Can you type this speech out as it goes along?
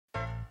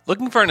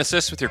Looking for an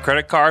assist with your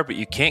credit card, but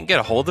you can't get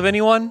a hold of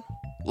anyone?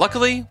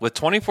 Luckily, with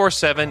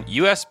 24/7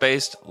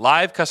 US-based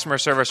live customer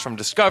service from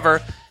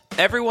Discover,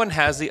 everyone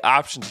has the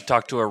option to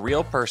talk to a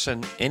real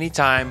person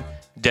anytime,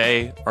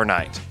 day or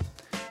night.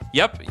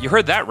 Yep, you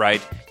heard that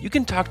right. You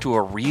can talk to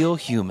a real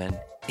human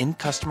in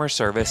customer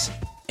service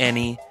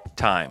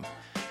anytime.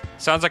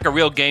 Sounds like a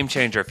real game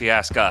changer if you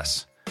ask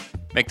us.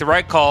 Make the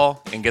right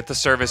call and get the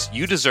service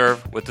you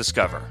deserve with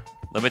Discover.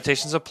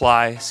 Limitations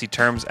apply. See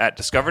terms at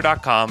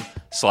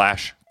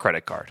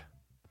discover.com/creditcard.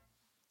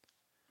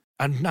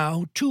 And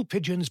now, two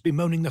pigeons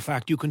bemoaning the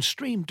fact you can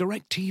stream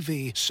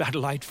DirecTV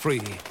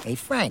satellite-free. Hey,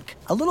 Frank,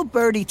 a little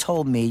birdie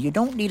told me you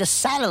don't need a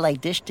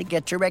satellite dish to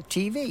get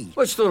DirecTV.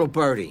 Which little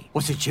birdie?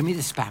 Was it Jimmy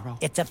the Sparrow?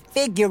 It's a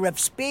figure of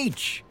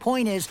speech.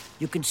 Point is,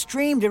 you can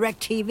stream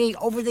DirecTV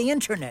over the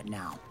internet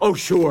now. Oh,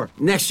 sure.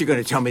 Next you're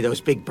going to tell me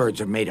those big birds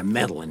are made of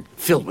metal and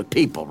filled with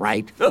people,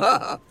 right?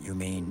 You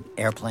mean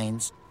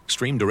airplanes?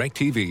 Stream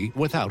DirecTV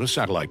without a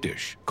satellite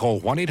dish. Call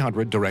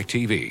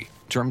 1-800-DirecTV.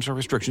 Terms and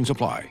restrictions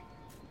apply.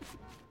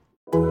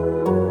 When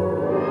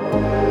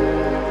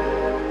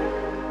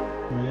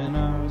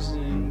I was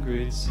in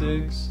grade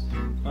 6,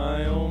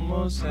 I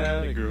almost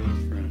had a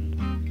girlfriend.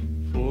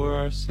 For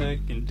our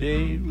second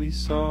date, we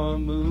saw a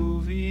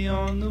movie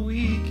on the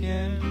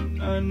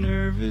weekend. I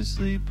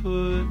nervously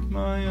put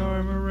my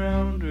arm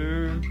around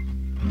her.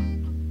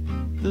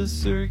 The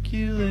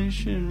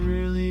circulation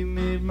really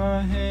made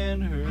my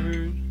hand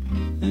hurt.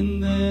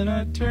 And then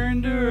I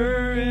turned to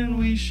her and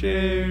we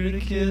shared a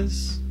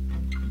kiss.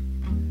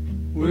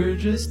 We're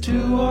just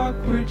two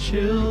awkward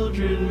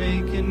children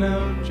making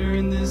out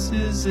during This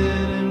Is It,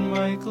 and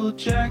Michael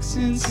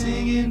Jackson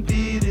singing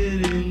Beat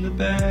It in the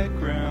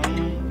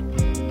background.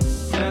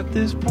 At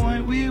this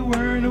point we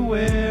weren't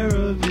aware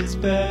of his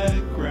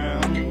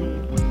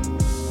background.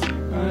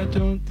 I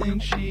don't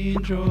think she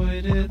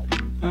enjoyed it.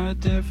 I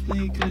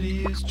definitely could have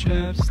used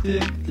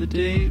chapstick. The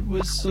date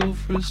was so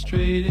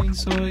frustrating,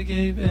 so I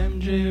gave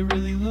MJ a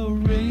really low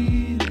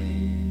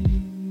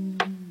rating.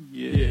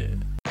 Yeah.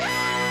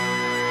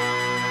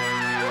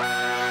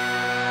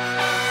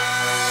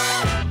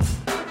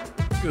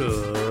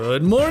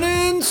 Good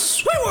morning,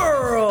 sweet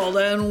world,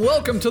 and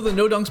welcome to the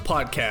No Dunks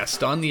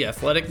podcast on the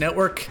Athletic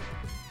Network.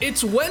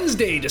 It's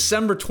Wednesday,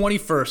 December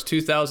 21st,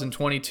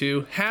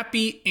 2022.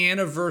 Happy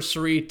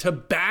anniversary to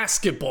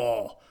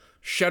basketball.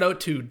 Shout out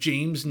to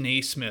James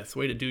Naismith.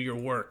 Way to do your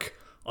work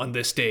on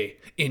this day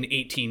in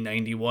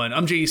 1891.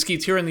 I'm J.E.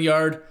 Skeets here in the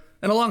yard,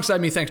 and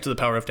alongside me, thanks to the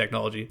power of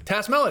technology,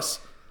 Tass Mellis.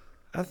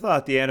 I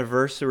thought the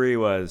anniversary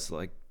was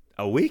like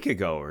a week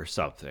ago or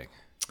something.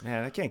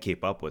 Man, I can't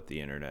keep up with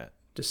the internet.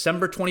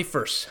 December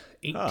 21st,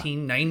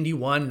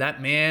 1891.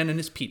 That man and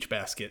his peach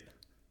basket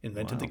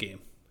invented the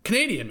game.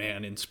 Canadian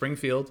man in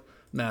Springfield,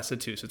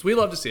 Massachusetts. We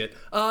love to see it.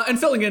 And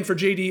filling in for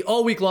JD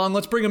all week long.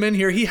 Let's bring him in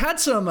here. He had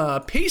some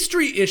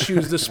pastry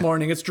issues this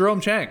morning. It's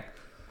Jerome Chang.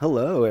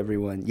 Hello,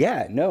 everyone.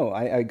 Yeah, no,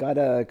 I got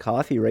a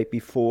coffee right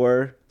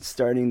before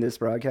starting this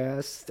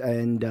broadcast.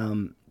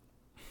 And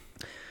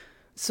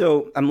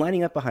so I'm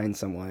lining up behind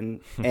someone,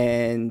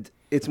 and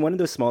it's one of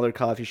those smaller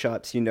coffee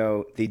shops, you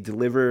know, they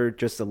deliver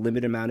just a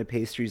limited amount of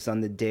pastries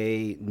on the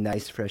day,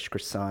 nice fresh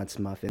croissants,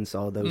 muffins,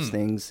 all those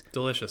things.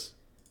 Delicious.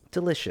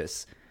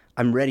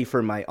 I'm ready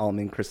for my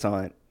almond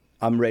croissant.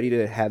 I'm ready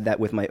to have that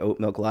with my oat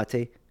milk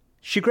latte.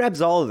 She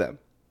grabs all of them.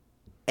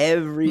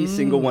 Every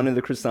single one of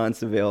the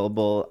croissants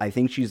available. I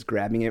think she's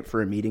grabbing it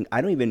for a meeting.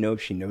 I don't even know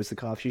if she knows the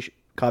coffee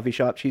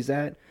shop she's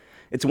at.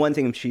 It's one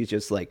thing if she's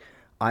just like,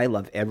 I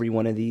love every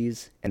one of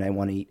these, and I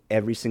want to eat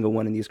every single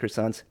one of these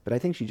croissants. But I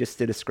think she just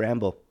did a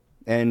scramble.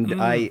 And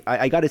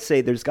I got to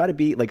say, there's got to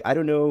be, like, I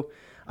don't know,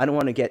 I don't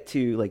want to get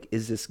to, like,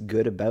 is this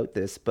good about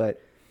this?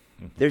 But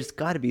there's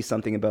got to be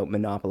something about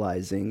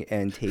monopolizing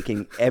and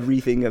taking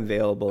everything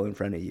available in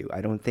front of you.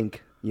 I don't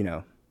think, you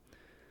know.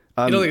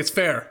 You don't think it's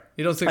fair?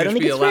 You don't think it should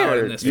be allowed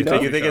in this? You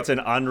think it's an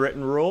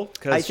unwritten rule?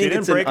 Because she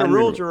didn't break a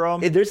rule,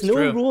 Jerome. There's no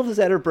rules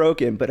that are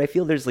broken, but I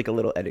feel there's like a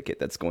little etiquette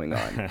that's going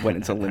on when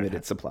it's a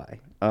limited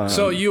supply.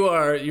 So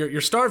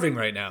you're starving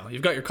right now.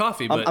 You've got your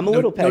coffee, but I'm a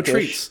little no peckish.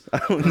 treats.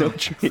 No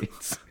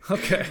treats.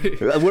 Okay.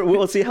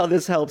 We'll see how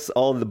this helps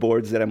all of the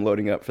boards that I'm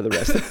loading up for the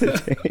rest of the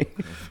day.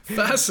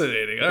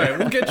 Fascinating. All right,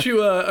 we'll get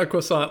you a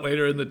croissant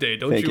later in the day.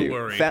 Don't you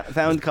worry.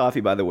 Found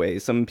coffee, by the way.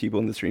 Some people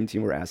in the stream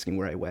team were asking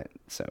where I went,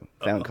 so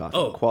found coffee.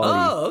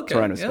 Quality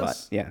Toronto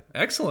spot. Yeah.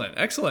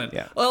 Excellent.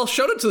 Yeah. Well,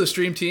 shout out to the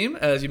stream team,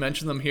 as you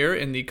mentioned them here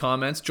in the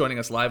comments, joining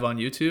us live on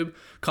YouTube.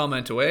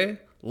 Comment away.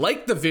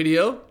 Like the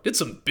video. Did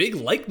some big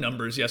like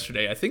numbers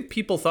yesterday. I think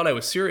people thought I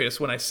was serious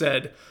when I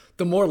said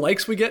the more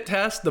likes we get,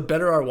 Tass, the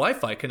better our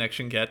Wi-Fi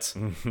connection gets.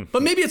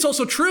 But maybe it's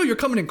also true. You're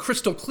coming in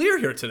crystal clear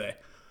here today.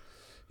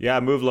 Yeah,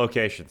 move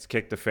locations,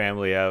 kick the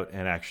family out,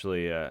 and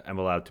actually I'm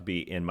allowed to be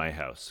in my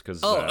house. Because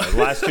the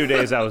last 2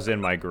 days I was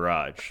in my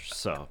garage,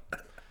 so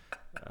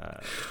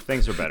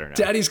things are better now.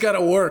 Daddy's got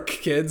to work,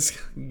 kids.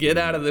 Get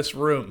out of this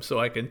room so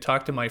I can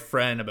talk to my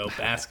friend about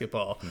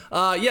basketball.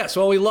 Yes,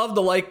 well, we love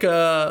the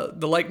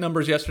like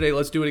numbers yesterday.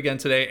 Let's do it again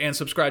today. And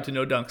subscribe to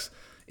No Dunks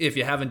If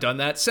you haven't done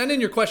that, send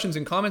in your questions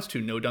and comments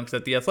to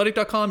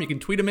nodunks@theathletic.com. You can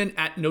tweet them in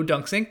at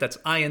nodunksink. That's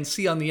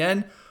INC on the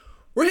end.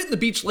 We're hitting the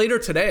beach later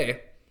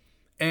today,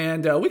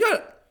 and we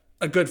got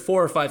a good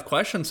 4 or 5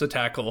 questions to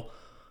tackle.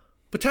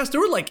 But Tess,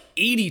 there were like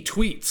 80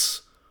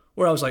 tweets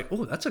where I was like,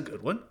 oh, that's a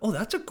good one. Oh,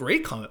 that's a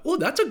great comment. Oh,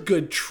 that's a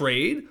good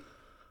trade.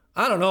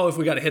 I don't know if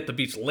we got to hit the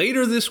beach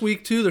later this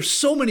week too. There's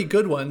so many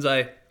good ones.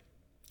 I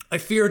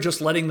fear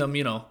just letting them,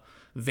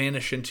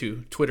 vanish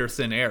into Twitter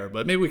thin air,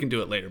 but maybe we can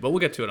do it later. But we'll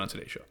get to it on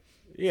today's show.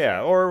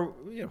 Yeah, or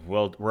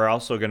well, we're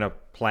also going to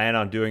plan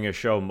on doing a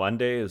show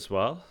Monday as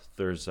well.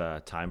 There's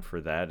time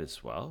for that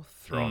as well.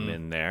 Throw them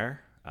in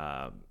there.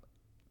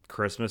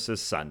 Christmas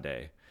is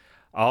Sunday.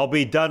 I'll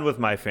be done with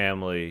my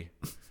family,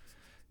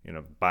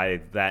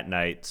 by that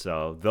night.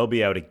 So they'll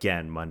be out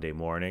again Monday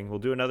morning. We'll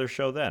do another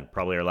show then,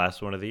 probably our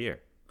last one of the year.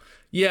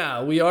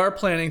 Yeah, we are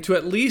planning to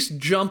at least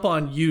jump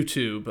on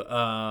YouTube.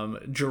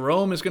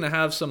 Jerome is going to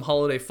have some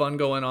holiday fun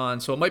going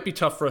on, so it might be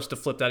tough for us to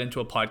flip that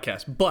into a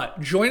podcast. But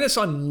join us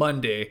on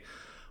Monday,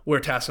 where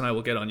Tass and I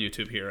will get on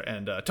YouTube here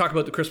and talk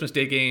about the Christmas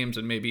Day games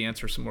and maybe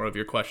answer some more of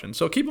your questions.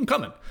 So keep them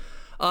coming.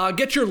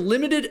 Get your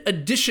limited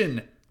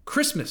edition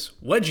Christmas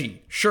wedgie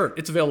shirt.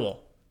 It's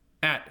available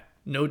at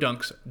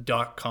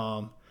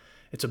nodunks.com.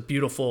 It's a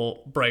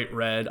beautiful bright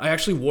red. I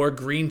actually wore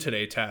green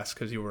today, Tass,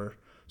 because you were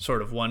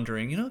sort of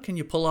wondering, can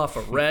you pull off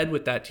a red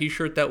with that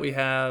t-shirt that we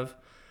have?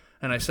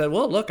 And I said,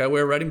 well, look, I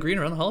wear red and green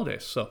around the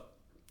holidays. So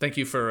thank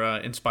you for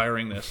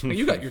inspiring this.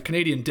 You got your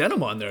Canadian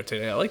denim on there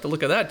today. I like the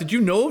look of that. Did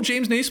you know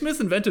James Naismith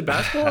invented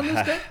basketball on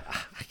this day?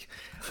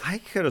 I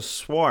could have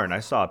sworn I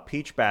saw a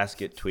Peach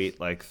Basket tweet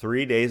like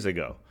 3 days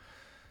ago.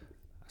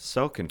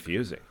 So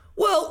confusing.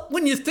 Well,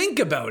 when you think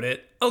about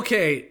it,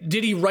 okay,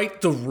 did he write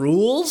the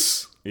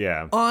rules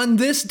on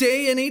this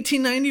day in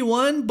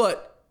 1891?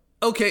 But,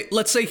 okay,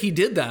 let's say he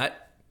did that.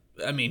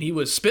 I mean, he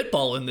was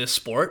spitballing this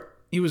sport.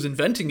 He was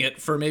inventing it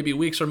for maybe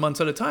weeks or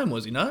months at a time,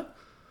 was he not?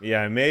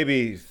 Yeah,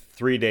 maybe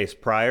 3 days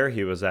prior,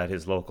 he was at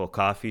his local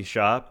coffee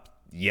shop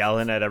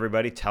yelling at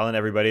everybody, telling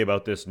everybody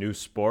about this new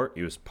sport.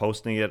 He was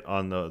posting it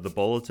on the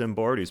bulletin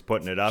board. He was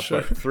putting it up.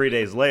 Sure. But 3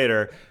 days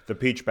later, the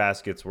Peach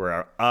Baskets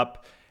were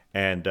up,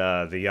 and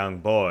the young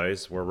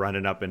boys were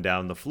running up and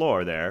down the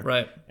floor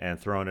there and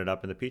throwing it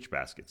up in the Peach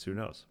Baskets. Who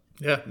knows?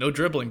 Yeah, no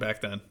dribbling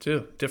back then,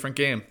 too. Different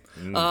game.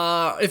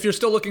 If you're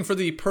still looking for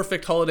the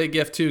perfect holiday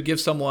gift, too, give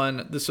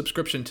someone the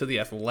subscription to The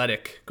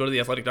Athletic. Go to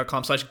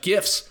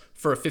theathletic.com/gifts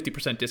for a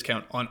 50%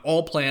 discount on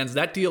all plans.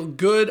 That deal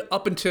good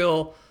up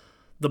until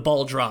the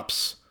ball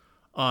drops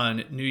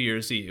on New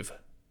Year's Eve.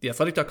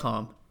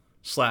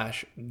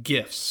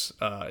 Theathletic.com/gifts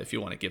if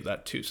you want to give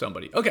that to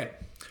somebody. Okay,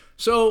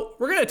 so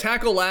we're going to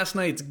tackle last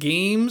night's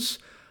games,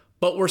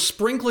 but we're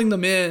sprinkling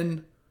them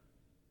in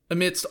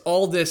amidst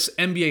all this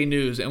NBA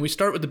news. And we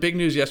start with the big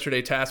news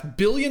yesterday, Tass.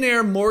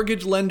 Billionaire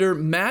mortgage lender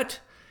Matt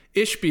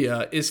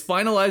Ishbia is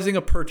finalizing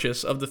a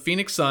purchase of the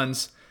Phoenix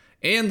Suns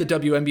and the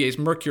WNBA's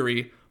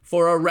Mercury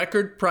for a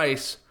record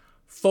price,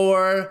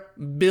 $4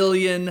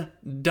 billion.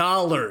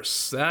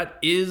 That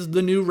is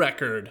the new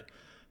record,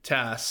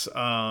 Tass.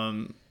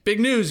 Big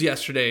news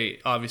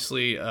yesterday,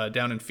 obviously,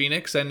 down in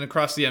Phoenix and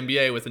across the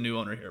NBA with a new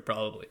owner here,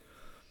 probably.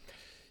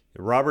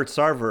 Robert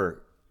Sarver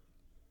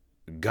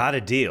got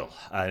a deal.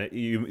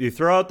 You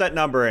throw out that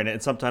number,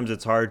 and sometimes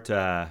it's hard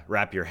to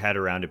wrap your head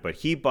around it, but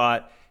he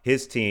bought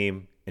his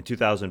team in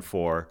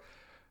 2004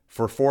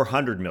 for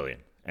 $400 million.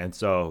 And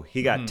so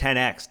he got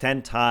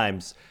 10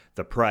 times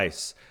the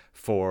price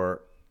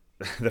for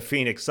the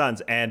Phoenix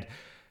Suns. And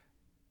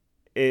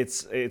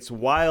it's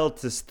wild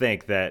to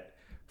think that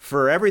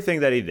for everything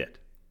that he did,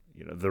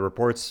 the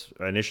reports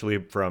initially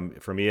from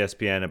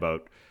ESPN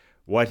about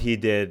what he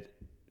did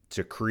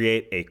to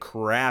create a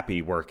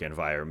crappy work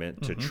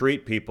environment, to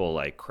treat people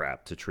like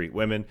crap, to treat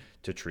women,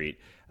 to treat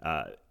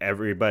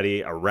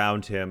everybody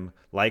around him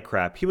like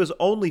crap. He was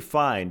only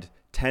fined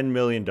 $10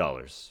 million,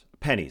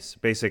 pennies.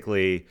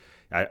 Basically,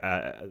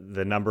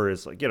 the number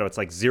is it's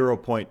like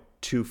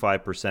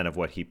 0.25% of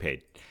what he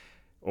paid,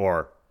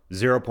 or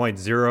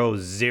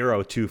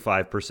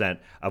 0.0025%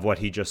 of what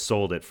he just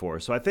sold it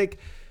for. So I think,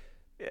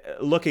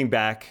 looking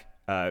back,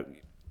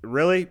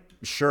 really,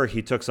 sure,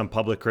 he took some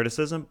public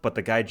criticism, but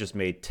the guy just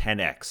made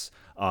 10x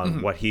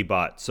on what he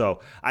bought. So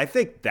I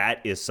think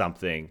that is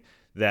something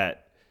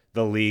that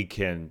the league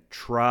can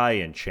try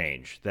and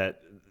change.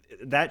 That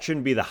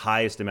shouldn't be the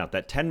highest amount.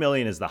 That $10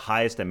 million is the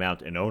highest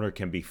amount an owner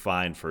can be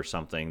fined for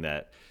something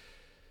that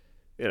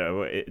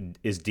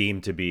is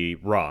deemed to be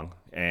wrong.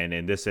 And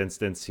in this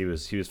instance, he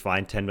was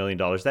fined $10 million.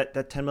 That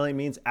 $10 million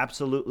means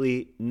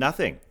absolutely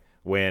nothing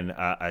when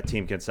a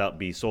team can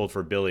be sold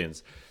for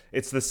billions.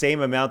 It's the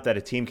same amount that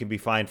a team can be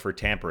fined for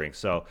tampering.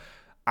 So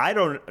I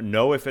don't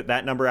know if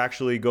that number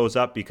actually goes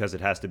up, because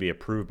it has to be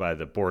approved by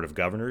the board of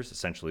governors,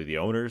 essentially the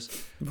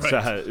owners.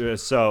 Right.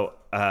 So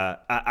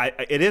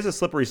it is a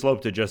slippery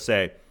slope to just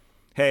say,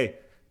 hey,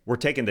 we're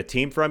taking the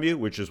team from you,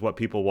 which is what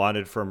people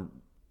wanted from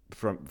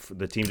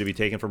the team to be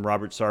taken from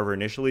Robert Sarver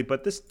initially.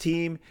 But this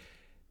team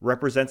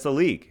represents the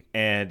league.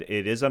 And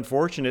it is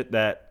unfortunate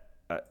that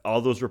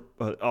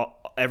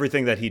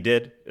everything that he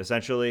did,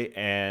 essentially,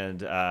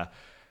 and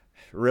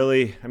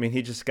really, I mean,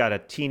 he just got a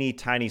teeny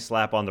tiny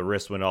slap on the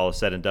wrist when all is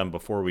said and done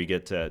before we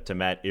get to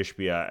Matt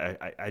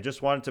Ishbia. I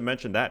just wanted to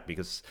mention that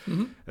because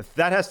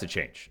that has to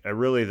change.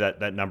 Really,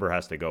 that number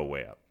has to go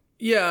way up.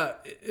 Yeah,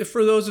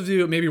 for those of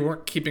you who maybe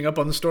weren't keeping up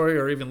on the story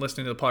or even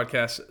listening to the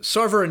podcast,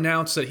 Sarver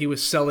announced that he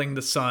was selling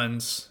the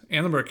Suns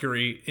and the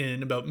Mercury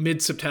in about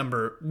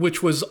mid-September,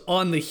 which was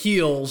on the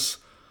heels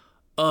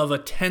of a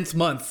 10th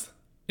month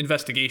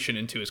investigation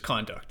into his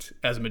conduct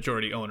as a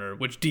majority owner,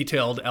 which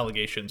detailed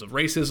allegations of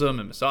racism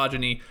and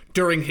misogyny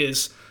during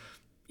his,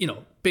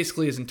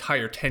 basically his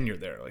entire tenure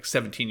there, like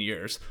 17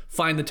 years.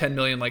 Fined the $10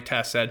 million, like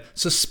Tass said,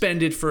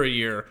 suspended for a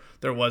year.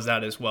 There was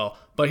that as well.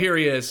 But here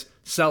he is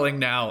selling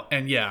now.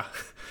 And yeah,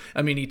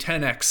 I mean, he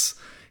 10x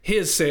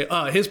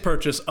his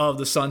purchase of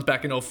the Suns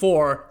back in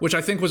 2004, which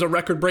I think was a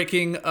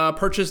record-breaking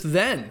purchase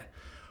then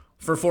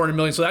for $400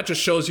 million. So that just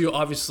shows you,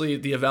 obviously,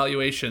 the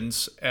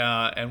evaluations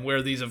and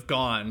where these have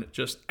gone.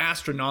 Just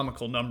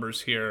astronomical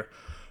numbers here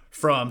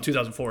from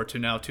 2004 to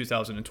now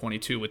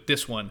 2022 with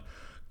this one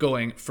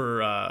going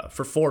for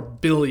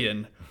 $4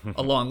 billion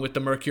along with the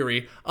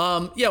Mercury.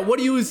 What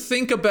do you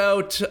think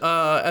about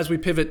as we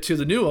pivot to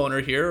the new owner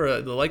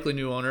here, the likely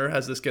new owner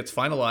as this gets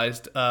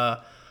finalized,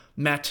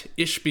 Matt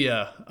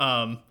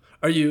Ishbia?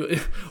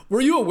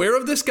 Were you aware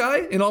of this guy,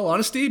 in all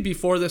honesty,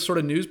 before this sort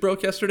of news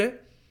broke yesterday?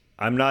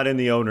 I'm not in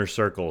the owner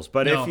circles,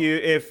 but No.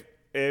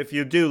 if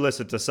you do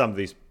listen to some of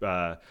these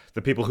the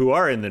people who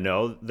are in the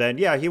know, then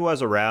yeah, he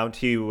was around.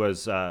 He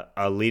was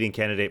a leading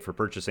candidate for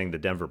purchasing the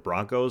Denver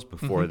Broncos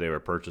before they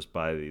were purchased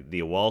by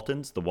the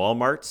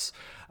Walmarts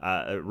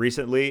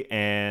recently,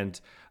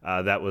 and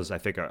that was, I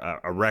think,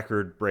 a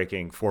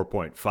record-breaking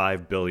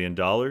 $4.5 billion,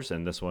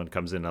 and this one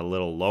comes in a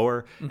little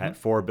lower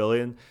at $4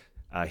 billion.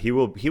 He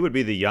would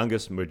be the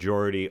youngest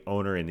majority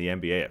owner in the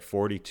NBA at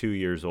 42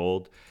 years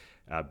old.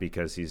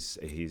 Because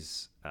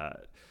he's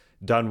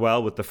done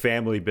well with the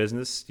family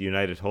business,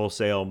 United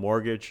Wholesale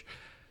Mortgage.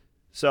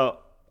 So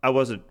I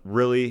wasn't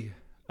really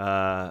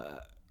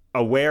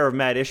aware of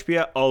Matt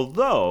Ishbia,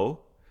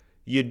 although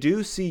you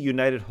do see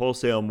United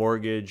Wholesale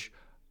Mortgage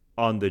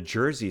on the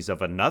jerseys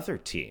of another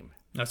team.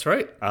 That's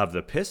right. Of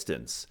the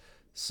Pistons.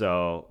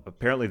 So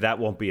apparently that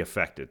won't be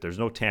affected. There's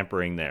no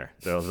tampering there.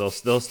 They'll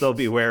still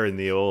be wearing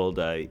the old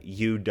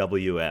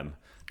UWM.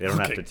 They don't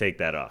have to take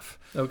that off.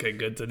 Okay,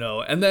 good to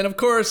know. And then, of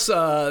course,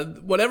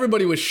 what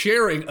everybody was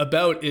sharing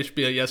about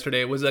Ishbia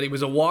yesterday was that he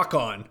was a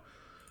walk-on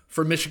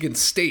for Michigan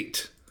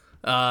State.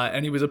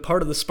 And he was a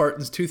part of the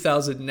Spartans'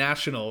 2000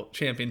 national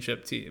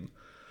championship team.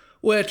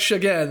 Which,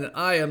 again,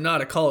 I am not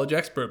a college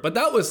expert, but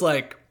that's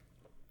like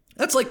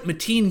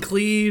Mateen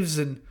Cleaves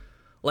and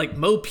like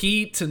Mo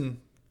Pete and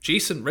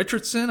Jason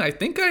Richardson. I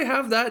think I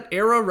have that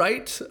era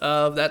right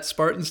of that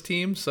Spartans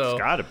team. So It's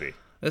gotta be.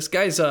 This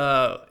guy's,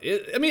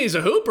 he's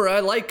a hooper.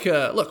 I like,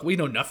 look, we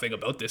know nothing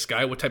about this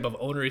guy, what type of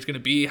owner he's going to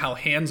be, how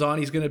hands-on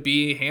he's going to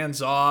be,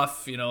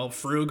 hands-off,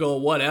 frugal,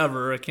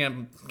 whatever. I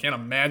can't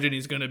imagine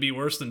he's going to be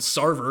worse than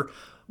Sarver,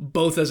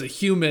 both as a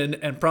human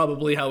and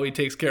probably how he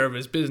takes care of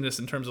his business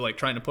in terms of like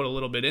trying to put a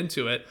little bit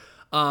into it.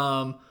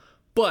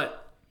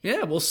 But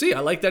yeah, we'll see.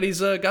 I like that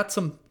he's got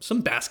some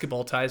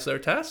basketball ties there,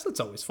 Tass. That's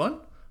always fun.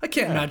 I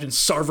can't imagine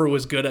Sarver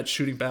was good at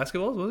shooting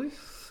basketballs, was he?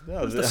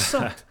 No, This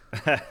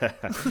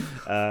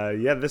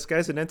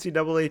guy's an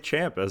NCAA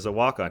champ as a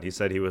walk-on. He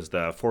said he was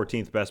the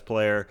 14th best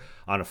player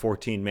on a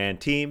 14-man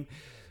team.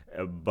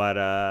 But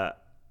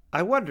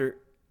I wonder,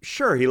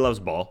 sure, he loves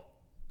ball.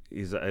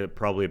 He's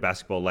probably a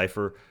basketball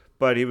lifer.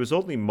 But he was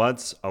only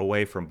months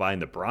away from buying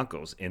the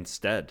Broncos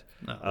instead.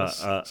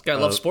 This guy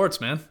loves sports,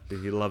 man.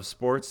 He loves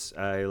sports.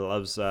 He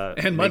loves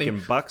and money.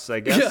 Making bucks, I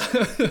guess.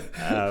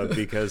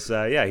 Because,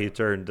 he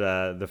turned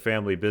the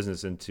family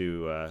business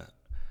into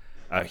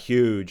a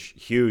huge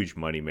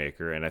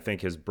moneymaker. And I think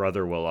his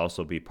brother will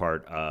also be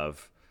part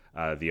of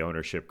the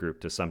ownership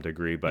group to some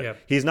degree. But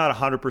he's not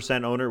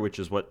 100% owner, which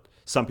is what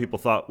some people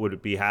thought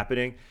would be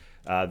happening.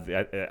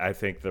 I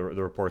think the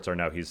reports are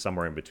now he's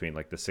somewhere in between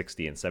like the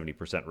 60 and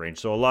 70% range.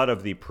 So a lot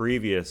of the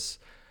previous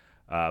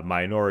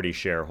minority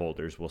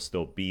shareholders will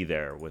still be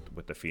there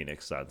with the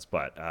Phoenix Suns.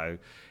 But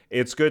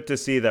it's good to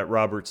see that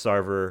Robert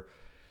Sarver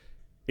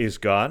is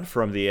gone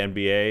from the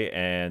NBA.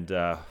 And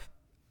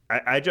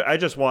I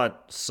just want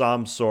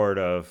some sort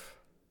of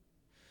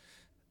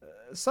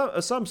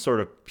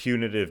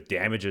punitive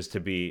damages to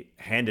be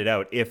handed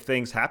out if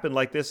things happen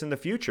like this in the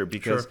future,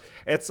 because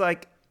it's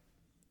like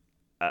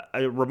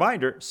a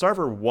reminder,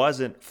 Sarver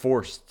wasn't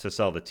forced to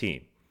sell the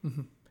team.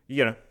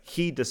 Mm-hmm.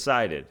 He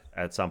decided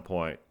at some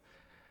point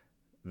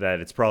that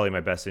it's probably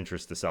my best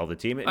interest to sell the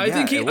team. And I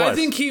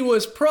think he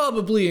was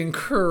probably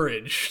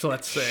encouraged,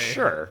 let's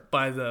say,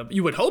 by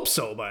you would hope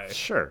so by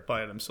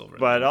Adam Silver.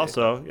 But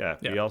also,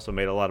 he also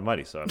made a lot of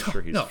money, so I'm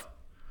sure he's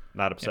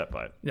not upset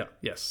by it. Yeah,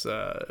 yes.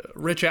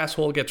 Rich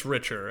asshole gets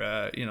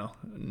richer.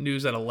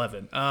 News at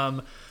 11.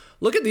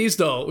 Look at these,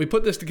 though. We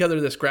put this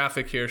together, this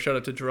graphic here. Shout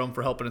out to Jerome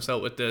for helping us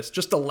out with this.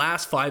 Just the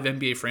last 5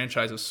 NBA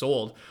franchises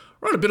sold.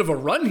 We're on a bit of a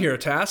run here,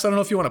 Tass. I don't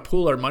know if you want to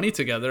pool our money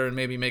together and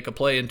maybe make a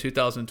play in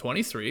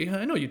 2023.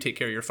 I know you take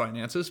care of your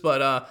finances,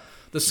 but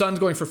the Suns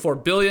going for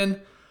 $4 billion.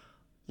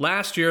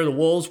 Last year, the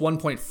Wolves,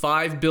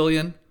 $1.5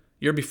 billion.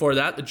 Year before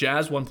that, the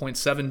Jazz,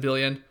 $1.7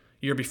 billion.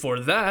 Year before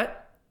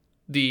that,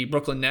 the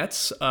Brooklyn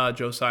Nets,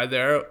 Joe Tsai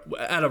there,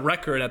 at a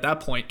record at that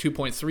point,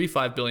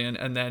 $2.35 billion.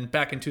 And then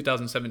back in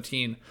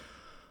 2017,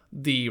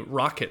 the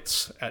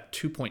Rockets at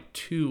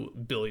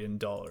 $2.2 billion.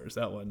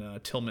 That one,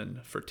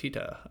 Tillman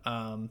Fertitta.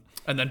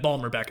 And then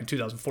Ballmer back in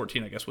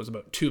 2014, I guess, was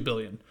about $2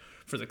 billion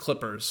for the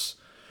Clippers.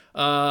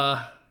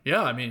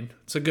 Yeah, I mean,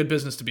 it's a good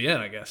business to be in,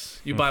 I guess.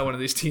 You buy one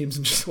of these teams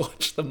and just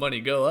watch the money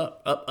go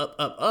up, up, up,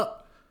 up,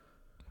 up.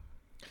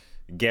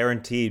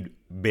 Guaranteed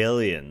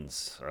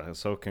billions.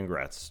 So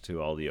congrats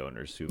to all the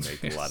owners who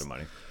make a lot of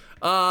money.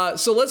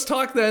 So let's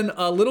talk then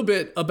a little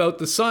bit about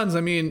the Suns.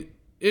 I mean,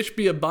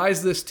 Ishbia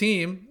buys this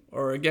team,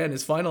 or again,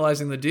 is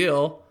finalizing the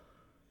deal,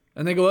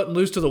 and they go out and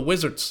lose to the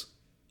Wizards.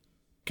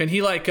 Can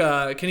he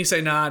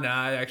say, nah,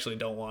 I actually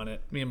don't want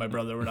it. Me and my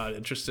brother were not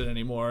interested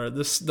anymore.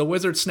 The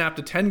Wizards snapped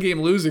a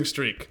 10-game losing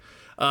streak,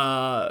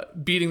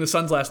 beating the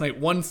Suns last night,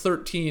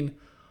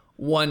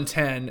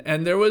 113-110.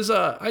 And there was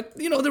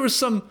there was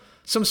some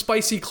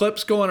spicy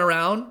clips going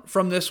around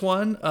from this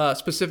one,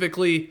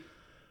 specifically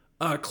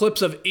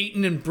clips of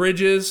Ayton and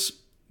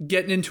Bridges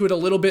getting into it a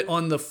little bit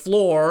on the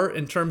floor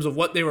in terms of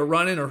what they were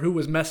running or who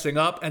was messing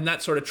up, and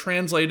that sort of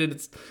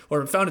translated,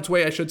 or found its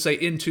way, I should say,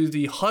 into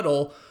the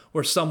huddle,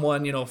 where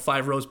someone,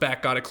 5 rows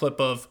back, got a clip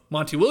of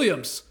Monty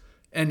Williams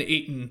and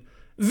Ayton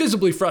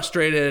visibly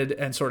frustrated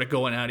and sort of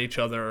going at each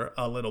other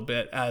a little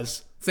bit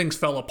as things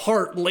fell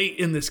apart late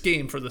in this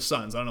game for the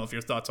Suns. I don't know if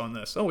your thoughts on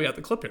this. Oh, we got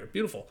the clip here.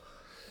 Beautiful.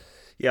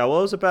 Yeah, well,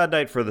 it was a bad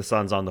night for the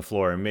Suns on the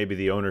floor, and maybe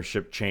the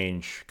ownership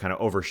change kind of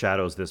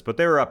overshadows this, but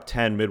they were up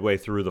 10 midway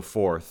through the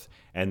fourth,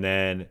 and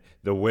then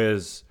the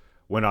Wiz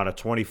went on a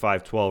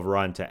 25-12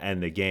 run to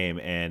end the game,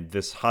 and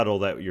this huddle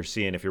that you're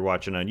seeing if you're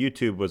watching on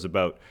YouTube was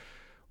about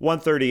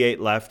 1:38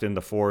 left in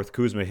the fourth.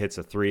 Kuzma hits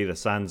a 3. The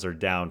Suns are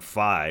down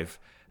 5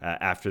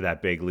 after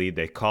that big lead.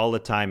 They call a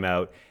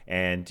timeout,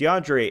 and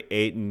DeAndre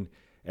Ayton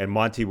and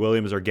Monty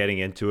Williams are getting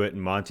into it,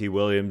 and Monty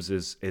Williams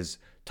is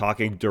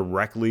talking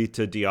directly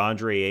to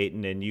DeAndre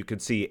Ayton, and you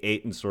could see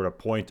Ayton sort of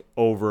point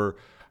over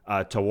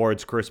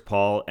towards Chris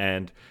Paul,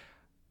 and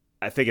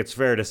I think it's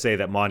fair to say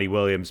that Monty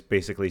Williams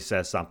basically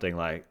says something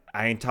like,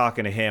 I ain't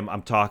talking to him,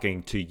 I'm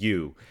talking to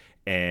you.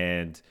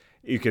 And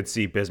you could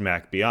see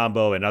Bismack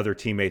Biyombo and other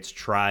teammates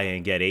try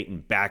and get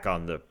Ayton back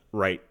on the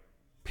right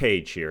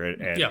page here.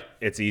 And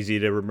It's easy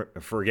to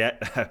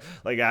forget.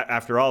 Like,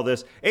 after all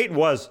this, Ayton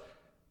was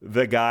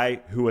the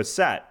guy who was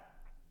set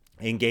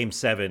in Game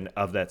 7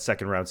 of that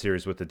second round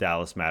series with the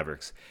Dallas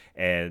Mavericks.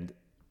 And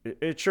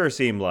it sure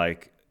seemed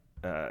like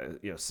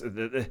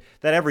that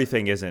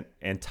everything isn't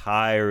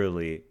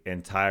entirely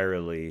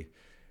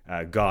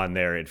gone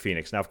there in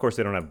Phoenix. Now, of course,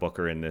 they don't have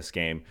Booker in this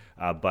game,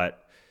 but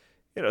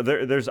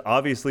there's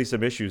obviously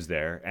some issues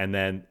there. And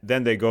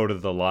then they go to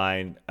the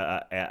line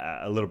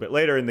a little bit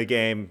later in the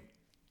game.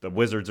 The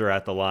Wizards are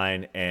at the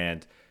line,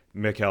 and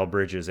Mikal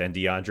Bridges and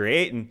DeAndre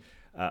Ayton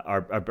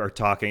are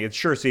talking. It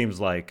sure seems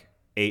like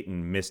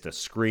Ayton missed a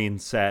screen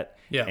set,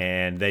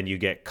 and then you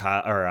get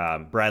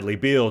Bradley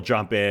Beal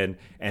jump in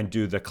and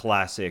do the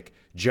classic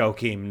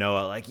Joakim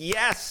Noah, like,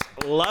 yes,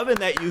 loving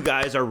that you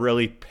guys are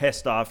really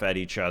pissed off at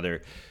each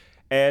other.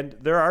 And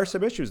there are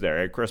some issues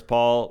there. Chris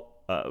Paul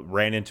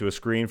ran into a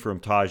screen from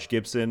Taj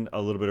Gibson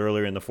a little bit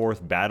earlier in the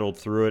fourth, battled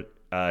through it.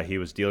 He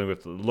was dealing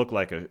with, looked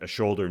like a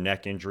shoulder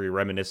neck injury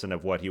reminiscent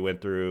of what he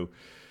went through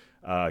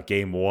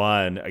Game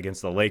 1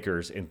 against the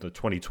Lakers in the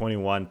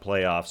 2021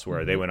 playoffs,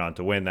 where they went on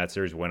to win that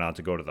series, went on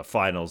to go to the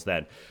finals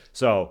then.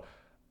 So,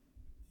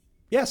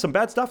 yeah, some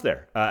bad stuff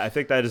there. I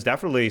think that is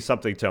definitely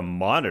something to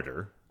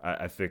monitor.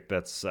 I think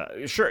that's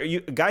sure.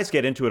 Guys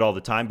get into it all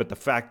the time, but the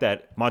fact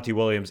that Monty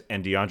Williams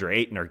and DeAndre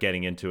Ayton are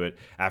getting into it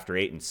after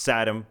Ayton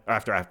sat him,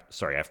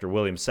 after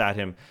Williams sat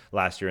him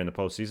last year in the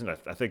postseason,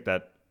 I think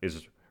that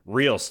is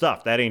real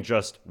stuff. That ain't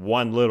just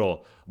one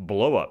little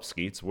blow up,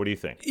 Skeets. What do you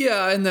think?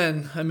 Yeah, and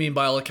then, I mean,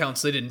 by all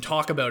accounts, they didn't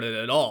talk about it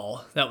at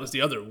all. That was the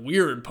other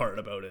weird part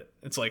about it.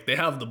 It's like they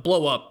have the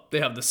blow up,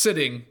 they have the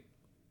sitting,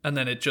 and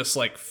then it just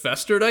like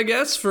festered, I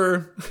guess,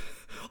 for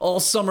all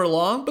summer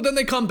long. But then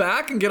they come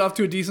back and get off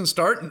to a decent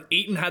start, and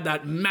Ayton had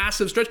that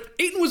massive stretch.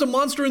 Ayton was a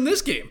monster in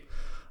this game.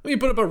 I mean, he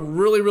put up a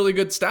really, really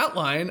good stat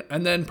line,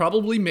 and then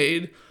probably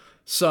made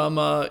some,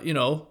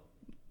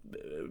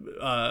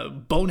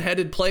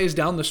 boneheaded plays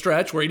down the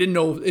stretch where he didn't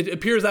know. It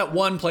appears that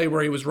one play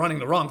where he was running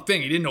the wrong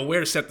thing. He didn't know where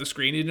to set the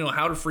screen. He didn't know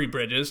how to free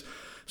Bridges.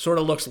 Sort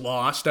of looks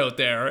lost out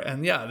there.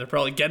 And yeah, they're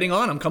probably getting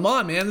on him. Come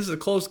on, man. This is a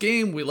close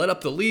game. We let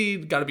up the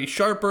lead. Got to be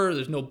sharper.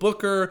 There's no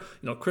Booker.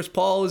 Chris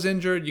Paul is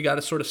injured. You got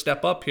to sort of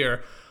step up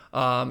here.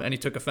 And he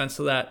took offense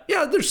to that.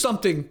 Yeah, there's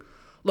something.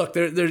 Look,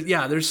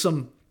 there's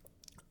some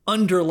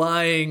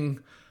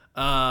underlying.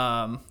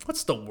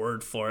 What's the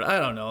word for it? I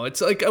don't know.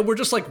 It's like we're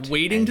just like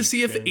waiting to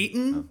see if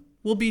Ayton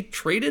will be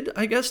traded,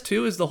 I guess,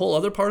 too, is the whole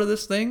other part of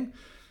this thing.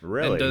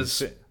 Really? And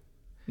does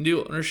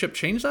new ownership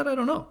change that? I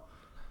don't know.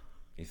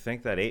 You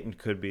think that Ayton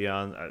could be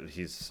on?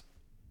 He's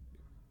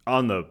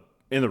on the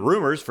in the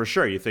rumors, for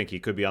sure. You think he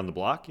could be on the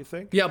block, you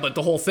think? Yeah, but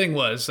the whole thing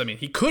was, I mean,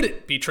 he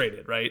couldn't be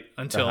traded, right?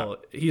 Until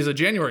he's a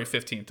January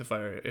 15th,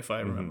 if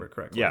I remember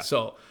correctly. Yeah.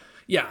 So,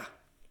 yeah,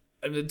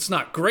 it's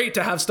not great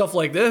to have stuff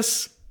like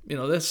this.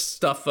 This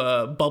stuff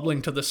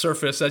bubbling to the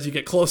surface as you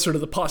get closer to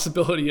the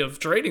possibility of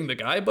trading the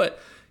guy, but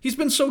he's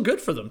been so good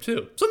for them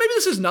too. So maybe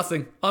this is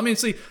nothing.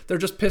 Obviously, they're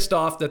just pissed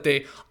off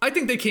that I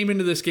think they came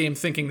into this game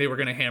thinking they were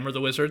going to hammer the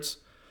Wizards,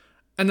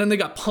 and then they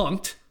got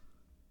punked.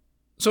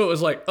 So it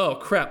was like, oh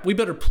crap, we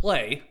better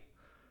play.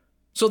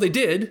 So they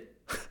did.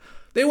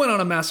 They went on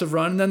a massive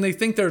run, and then they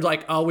think they're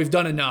like, oh, we've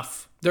done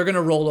enough. They're going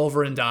to roll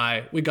over and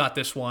die. We got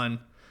this one.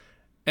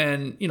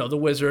 And, the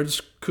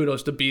Wizards,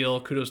 kudos to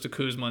Beal, kudos to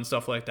Kuzma and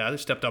stuff like that. They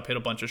stepped up, hit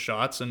a bunch of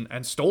shots,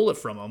 and stole it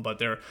from them.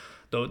 But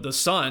the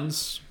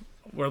Suns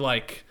were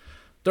like,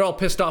 they're all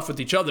pissed off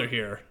with each other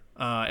here.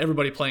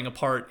 Everybody playing a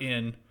part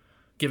in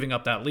giving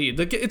up that lead.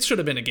 It should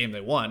have been a game they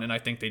won, and I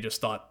think they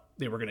just thought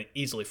they were going to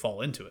easily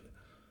fall into it.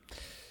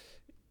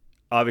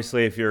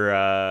 Obviously, if you're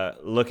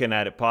looking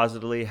at it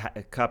positively,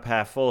 cup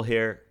half full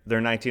here,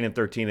 they're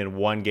 19-13 and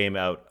one game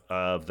out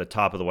of the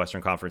top of the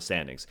Western Conference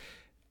standings.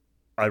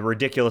 A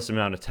ridiculous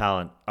amount of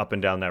talent up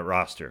and down that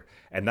roster,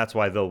 and that's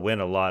why they'll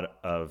win a lot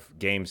of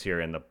games here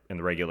in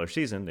the regular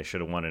season. They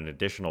should have won an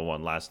additional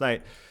one last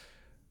night,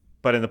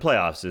 but in the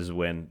playoffs is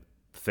when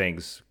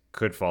things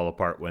could fall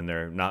apart, when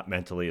they're not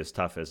mentally as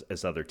tough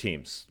as other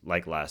teams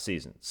like last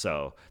season.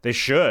 So they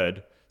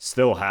should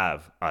still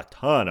have a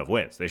ton of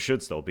wins. They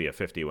should still be a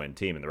 50-win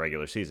team in the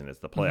regular season. It's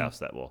the playoffs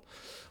that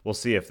we'll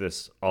see if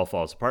this all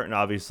falls apart. And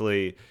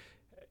obviously,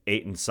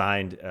 Ayton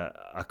signed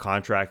a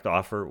contract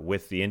offer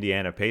with the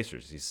Indiana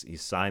Pacers. He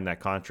signed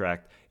that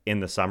contract in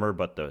the summer,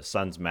 but the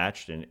Suns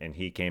matched and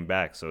he came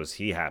back. So is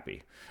he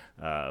happy?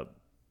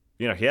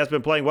 He has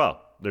been playing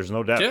well. There's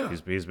no doubt. Yeah.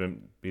 He's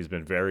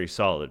been very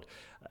solid.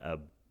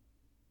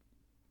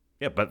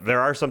 But there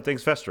are some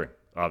things festering,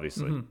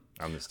 obviously,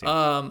 on this team.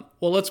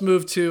 Well, let's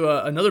move to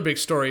another big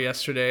story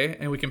yesterday,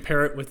 and we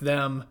compare it with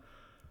them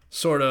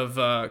sort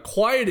of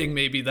quieting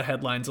maybe the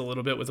headlines a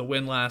little bit with a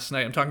win last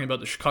night. I'm talking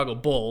about the Chicago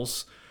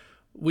Bulls.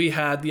 We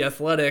had The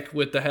Athletic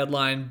with the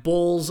headline,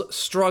 Bulls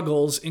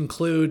struggles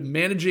include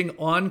managing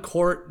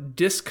on-court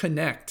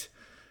disconnect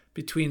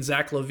between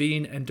Zach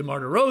LaVine and DeMar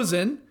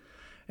DeRozan.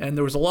 And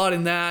there was a lot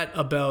in that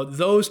about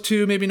those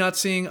two maybe not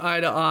seeing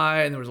eye to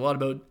eye. And there was a lot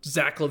about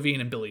Zach LaVine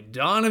and Billy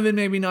Donovan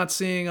maybe not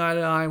seeing eye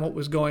to eye and what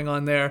was going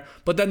on there.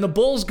 But then the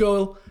Bulls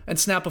go and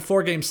snap a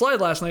 4-game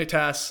slide last night,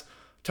 Tass,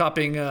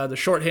 topping the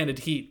shorthanded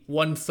Heat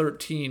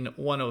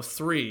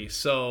 113-103.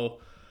 So,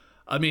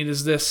 I mean,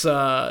 is this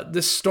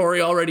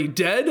story already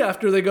dead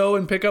after they go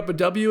and pick up a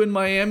W in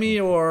Miami,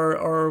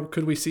 or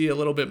could we see a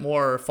little bit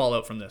more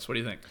fallout from this? What do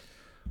you think?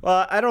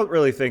 Well, I don't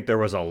really think there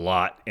was a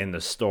lot in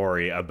the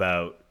story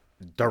about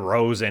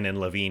DeRozan and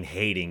LaVine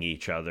hating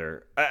each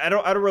other. I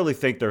don't really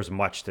think there's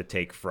much to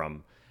take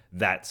from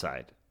that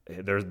side.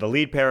 There's the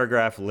lead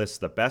paragraph lists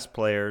the best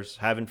players,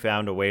 haven't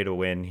found a way to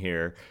win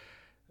here,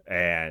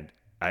 and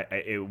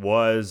it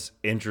was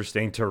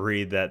interesting to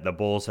read that the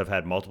Bulls have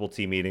had multiple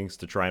team meetings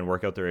to try and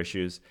work out their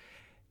issues.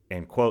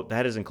 And, quote,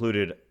 that has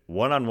included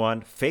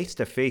one-on-one,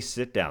 face-to-face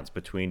sit-downs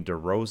between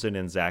DeRozan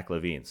and Zach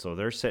LaVine. So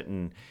they're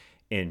sitting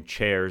in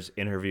chairs,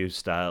 interview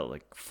style,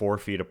 like 4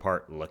 feet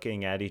apart,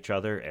 looking at each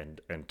other and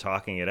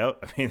talking it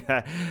out. I mean,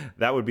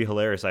 that would be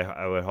hilarious.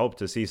 I would hope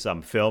to see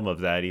some film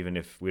of that, even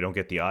if we don't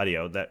get the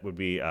audio. That would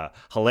be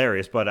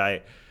hilarious. But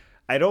I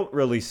don't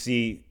really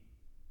see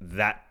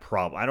that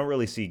problem. I don't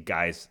really see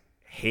guys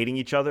hating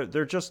each other.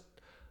 They're just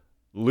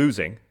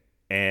losing,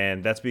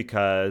 and that's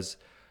because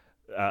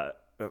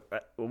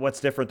what's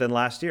different than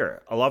last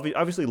year?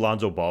 Obviously,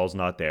 Lonzo Ball's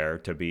not there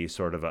to be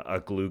sort of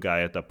a glue guy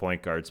at the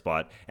point guard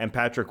spot, and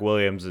Patrick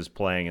Williams is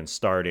playing and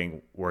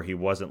starting where he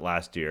wasn't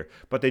last year.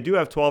 But they do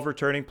have 12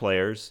 returning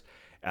players,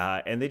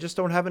 and they just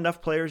don't have enough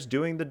players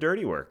doing the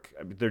dirty work.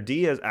 I mean, their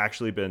D has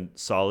actually been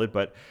solid,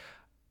 but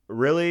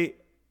really,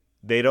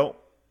 they don't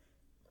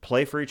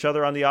play for each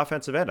other on the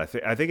offensive end. I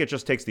think it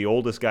just takes the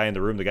oldest guy in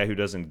the room, the guy who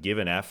doesn't give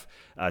an F,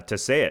 to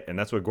say it, and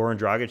that's what Goran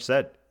Dragic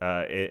said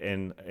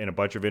in a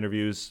bunch of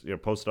interviews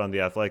posted on The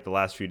Athletic the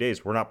last few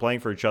days. We're not playing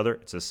for each other.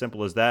 It's as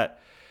simple as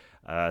that.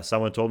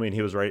 Someone told me, and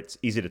he was right, it's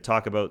easy to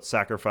talk about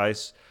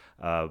sacrifice,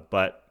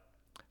 but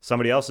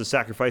somebody else's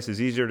sacrifice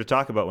is easier to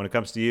talk about. When it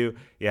comes to you,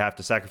 you have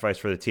to sacrifice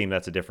for the team.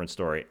 That's a different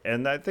story.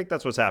 And I think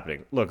that's what's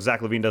happening. Look,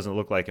 Zach LaVine doesn't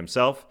look like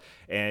himself.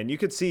 And you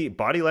could see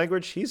body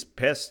language. He's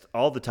pissed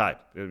all the time.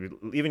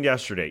 Even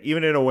yesterday,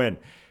 even in a win,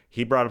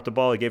 he brought up the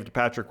ball. He gave it to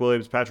Patrick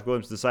Williams. Patrick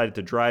Williams decided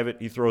to drive it.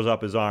 He throws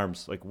up his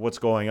arms. Like, what's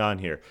going on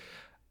here?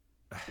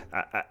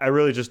 I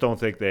really just don't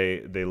think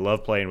they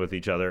love playing with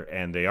each other,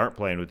 and they aren't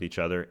playing with each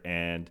other.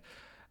 And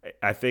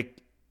I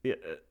think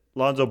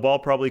Lonzo Ball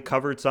probably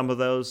covered some of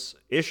those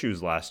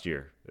issues last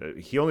year.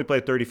 He only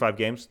played 35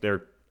 games.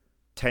 They're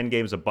 10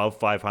 games above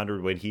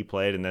 500 when he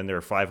played, and then they're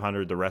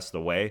 500 the rest of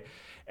the way.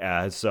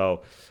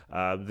 So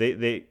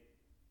they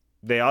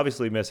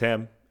obviously miss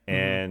him,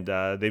 and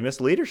they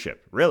miss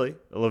leadership, really.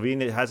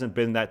 Levine hasn't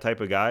been that type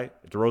of guy.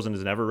 DeRozan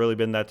has never really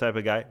been that type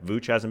of guy.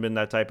 Vooch hasn't been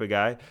that type of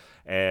guy.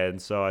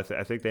 And so I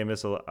think they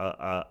miss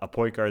a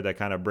point guard that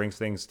kind of brings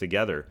things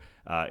together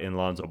in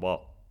Lonzo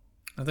Ball.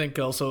 I think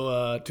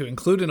also to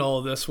include in all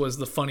of this was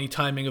the funny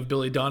timing of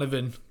Billy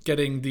Donovan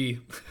getting the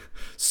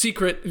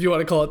secret, if you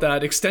want to call it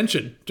that,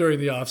 extension during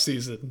the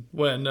offseason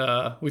when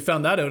we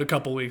found that out a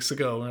couple weeks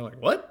ago. And we're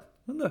like, what?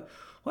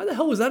 Why the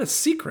hell was that a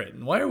secret?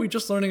 And why are we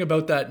just learning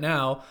about that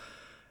now?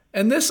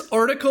 And this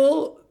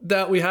article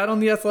that we had on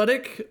The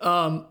Athletic,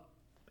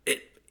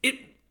 it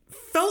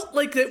felt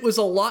like it was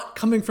a lot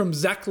coming from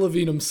Zach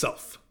LaVine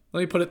himself. Let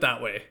me put it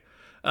that way.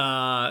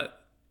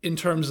 In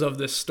terms of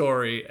this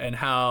story and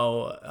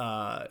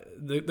how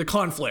the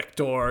conflict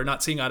or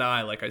not seeing eye to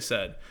eye, like I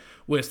said,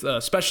 with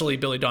especially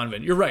Billy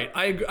Donovan. You're right.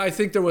 I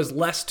think there was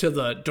less to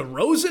the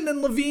DeRozan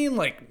and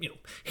LaVine,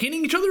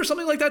 hitting each other or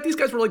something like that. These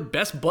guys were like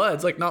best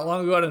buds, like not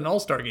long ago at an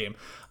All-Star game.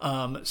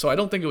 So I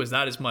don't think it was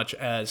that as much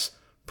as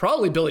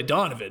probably Billy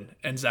Donovan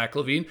and Zach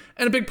LaVine.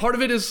 And a big part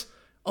of it is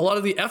a lot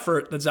of the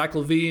effort that Zach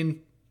LaVine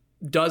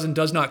does and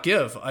does not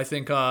give, I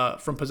think,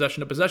 from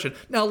possession to possession.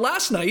 Now,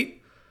 last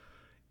night,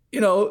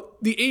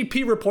 the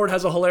AP report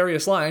has a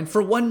hilarious line.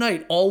 For one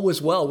night, all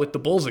was well with the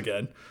Bulls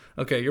again.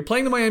 Okay, you're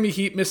playing the Miami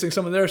Heat, missing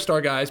some of their star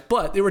guys,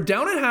 but they were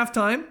down at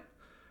halftime,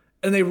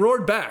 and they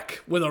roared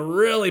back with a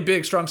really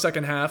big, strong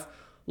second half.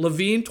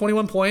 LaVine,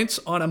 21 points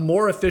on a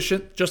more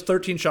efficient, just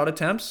 13 shot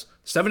attempts,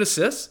 7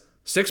 assists,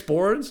 6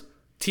 boards,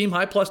 team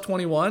high plus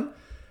 21,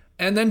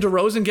 and then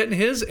DeRozan getting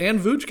his and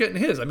Vooch getting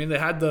his. I mean, they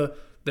had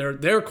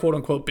their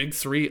quote-unquote big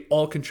three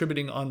all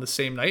contributing on the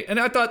same night, and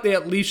I thought they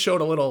at least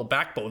showed a little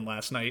backbone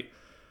last night,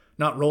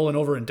 not rolling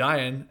over and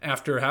dying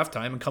after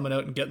halftime and coming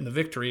out and getting the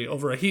victory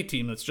over a Heat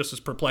team that's just as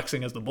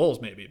perplexing as the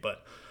Bulls, maybe.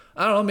 But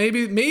I don't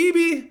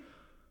know,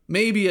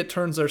 maybe it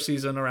turns their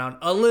season around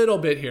a little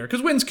bit here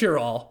because wins cure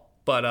all.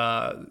 But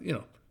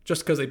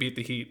just because they beat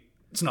the Heat,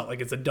 it's not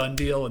like it's a done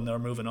deal and they're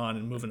moving on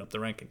and moving up the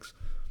rankings.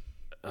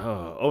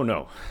 Oh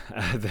no,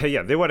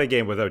 they won a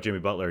game without Jimmy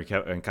Butler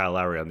and Kyle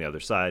Lowry on the other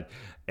side,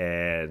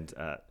 and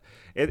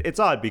it's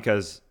odd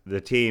because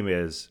the team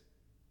is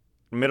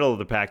middle of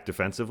the pack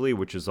defensively,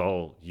 which is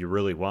all you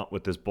really want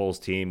with this Bulls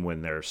team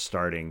when they're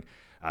starting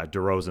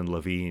DeRozan,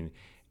 LaVine,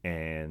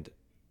 and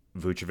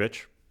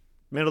Vucevic.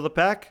 Middle of the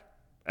pack,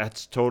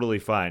 that's totally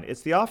fine.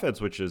 It's the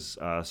offense which is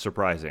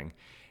surprising,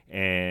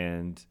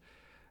 and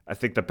I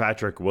think the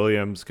Patrick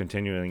Williams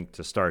continuing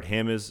to start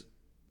him is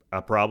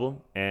a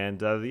problem.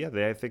 And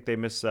I think they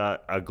miss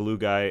a glue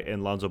guy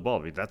in Lonzo Ball.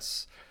 I mean,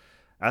 that's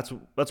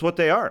what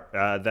they are.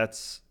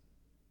 That's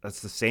the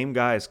same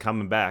guys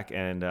coming back,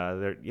 and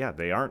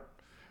they aren't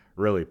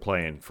really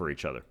playing for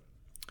each other.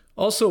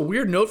 Also,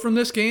 weird note from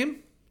this game,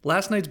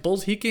 last night's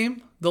Bulls Heat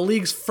game, the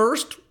league's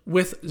first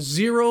with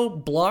 0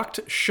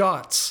 blocked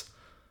shots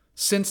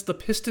since the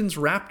Pistons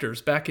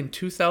Raptors back in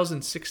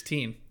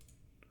 2016.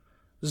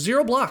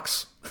 0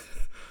 blocks.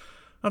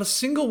 Not a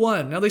single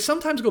one. Now, they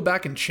sometimes go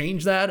back and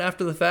change that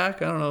after the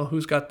fact. I don't know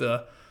who's got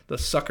the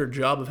sucker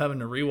job of having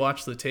to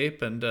rewatch the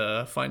tape and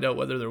find out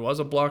whether there was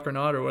a block or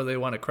not or whether they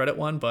want to credit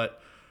one,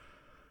 but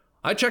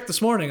I checked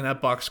this morning and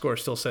that box score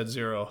still said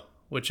 0.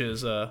 Which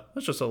is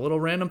that's just a little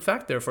random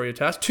fact there for you,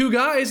 Tass. 2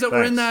 guys that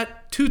were in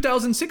that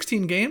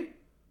 2016 game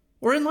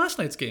were in last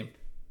night's game.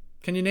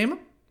 Can you name them?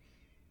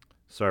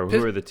 Sorry, who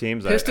were the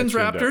teams? Pistons,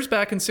 Raptors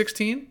back in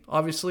 16.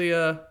 Obviously,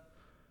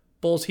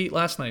 Bulls, Heat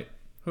last night.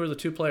 Who are the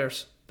 2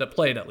 players that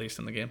played at least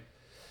in the game?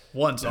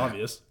 One's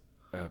obvious.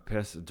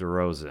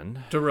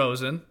 DeRozan.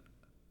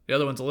 The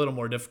other one's a little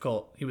more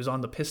difficult. He was on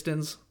the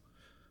Pistons.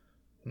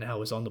 Now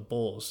he's on the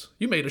Bulls.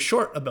 You made a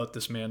short about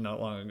this man not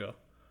long ago.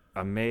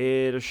 I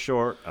made a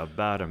short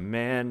about a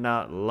man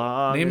not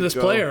long Name this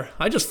player.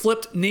 I just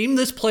flipped name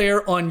this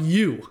player on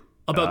you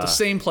about the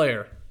same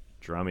player.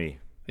 Drummy.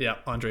 Yeah,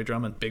 Andre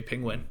Drummond, big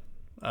penguin.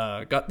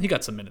 He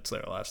got some minutes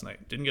there last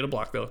night. Didn't get a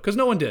block though, because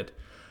no one did.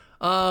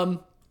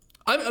 I'm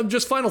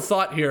just final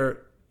thought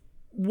here.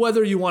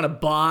 Whether you want to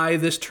buy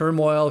this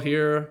turmoil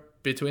here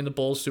between the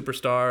Bulls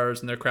superstars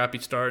and their crappy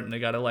start and they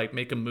got to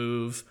make a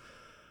move.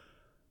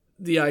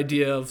 The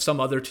idea of some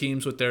other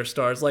teams with their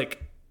stars,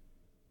 like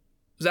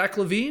Zach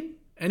LaVine,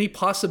 any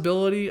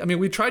possibility? I mean,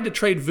 we tried to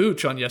trade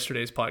Vooch on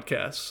yesterday's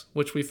podcast,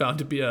 which we found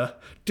to be a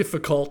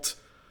difficult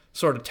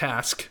sort of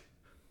task.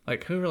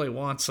 Like, who really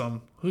wants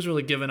him? Who's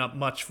really giving up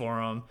much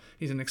for him?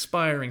 He's an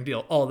expiring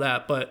deal, all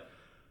that. But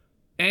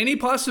any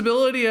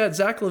possibility at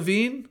Zach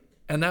LaVine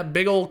and that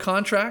big old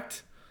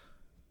contract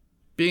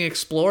being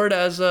explored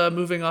as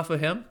moving off of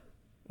him?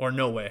 Or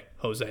no way,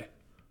 Jose?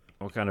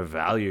 What kind of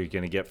value are you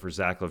going to get for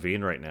Zach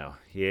LaVine right now?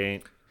 He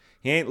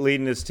ain't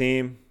leading his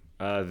team.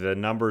 The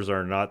numbers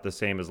are not the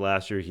same as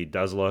last year. He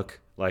does look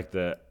like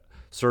the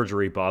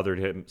surgery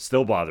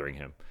still bothering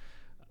him.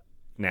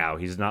 Now,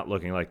 he's not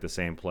looking like the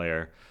same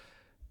player.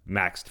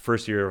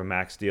 First year of a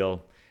max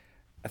deal.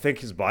 I think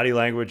his body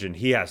language, and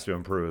he has to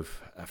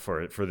improve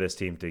for this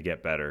team to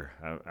get better.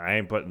 I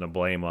ain't putting the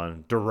blame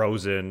on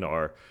DeRozan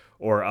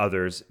or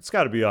others. It's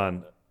got to be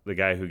on the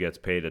guy who gets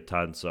paid a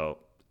ton. So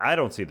I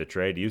don't see the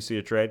trade. Do you see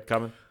a trade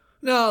coming?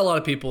 No, a lot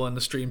of people in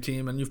the stream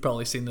team, and you've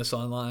probably seen this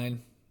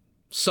online,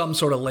 some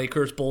sort of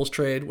Lakers Bulls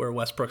trade where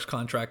Westbrook's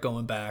contract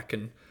going back,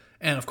 and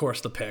of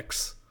course the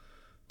picks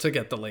to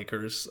get the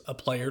Lakers a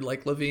player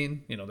like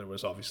Levine. You know, there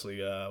was obviously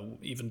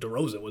even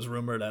DeRozan was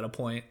rumored at a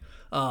point.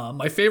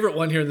 My favorite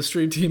one here in the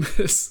stream team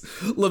is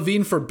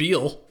Levine for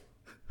Beal.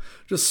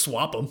 Just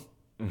swap them.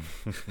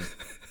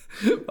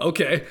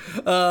 Okay.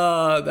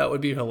 That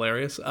would be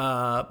hilarious.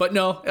 But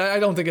no, I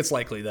don't think it's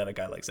likely that a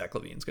guy like Zach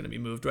LaVine is going to be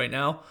moved right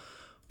now.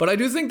 But I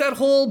do think that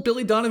whole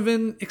Billy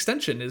Donovan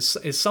extension is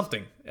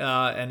something,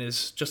 and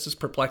is just as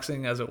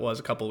perplexing as it was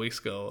a couple of weeks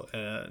ago.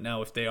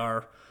 Now, if they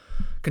are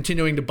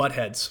continuing to butt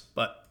heads,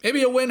 but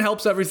maybe a win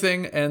helps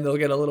everything, and they'll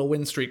get a little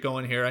win streak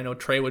going here. I know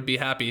Trey would be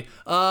happy.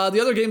 The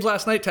other games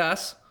last night,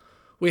 Tass,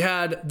 we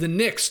had the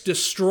Knicks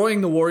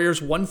destroying the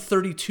Warriors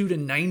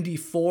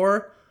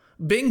 132-94.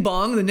 Bing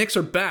bong, the Knicks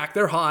are back.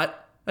 They're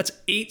hot. That's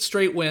 8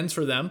 straight wins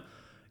for them.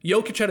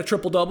 Jokic had a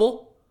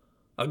triple-double.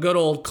 A good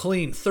old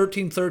clean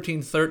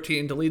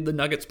 13-13-13 to lead the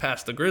Nuggets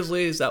past the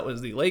Grizzlies. That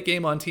was the late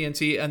game on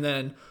TNT. And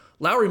then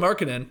Lauri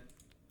Markkanen,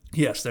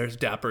 yes, there's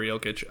Dapper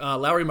Jokic.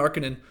 Lauri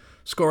Markkanen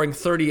scoring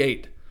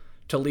 38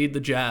 to lead the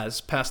Jazz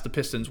past the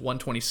Pistons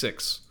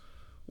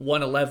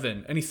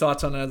 126-111. Any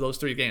thoughts on those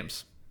 3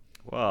 games?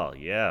 Well,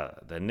 yeah,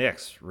 the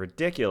Knicks,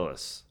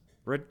 ridiculous.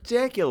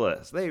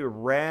 They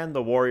ran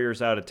the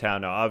Warriors out of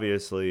town. Now,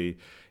 obviously,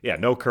 yeah,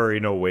 no Curry,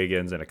 no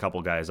Wiggins, and a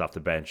couple guys off the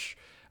bench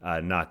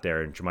not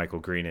there, and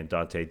Jermichael Green and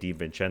Dante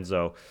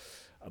DiVincenzo.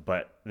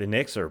 But the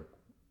Knicks are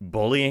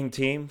bullying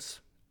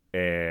teams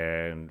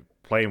and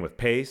playing with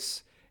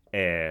pace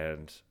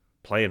and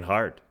playing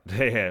hard.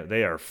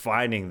 They are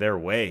finding their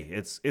way.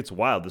 It's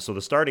wild. So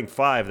the starting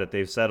 5 that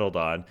they've settled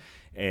on,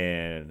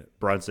 and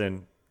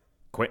Brunson,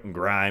 Quentin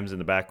Grimes in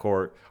the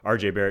backcourt,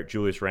 RJ Barrett,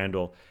 Julius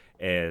Randle,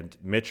 and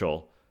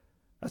Mitchell,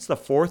 that's the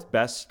 4th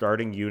best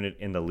starting unit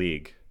in the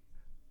league.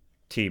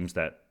 Teams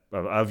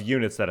of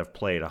units that have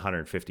played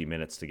 150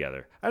 minutes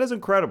together. That is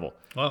incredible.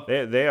 Wow.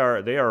 They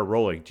are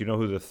rolling. Do you know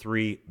who the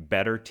 3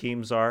 better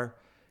teams are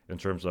in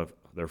terms of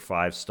their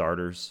 5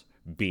 starters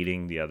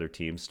beating the other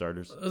team's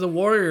starters? The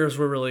Warriors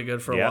were really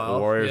good for a while. Yeah, the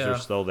Warriors are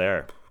still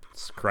there.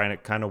 It's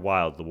kind of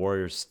wild. The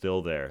Warriors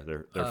still there.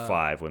 They're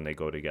 5 when they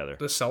go together.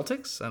 The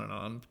Celtics? I don't know.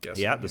 I'm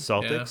guessing. Yeah, the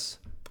Celtics.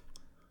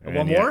 Yeah.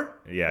 One more?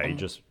 Yeah,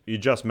 you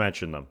just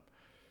mentioned them.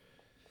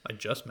 I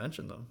just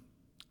mentioned them.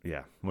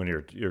 Yeah, when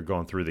you're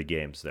going through the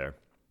games there.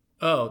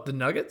 Oh, the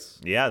Nuggets?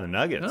 Yeah, the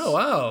Nuggets. Oh,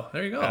 wow.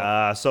 There you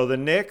go. So the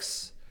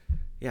Knicks,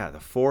 yeah, the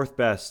 4th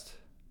best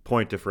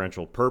point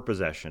differential per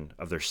possession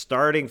of their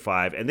starting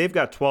 5, and they've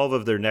got 12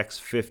 of their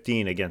next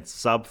 15 against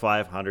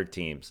sub-500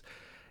 teams.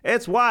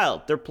 It's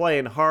wild. They're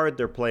playing hard.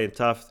 They're playing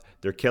tough.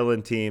 They're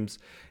killing teams.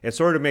 It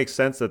sort of makes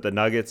sense that the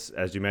Nuggets,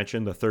 as you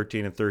mentioned, the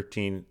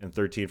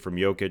 13-13 from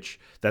Jokic,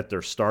 that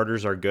their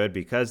starters are good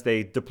because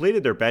they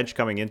depleted their bench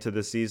coming into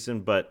the season,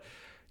 but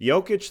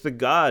Jokic, the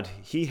god,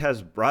 he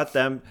has brought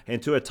them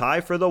into a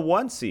tie for the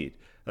 1 seed.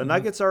 The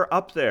Nuggets are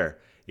up there,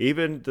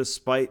 even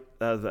despite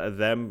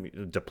them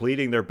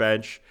depleting their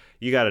bench.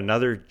 You got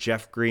another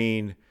Jeff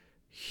Green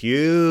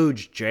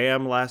huge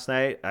jam last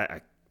night.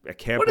 I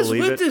can't believe it.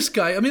 What is with this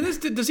guy? I mean,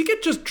 does he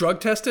get just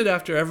drug tested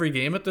after every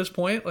game at this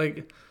point?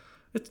 Like,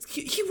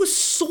 he was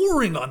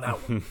soaring on that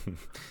one.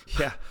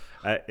 Yeah,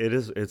 it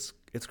is.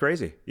 It's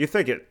crazy. You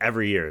think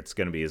every year it's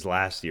going to be his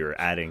last year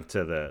adding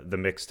to the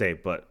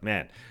mixtape, but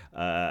man,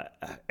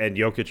 and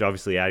Jokic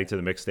obviously adding to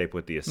the mixtape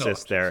with the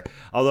assist there.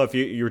 Although if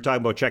you were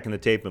talking about checking the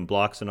tape and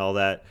blocks and all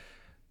that,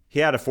 he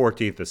had a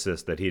 14th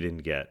assist that he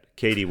didn't get.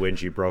 Katie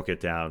Wingy broke it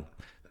down,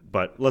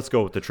 but let's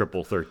go with the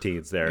triple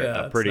 13s there.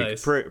 Yeah,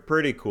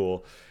 pretty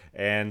cool.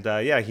 And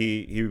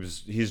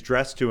he's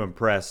dressed to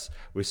impress.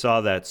 We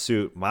saw that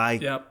suit.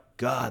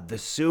 God, the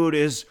suit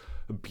is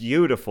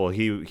beautiful.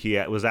 He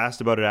was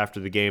asked about it after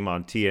the game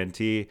on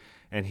TNT,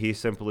 and he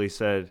simply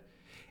said,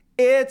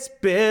 "It's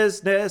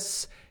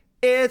business.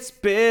 It's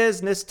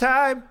business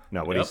time."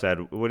 No, what he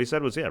said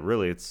was, yeah,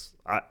 really,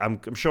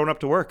 I'm showing up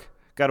to work.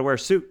 Got to wear a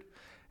suit.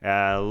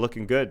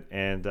 Looking good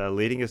and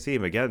leading his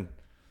team again.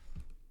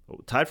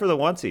 Tied for the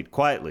 1 seed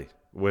quietly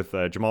with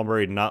Jamal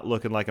Murray not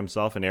looking like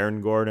himself and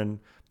Aaron Gordon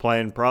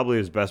playing probably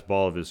his best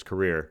ball of his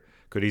career.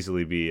 Could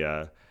easily be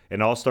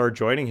an all-star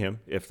joining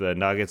him if the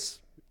Nuggets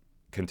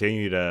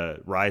continue to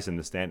rise in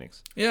the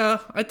standings. Yeah,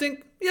 I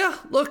think,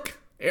 look,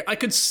 I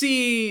could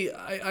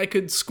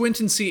squint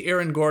and see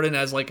Aaron Gordon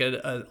as like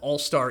an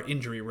all-star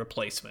injury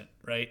replacement,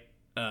 right?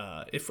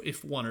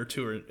 If 1 or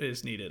 2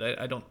 is needed.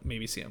 I don't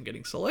maybe see him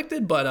getting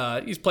selected,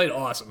 but he's played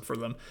awesome for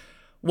them.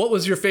 What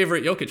was your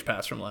favorite Jokic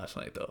pass from last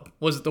night, though?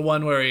 Was it the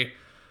one where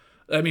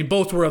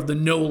both were of the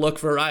no-look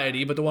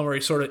variety, but the one where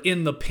he sort of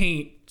in the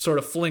paint sort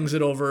of flings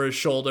it over his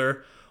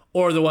shoulder,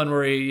 or the one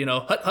where he,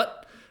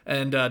 hut,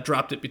 and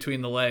dropped it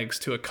between the legs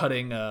to a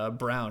cutting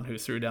Brown who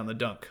threw down the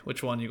dunk?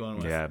 Which one are you going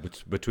with? Yeah,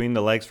 between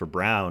the legs for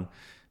Brown,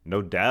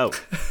 no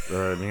doubt.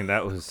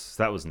 That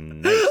was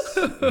nice.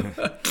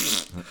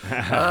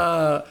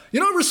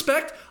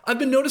 Respect. I've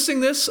been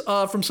noticing this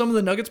from some of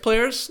the Nuggets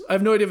players. I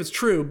have no idea if it's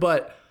true,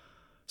 but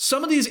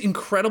some of these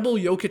incredible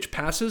Jokic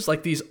passes,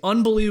 like these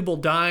unbelievable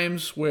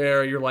dimes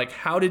where you're like,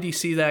 how did he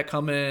see that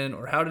come in?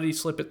 Or how did he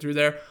slip it through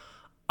there?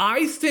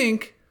 I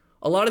think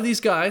a lot of these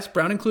guys,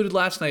 Brown included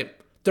last night,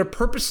 they're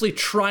purposely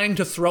trying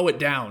to throw it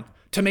down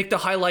to make the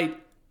highlight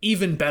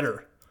even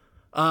better.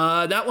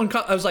 That one,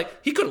 I was like,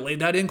 he could have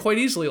laid that in quite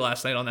easily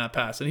last night on that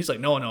pass. And he's like,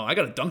 no, I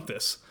got to dunk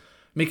this.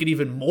 Make it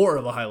even more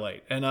of a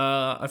highlight. And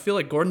I feel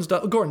like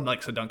Gordon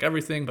likes to dunk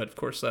everything. But of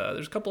course,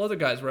 there's a couple other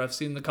guys where I've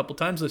seen a couple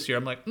times this year.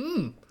 I'm like,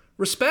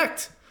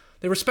 respect.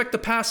 They respect the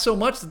pass so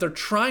much that they're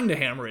trying to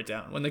hammer it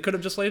down when they could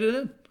have just laid it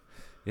in.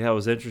 Yeah, it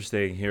was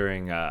interesting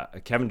hearing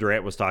Kevin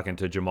Durant was talking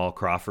to Jamal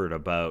Crawford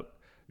about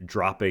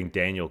dropping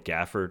Daniel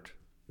Gafford.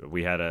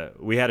 We had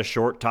a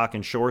short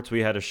talking shorts. We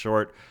had a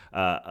short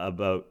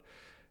about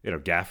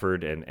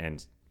Gafford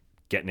and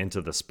getting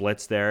into the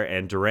splits there.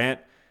 And Durant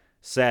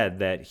said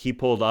that he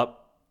pulled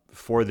up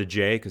for the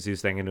J because he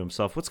was thinking to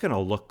himself, what's going to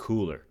look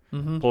cooler,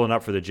 pulling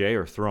up for the J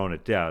or throwing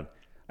it down?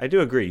 I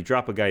do agree. You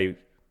drop a guy,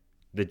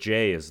 the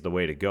J is the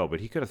way to go, but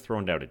he could have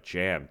thrown down a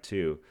jam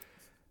too.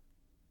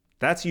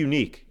 That's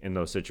unique in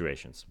those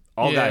situations.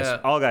 All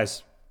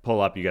guys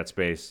pull up, you got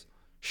space,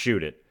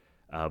 shoot it.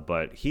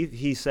 But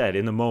he said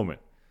in the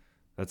moment,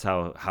 that's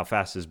how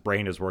fast his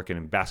brain is working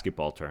in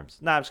basketball terms.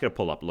 I'm just going to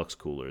pull up. Looks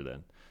cooler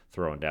than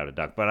throwing down a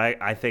dunk. But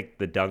I think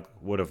the dunk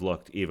would have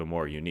looked even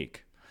more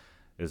unique,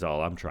 is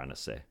all I'm trying to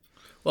say.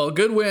 Well,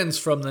 good wins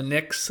from the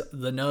Knicks,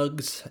 the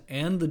Nugs,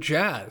 and the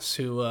Jazz,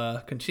 who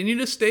continue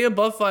to stay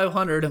above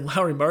 500. And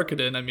Lauri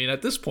Markkanen, I mean,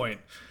 at this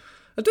point,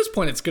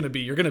 it's going to be,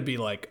 you're going to be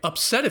like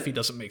upset if he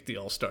doesn't make the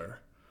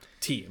All-Star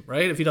team,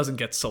 right? If he doesn't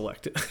get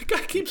selected. The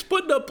guy keeps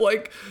putting up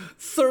like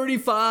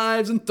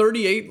 35s and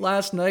 38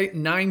 last night,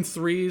 9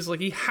 threes. Like,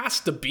 he has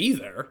to be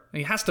there.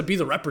 He has to be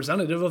the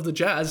representative of the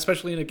Jazz,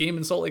 especially in a game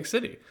in Salt Lake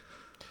City.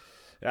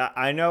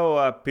 I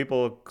know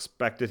people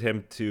expected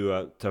him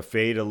to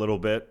fade a little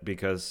bit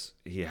because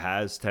he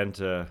hasn't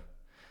had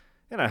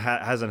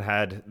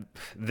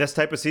this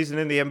type of season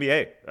in the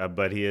NBA,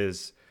 but he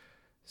is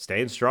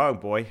staying strong,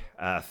 boy.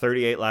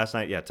 38 last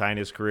night, tying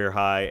his career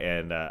high,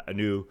 and a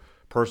new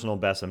personal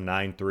best of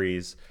 9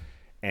 threes,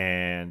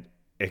 and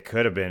it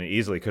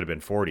easily could have been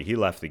 40. He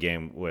left the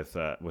game with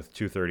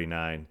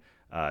 2:39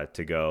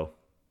 to go.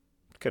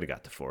 Could have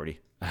got to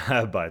 40.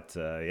 But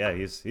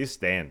he's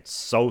staying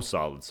so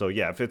solid. So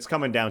if it's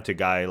coming down to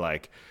guy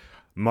like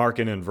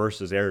Markkanen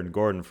versus Aaron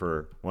Gordon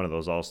for one of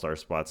those all-star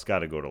spots, got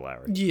to go to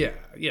Lowry.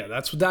 Yeah,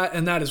 that's that,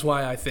 and that is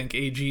why I think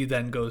AG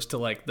then goes to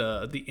like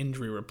the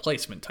injury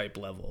replacement type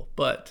level.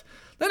 But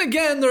then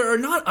again, there are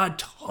not a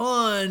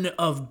ton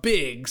of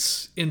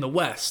bigs in the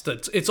West.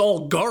 It's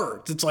all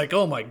guards. It's like,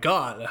 oh my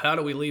God, how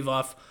do we leave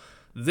off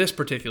this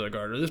particular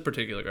guard or this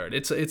particular guard?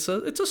 It's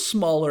a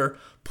smaller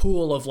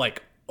pool of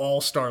like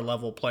all-star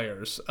level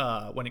players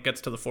when it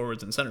gets to the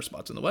forwards and center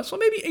spots in the West. So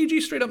maybe AG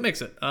straight up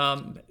makes it.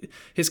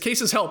 His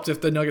case has helped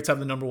if the Nuggets have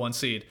the number 1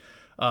 seed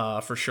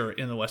for sure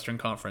in the Western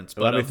Conference.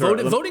 But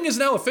voting is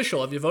now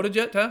official. Have you voted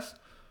yet, Tess?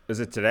 Is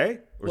it today?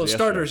 Well,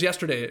 starters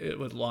yesterday it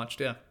was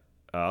launched. Yeah.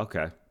 Oh,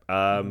 okay.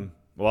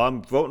 Well,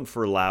 I'm voting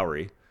for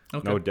Lowry.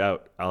 Okay. No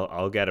doubt.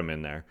 I'll get him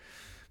in there.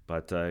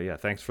 But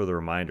thanks for the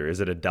reminder. Is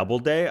it a double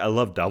day? I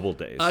love double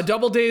days.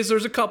 Double days.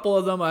 There's a couple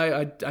of them.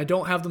 I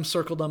don't have them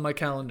circled on my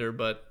calendar,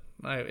 but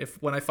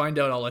when I find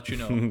out, I'll let you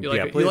know. You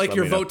like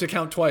your vote to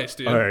count twice,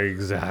 do you?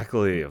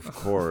 Exactly, of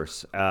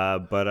course.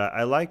 But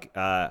I like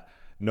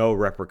no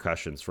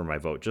repercussions for my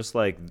vote. Just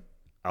like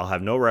I'll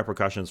have no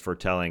repercussions for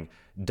telling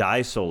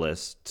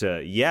Dysolis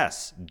to,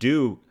 yes,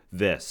 do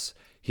this.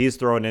 He's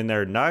throwing in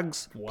there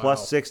Nugs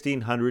plus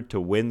 1,600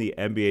 to win the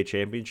NBA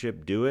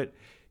championship. Do it.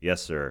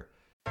 Yes, sir.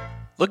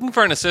 Looking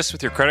for an assist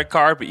with your credit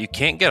card, but you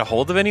can't get a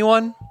hold of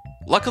anyone?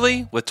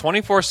 Luckily, with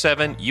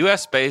 24/7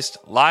 US-based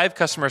live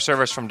customer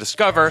service from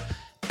Discover,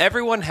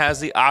 everyone has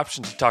the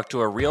option to talk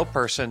to a real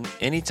person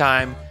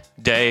anytime,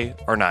 day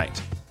or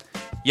night.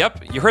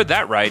 Yep, you heard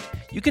that right.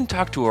 You can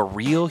talk to a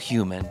real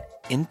human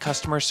in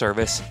customer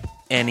service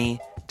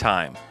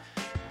anytime.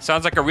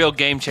 Sounds like a real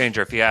game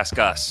changer if you ask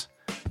us.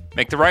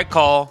 Make the right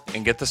call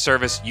and get the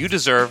service you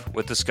deserve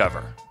with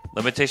Discover.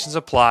 Limitations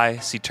apply.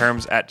 See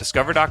terms at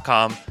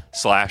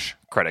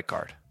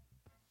discover.com/creditcard.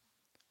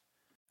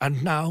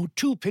 And now,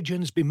 2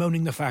 pigeons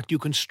bemoaning the fact you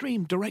can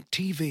stream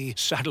DirecTV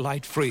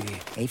satellite-free.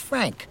 Hey,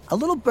 Frank, a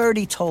little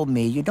birdie told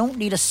me you don't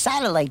need a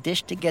satellite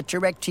dish to get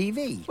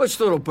DirecTV. Which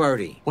little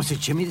birdie? Was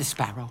it Jimmy the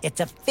Sparrow? It's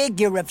a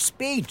figure of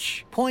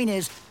speech. Point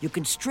is, you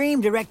can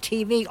stream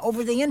DirecTV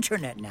over the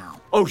internet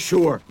now. Oh,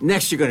 sure.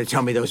 Next you're going to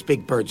tell me those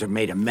big birds are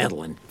made of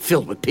metal and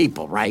filled with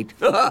people, right?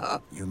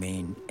 You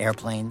mean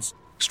airplanes?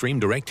 Stream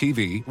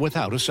DirecTV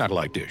without a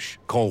satellite dish.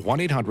 Call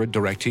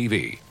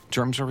 1-800-DirecTV.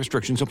 Terms and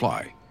restrictions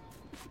apply.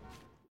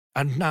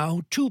 And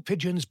now, 2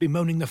 pigeons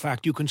bemoaning the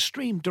fact you can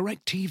stream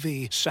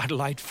DirecTV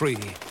satellite-free.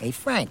 Hey,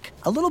 Frank,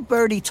 a little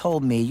birdie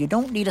told me you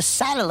don't need a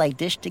satellite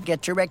dish to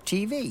get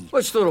DirecTV.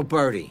 Which little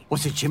birdie?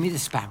 Was it Jimmy the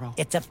Sparrow?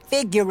 It's a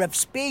figure of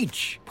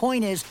speech.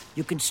 Point is,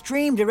 you can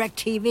stream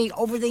DirecTV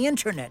over the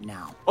internet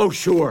now. Oh,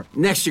 sure.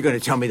 Next you're going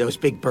to tell me those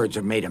big birds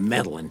are made of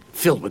metal and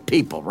filled with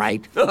people,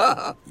 right?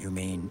 You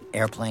mean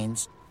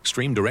airplanes?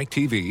 Stream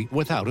DirecTV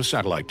without a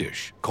satellite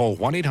dish. Call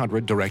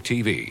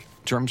 1-800-DirecTV.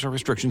 Terms and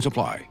restrictions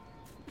apply.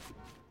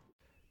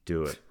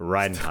 Do it.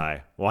 Riding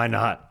high. Why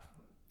not?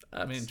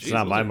 I mean, it's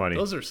not my money.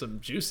 Those are some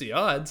juicy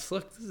odds.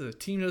 Look, the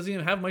team doesn't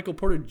even have Michael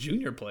Porter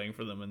Jr. playing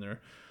for them, and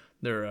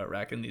they're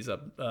racking these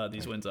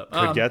wins up.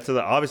 Could get to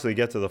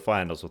the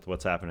finals with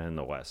what's happening in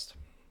the West.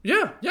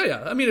 Yeah.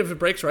 I mean, if it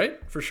breaks right,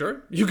 for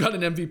sure. You got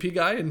an MVP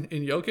guy in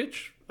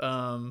Jokic.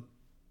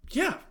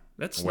 Yeah,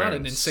 that's Wearing not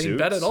an insane suits?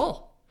 bet at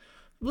all.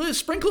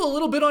 Sprinkle a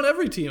little bit on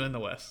every team in the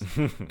West.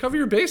 Cover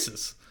your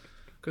bases.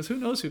 Because who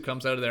knows who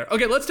comes out of there.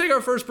 Okay, let's take our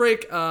first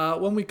break.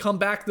 When we come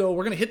back, though,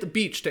 we're going to hit the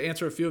beach to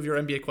answer a few of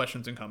your NBA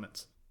questions and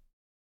comments.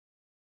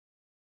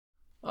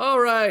 All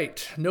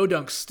right, No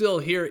Dunks still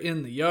here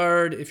in the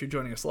yard. If you're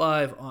joining us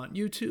live on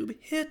YouTube,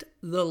 hit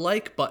the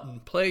like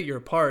button. Play your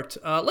part.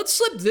 Let's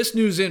slip this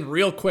news in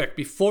real quick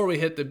before we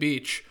hit the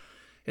beach.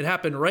 It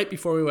happened right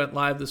before we went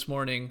live this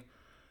morning.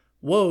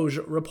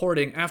 Woj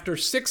reporting, after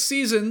 6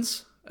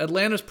 seasons,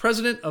 Atlanta's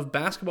president of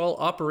basketball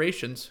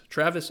operations,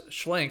 Travis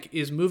Schlenk,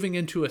 is moving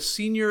into a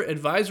senior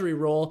advisory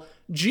role.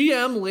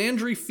 GM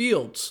Landry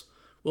Fields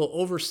will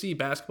oversee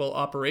basketball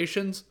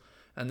operations.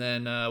 And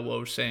then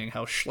Woj saying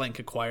how Schlenk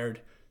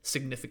acquired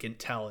significant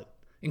talent,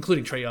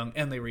 including Trae Young,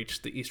 and they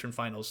reached the Eastern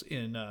Finals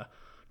in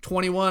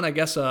 21. I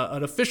guess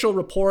an official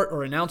report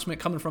or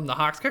announcement coming from the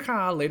Hawks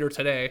later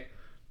today.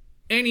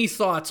 Any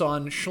thoughts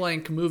on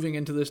Schlenk moving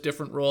into this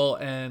different role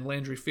and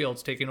Landry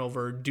Fields taking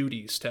over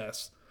duties,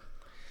 Tess?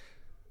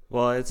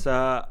 Well, it's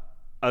a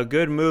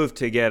good move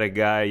to get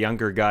a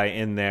younger guy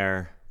in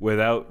there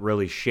without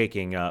really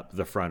shaking up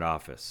the front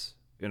office.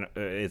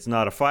 It's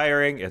not a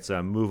firing; it's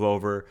a move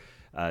over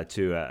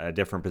to a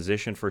different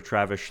position for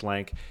Travis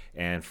Schlenk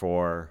and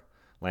for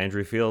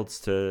Landry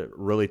Fields to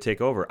really take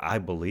over. I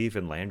believe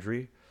in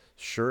Landry.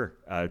 Sure,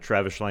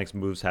 Travis Schlenk's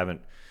moves haven't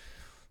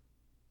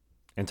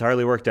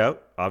entirely worked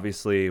out.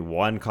 Obviously,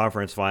 one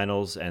conference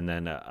finals and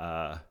then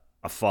a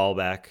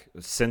fallback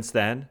since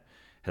then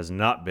has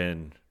not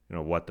been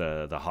what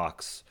the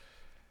Hawks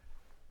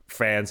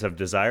fans have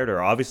desired,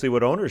 or obviously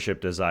what ownership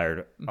desired.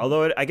 Mm-hmm.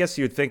 Although I guess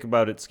you'd think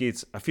about it,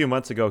 Skeets, a few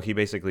months ago, he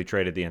basically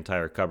traded the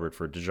entire cupboard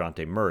for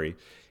DeJounte Murray,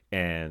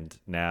 and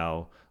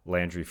now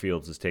Landry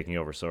Fields is taking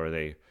over. So are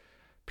they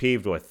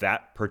peeved with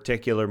that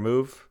particular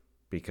move?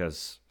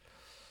 Because,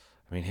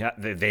 I mean,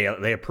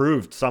 they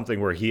approved something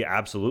where he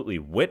absolutely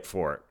went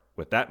for it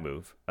with that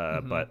move.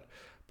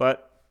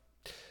 But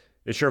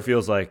it sure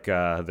feels like they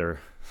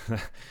are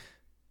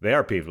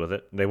peeved with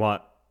it. They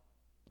want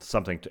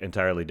something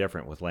entirely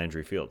different with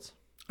Landry Fields.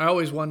 I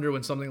always wonder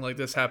when something like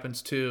this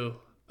happens to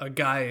a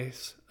guy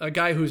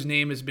whose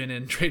name has been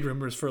in trade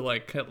rumors for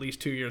like at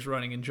least 2 years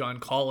running, in John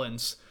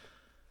Collins.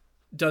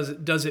 Does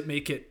it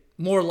make it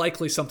more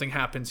likely something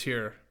happens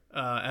here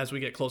as we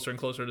get closer and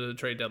closer to the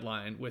trade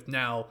deadline, with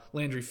now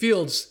Landry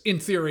Fields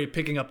in theory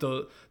picking up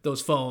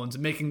those phones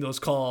and making those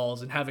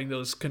calls and having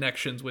those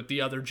connections with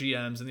the other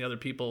GMs and the other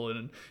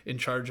people in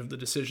charge of the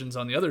decisions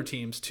on the other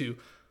teams to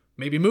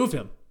maybe move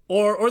him?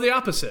 Or the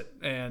opposite,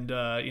 and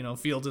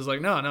Fields is like,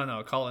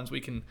 no, Collins,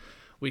 we can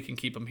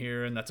keep him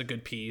here, and that's a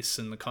good piece,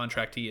 and the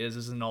contract he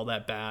isn't all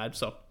that bad.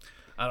 So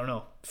I don't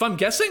know. If I'm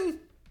guessing,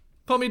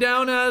 put me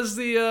down as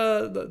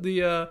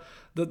the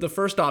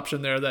first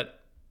option there,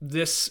 that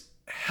this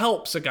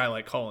helps a guy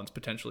like Collins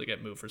potentially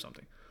get moved for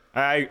something.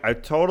 I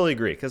totally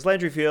agree, because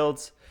Landry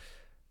Fields,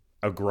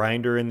 a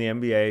grinder in the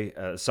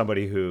NBA,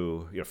 somebody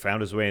who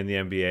found his way in the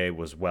NBA,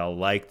 was well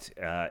liked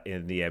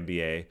in the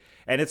NBA,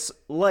 and it's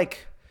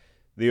like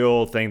the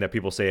old thing that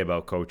people say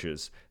about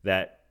coaches,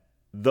 that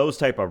those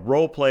type of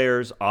role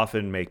players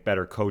often make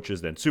better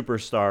coaches than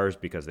superstars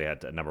because they had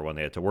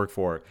to work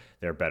for it.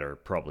 They're better,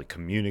 probably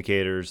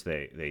communicators.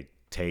 They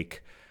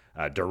take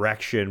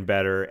direction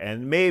better.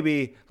 And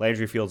maybe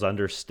Landry Fields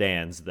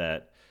understands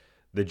that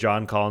the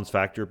John Collins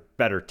factor,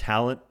 better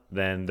talent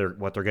than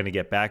what they're going to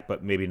get back,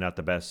 but maybe not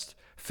the best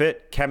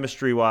fit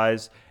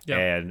chemistry-wise. Yeah.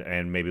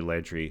 And maybe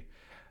Landry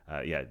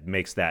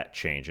makes that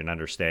change and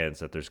understands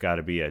that there's got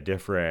to be a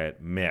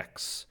different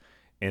mix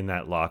in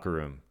that locker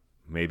room.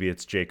 Maybe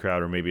it's Jay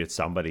Crowder, maybe it's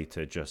somebody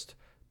to just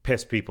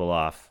piss people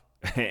off.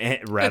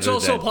 It's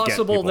also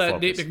possible that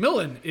Nate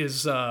McMillan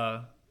is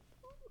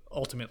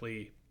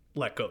ultimately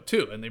let go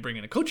too, and they bring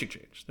in a coaching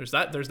change. There's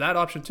that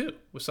option too,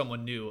 with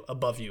someone new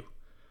above you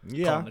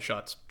calling the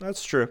shots.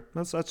 That's true.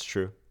 That's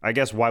true. I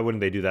guess why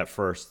wouldn't they do that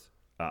first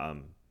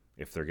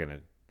if they're gonna?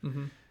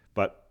 Mm-hmm.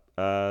 But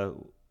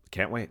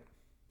can't wait.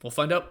 We'll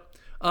find out.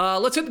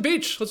 Let's hit the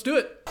beach. Let's do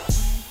it.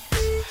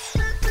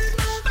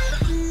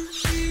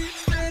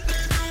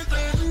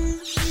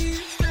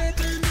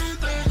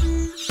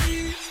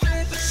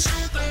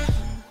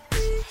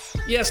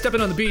 Yeah,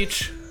 stepping on the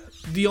beach.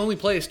 The only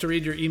place to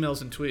read your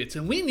emails and tweets.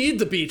 And we need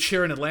the beach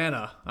here in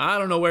Atlanta. I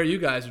don't know where you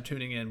guys are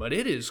tuning in, but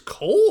it is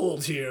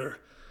cold here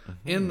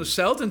in the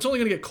south, and it's only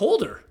going to get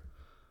colder.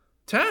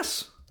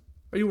 Tess,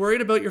 are you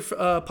worried about your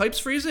pipes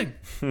freezing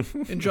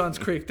in Johns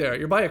Creek there?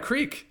 You're by a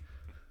creek.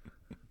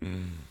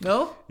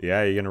 No?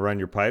 Yeah, you're going to run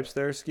your pipes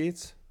there,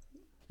 Skeets?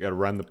 You got to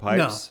run the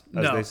pipes,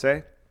 as they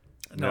say?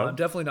 No, I'm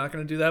definitely not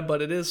going to do that,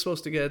 but it is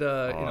supposed to get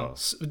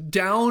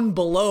down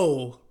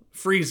below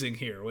freezing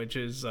here, which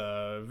is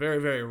very,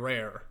 very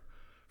rare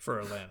for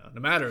Atlanta.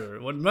 No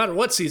matter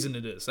what season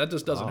it is, that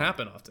just doesn't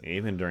happen often.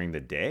 Even during the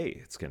day,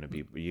 it's going to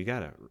be. You got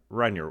to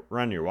run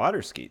your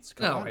water skis.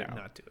 I'm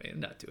not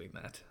doing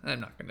that. I'm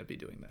not going to be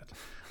doing that.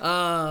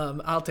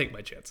 I'll take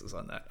my chances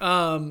on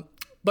that.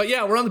 But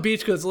yeah, we're on the beach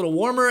because it's a little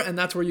warmer, and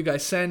that's where you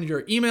guys send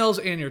your emails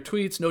and your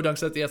tweets,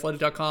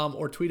 nodunks@theathletic.com,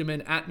 or tweet them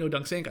in at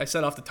nodunksink. I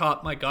said off the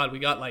top, my God, we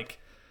got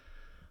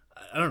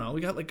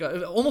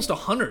almost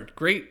 100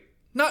 great.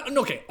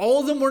 All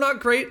of them were not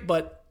great,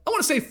 but I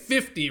want to say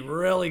 50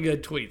 really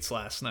good tweets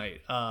last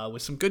night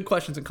with some good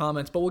questions and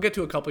comments, but we'll get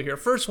to a couple here.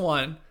 First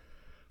one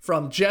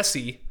from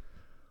Jesse.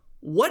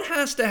 What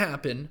has to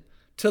happen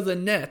to the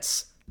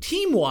Nets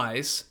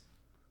team-wise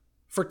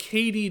for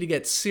KD to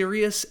get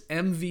serious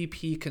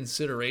MVP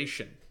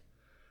consideration?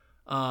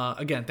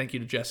 Again, thank you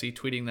to Jesse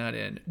tweeting that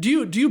in. Do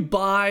you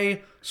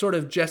buy sort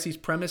of Jesse's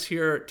premise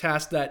here,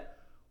 Task, that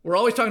we're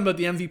always talking about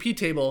the MVP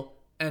table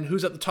and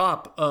who's at the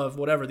top of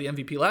whatever, the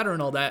MVP ladder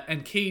and all that,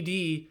 and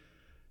KD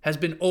has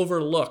been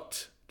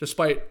overlooked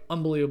despite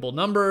unbelievable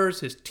numbers,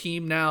 his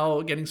team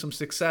now getting some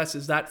success.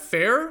 Is that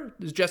fair?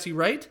 Is Jesse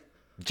right?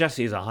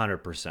 Jesse's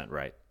 100%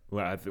 right.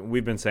 Well,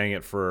 we've been saying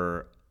it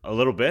for a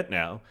little bit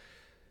now.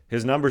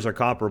 His numbers are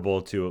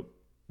comparable to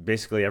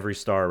basically every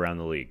star around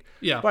the league.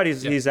 Yeah. But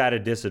he's at a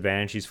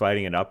disadvantage. He's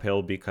fighting an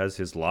uphill because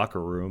his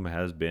locker room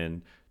has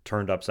been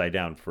turned upside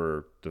down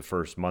for the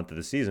first month of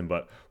the season.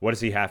 But what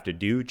does he have to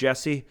do,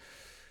 Jesse?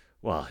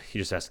 Well, he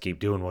just has to keep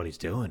doing what he's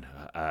doing.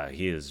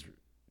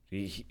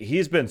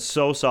 He's been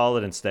so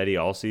solid and steady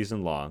all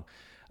season long.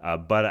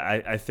 But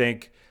I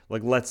think,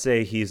 like, let's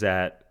say he's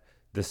at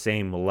the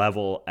same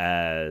level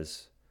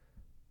as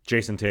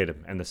Jason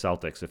Tatum and the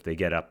Celtics if they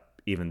get up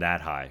even that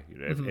high,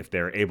 if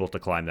they're able to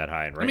climb that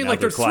high. And right now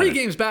they're 3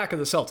 games back of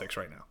the Celtics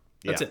right now.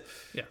 That's it.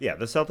 Yeah,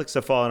 the Celtics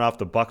have fallen off.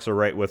 The Bucks are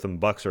right with them.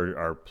 Bucks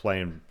are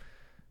playing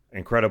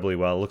incredibly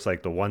well. It looks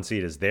like the 1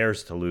 seed is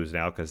theirs to lose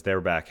now because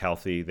they're back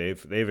healthy.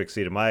 They've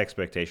exceeded my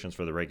expectations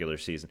for the regular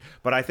season.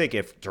 But I think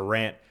if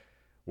Durant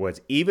was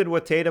even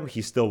with Tatum,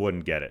 he still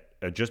wouldn't get it,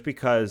 just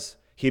because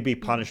he'd be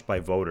punished by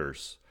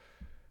voters.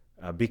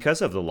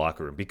 Because of the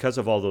locker room, because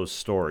of all those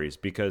stories,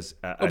 because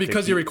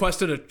he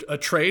requested a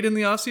trade in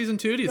the offseason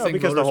too. Do you think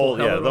because the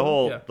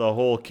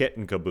whole kit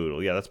and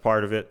caboodle? Yeah, that's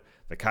part of it.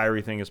 The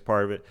Kyrie thing is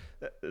part of it.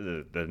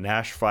 The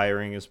Nash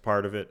firing is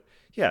part of it.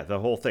 Yeah, the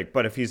whole thing.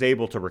 But if he's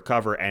able to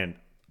recover and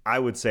I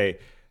would say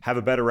have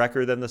a better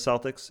record than the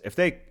Celtics,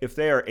 if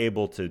they are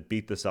able to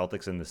beat the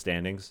Celtics in the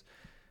standings,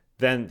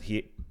 then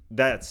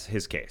that's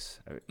his case.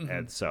 Mm-hmm.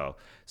 And so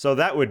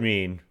that would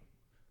mean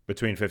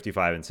between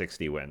 55 and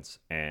 60 wins.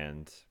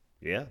 And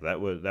yeah, that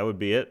would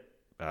be it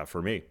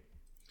for me.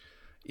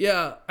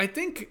 Yeah, I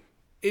think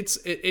it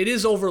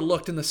is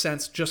overlooked in the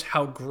sense just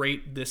how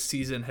great this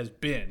season has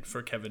been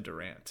for Kevin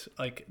Durant.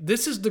 Like,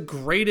 this is the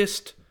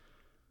greatest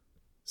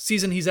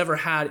season he's ever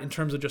had in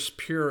terms of just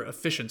pure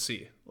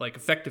efficiency, like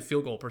effective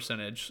field goal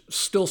percentage,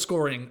 still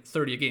scoring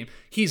 30 a game.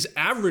 He's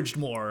averaged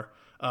more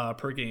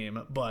per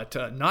game, but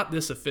not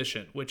this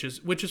efficient, which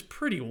is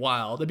pretty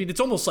wild. I mean, it's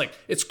almost like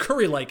it's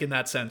Curry-like in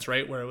that sense,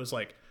 right? Where it was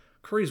like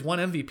Curry's won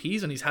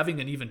MVPs and he's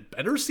having an even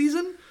better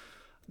season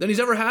than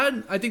he's ever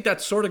had. I think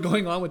that's sort of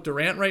going on with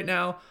Durant right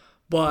now,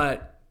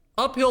 but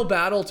uphill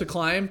battle to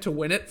climb to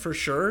win it for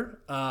sure.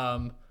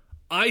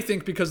 I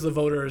think because the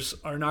voters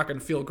are not going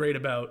to feel great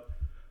about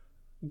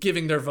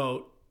giving their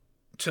vote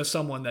to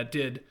someone that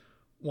did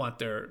want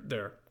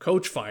their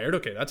coach fired.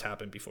 Okay, that's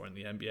happened before in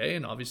the NBA,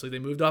 and obviously they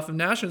moved off of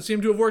Nash and it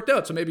seemed to have worked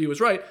out, so maybe he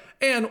was right.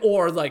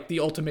 Or like the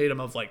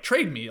ultimatum of like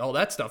trade me, all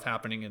that stuff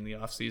happening in the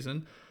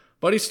offseason.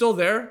 But he's still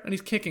there and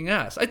he's kicking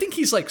ass. I think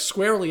he's like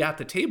squarely at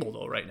the table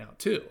though right now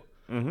too.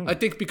 Mm-hmm. I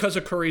think because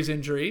of Curry's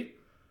injury,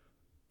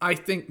 I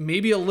think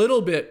maybe a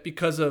little bit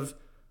because of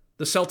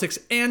the Celtics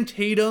and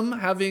Tatum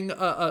having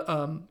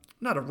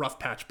not a rough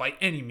patch by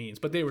any means,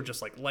 but they were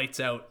just like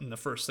lights out in the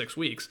first 6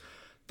 weeks,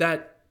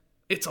 that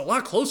it's a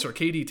lot closer,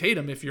 KD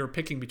Tatum, if you're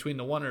picking between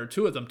the one or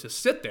two of them to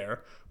sit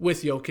there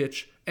with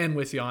Jokic and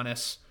with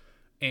Giannis.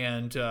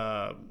 And,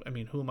 I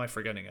mean, who am I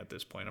forgetting at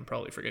this point? I'm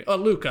probably forgetting. Oh,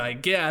 Luka, I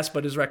guess,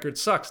 but his record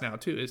sucks now,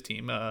 too. His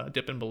team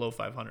dipping below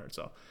 500.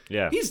 So,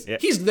 he's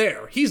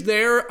there. He's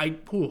there.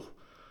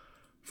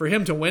 For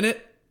him to win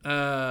it,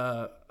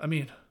 I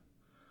mean,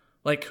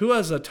 like, who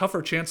has a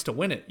tougher chance to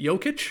win it?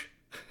 Jokic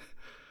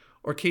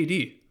or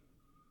KD?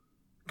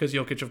 Because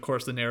Jokic, of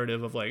course, the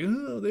narrative of like,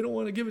 oh, they don't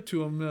want to give it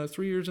to him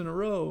 3 years in a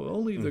row.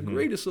 Only the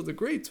greatest of the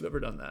greats have ever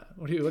done that.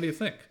 What do you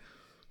think?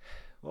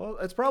 Well,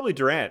 it's probably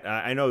Durant.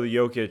 I know the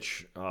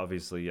Jokic,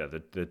 obviously, yeah,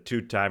 the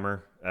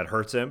two-timer, that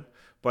hurts him.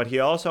 But he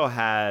also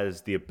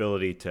has the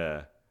ability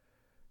to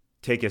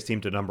take his team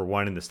to number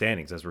one in the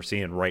standings, as we're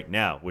seeing right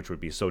now, which would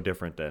be so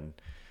different than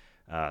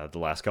the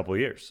last couple of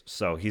years.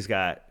 So he's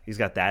got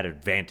that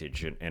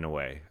advantage in a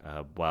way.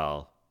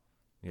 While,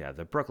 yeah,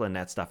 the Brooklyn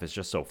Nets stuff is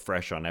just so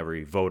fresh on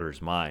every voter's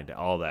mind.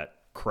 All that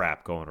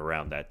crap going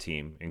around that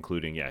team,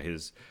 including, yeah,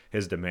 his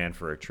demand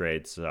for a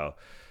trade. So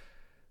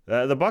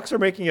The Bucks are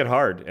making it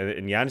hard,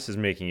 and Giannis is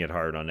making it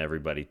hard on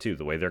everybody too.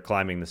 The way they're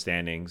climbing the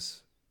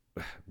standings,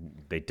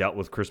 they dealt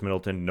with Chris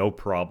Middleton no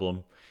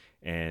problem,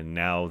 and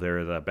now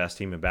they're the best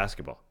team in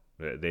basketball.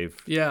 They've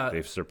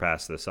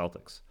surpassed the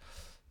Celtics.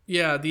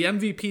 Yeah, the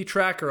MVP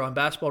tracker on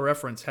Basketball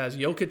Reference has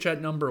Jokic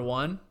at number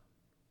 1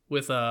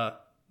 with a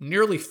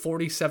nearly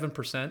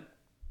 47%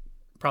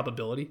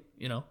 probability,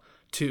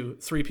 to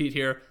three-peat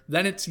here.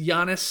 Then it's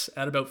Giannis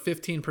at about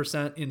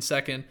 15% in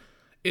second.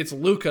 It's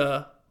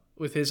Luka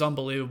with his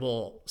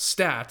unbelievable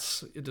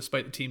stats,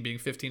 despite the team being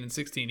 15 and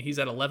 16. He's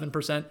at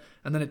 11%.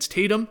 And then it's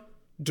Tatum,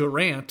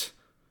 Durant,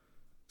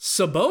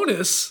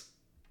 Sabonis,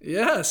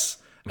 yes,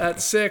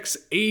 at 6,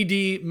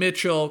 AD,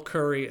 Mitchell,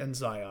 Curry, and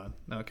Zion.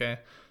 Okay,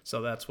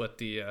 so that's what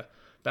the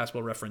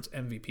Basketball Reference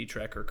MVP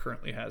tracker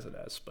currently has it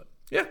as. But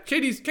yeah,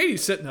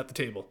 KD's sitting at the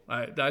table.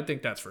 I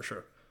think that's for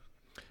sure.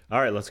 All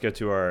right, let's get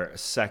to our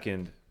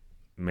second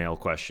mail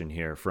question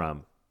here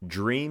from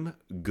Dream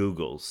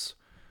Googles.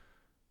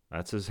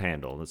 That's his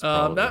handle. It's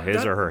probably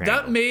his or her handle.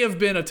 That may have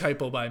been a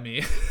typo by me.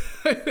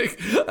 I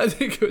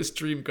think it was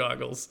Dream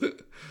Goggles.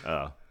 Oh.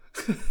 All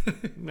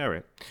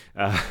right.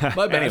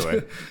 My bad.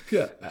 Anyway.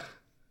 Yeah.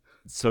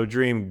 So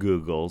Dream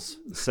Googles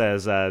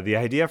says, the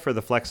idea for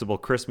the flexible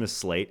Christmas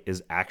slate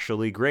is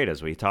actually great,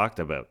 as we talked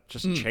about.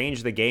 Just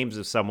change the games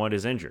if someone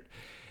is injured.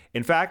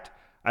 In fact,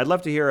 I'd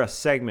love to hear a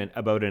segment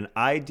about an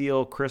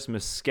ideal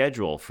Christmas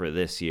schedule for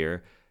this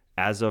year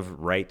as of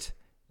right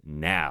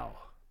now.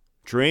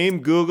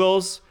 Dream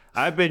Googles.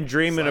 I've been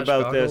dreaming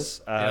about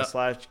this.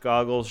 Slash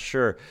goggles,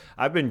 sure.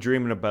 I've been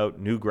dreaming about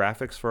new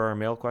graphics for our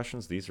mail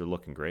questions. These are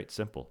looking great.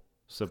 Simple.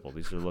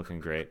 These are looking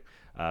great.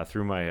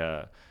 Through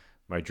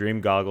my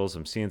Dream Goggles,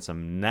 I'm seeing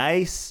some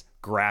nice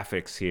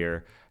graphics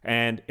here.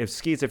 And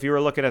if you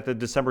were looking at the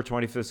December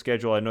 25th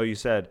schedule, I know you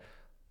said,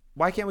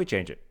 why can't we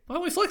change it? Why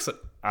don't we flex it?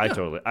 I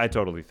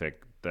totally think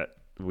that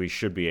we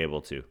should be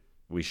able to.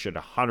 We should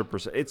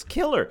 100%. It's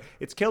killer.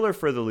 It's killer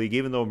for the league,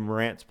 even though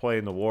Morant's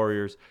playing the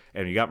Warriors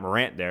and you got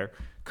Morant there.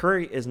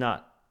 Curry is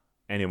not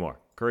anymore.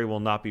 Curry will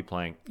not be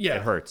playing. Yeah.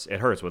 It hurts. It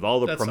hurts with all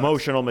the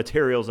promotional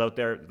materials out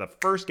there. The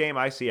first game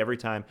I see every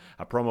time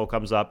a promo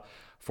comes up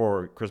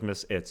for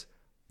Christmas, it's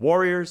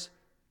Warriors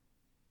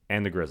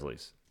and the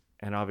Grizzlies.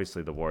 And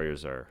obviously the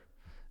Warriors are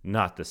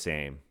not the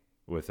same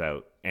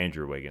without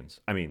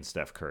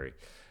Steph Curry.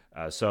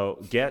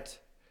 So get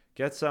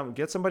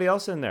somebody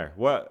else in there.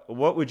 What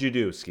would you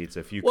do, Skeets,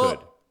 if you could?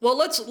 Well,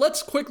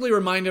 let's quickly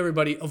remind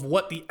everybody of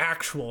what the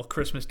actual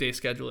Christmas Day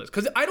schedule is,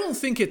 because I don't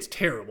think it's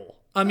terrible.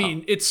 I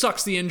mean, it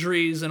sucks, the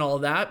injuries and all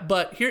that,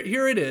 but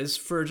here it is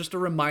for just a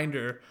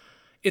reminder.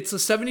 It's the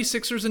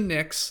 76ers and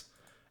Knicks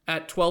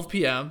at 12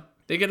 p.m.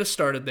 They get us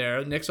started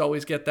there. The Knicks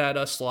always get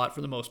that slot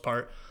for the most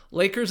part.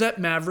 Lakers at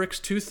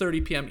Mavericks,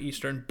 2:30 p.m.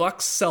 Eastern.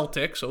 Bucks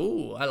Celtics,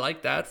 oh, I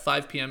like that,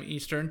 5 p.m.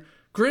 Eastern.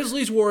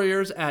 Grizzlies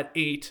Warriors at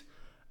 8,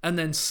 and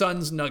then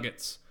Suns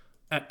Nuggets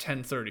at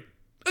 10:30.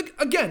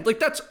 Again, like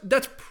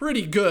that's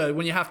pretty good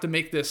when you have to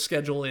make this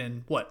schedule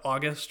in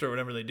August or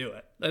whatever they do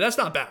it. That's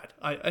not bad.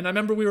 I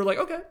remember we were like,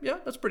 okay, yeah,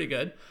 that's pretty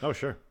good. Oh,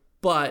 sure.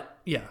 But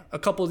yeah, a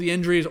couple of the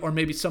injuries or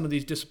maybe some of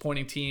these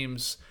disappointing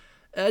teams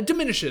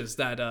diminishes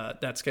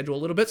that schedule a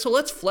little bit. So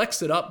let's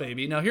flex it up,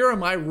 baby. Now here are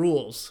my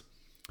rules.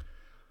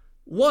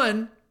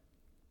 1,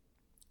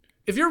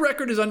 if your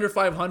record is under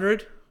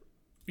 500,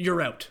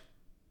 you're out.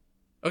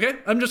 Okay,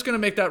 I'm just gonna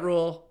make that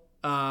rule.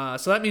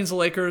 So that means the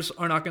Lakers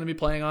are not going to be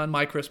playing on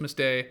my Christmas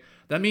Day.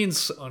 That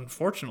means,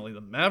 unfortunately,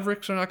 the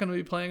Mavericks are not going to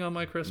be playing on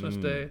my Christmas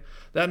Day.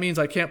 That means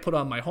I can't put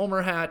on my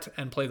Homer hat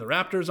and play the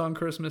Raptors on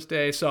Christmas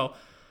Day. So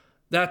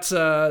that's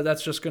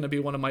just going to be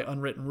one of my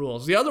unwritten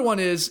rules. The other one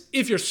is,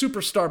 if your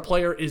superstar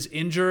player is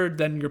injured,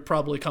 then you're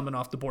probably coming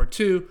off the board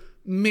too.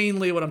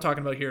 Mainly what I'm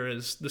talking about here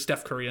is the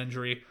Steph Curry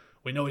injury.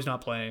 We know he's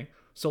not playing.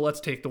 So let's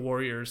take the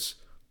Warriors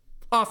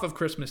off of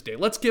Christmas Day.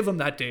 Let's give them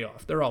that day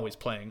off. They're always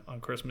playing on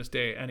Christmas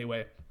Day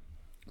anyway.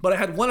 But I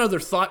had one other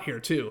thought here,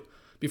 too,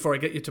 before I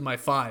get you to my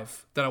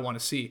 5 that I want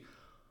to see.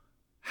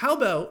 How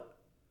about,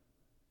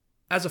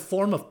 as a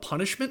form of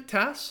punishment,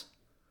 Tass,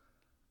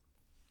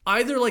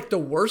 either like the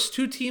worst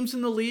 2 teams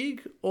in the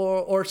league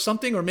or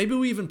something, or maybe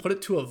we even put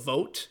it to a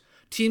vote,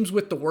 teams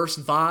with the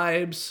worst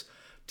vibes,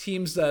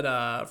 teams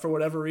that, for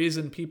whatever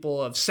reason,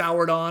 people have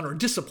soured on, or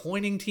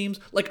disappointing teams.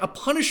 Like, a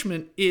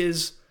punishment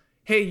is,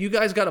 hey, you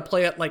guys got to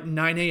play at like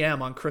 9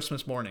 a.m. on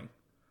Christmas morning.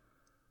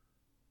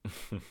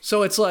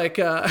 So it's like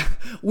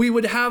we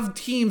would have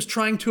teams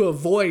trying to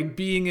avoid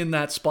being in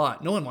that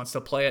spot. No one wants to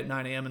play at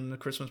 9 a.m. in the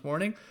Christmas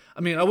morning.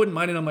 I mean, I wouldn't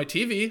mind it on my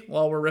TV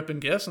while we're ripping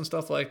gifts and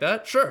stuff like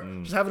that. Sure,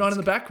 just have it on in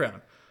the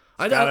background.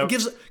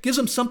 Gives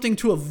them something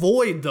to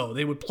avoid, though.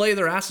 They would play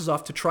their asses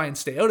off to try and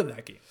stay out of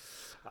that game.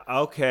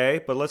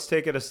 Okay, but let's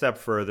take it a step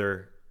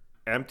further.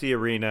 Empty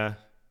arena,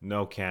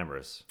 no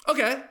cameras.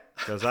 Okay.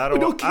 Because I don't.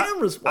 No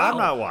cameras. Wow. I'm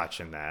not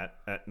watching that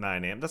at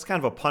 9 a.m. That's kind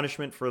of a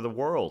punishment for the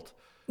world.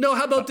 No,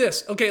 how about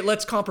this? Okay,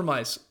 let's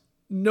compromise.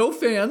 No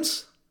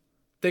fans.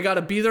 They got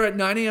to be there at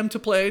 9 a.m. to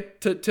play,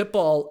 to tip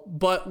ball,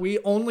 but we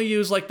only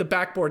use like the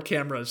backboard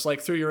cameras,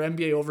 like through your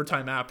NBA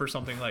Overtime app or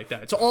something like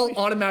that. It's all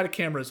automatic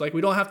cameras. Like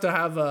we don't have to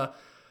have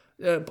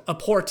a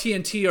poor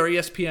TNT or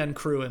ESPN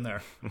crew in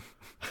there.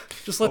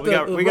 Just let we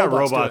got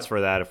robots robots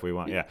for that if we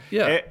want. Yeah.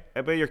 Yeah.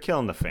 But you're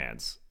killing the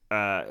fans.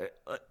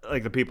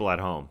 Like the people at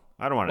home.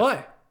 I don't want to.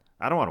 Why?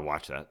 I don't want to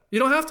watch that. You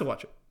don't have to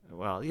watch it.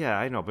 Well, yeah,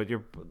 I know, but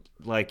you're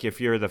like if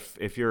you're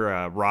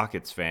a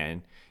Rockets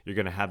fan, you're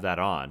gonna have that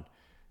on.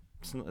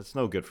 It's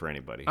no good for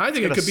anybody. I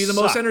think it could be the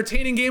most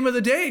entertaining game of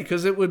the day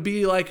because it would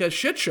be like a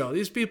shit show.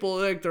 These people,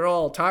 like, they're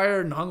all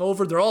tired and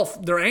hungover.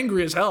 They're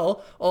angry as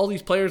hell. All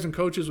these players and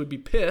coaches would be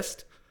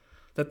pissed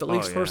that the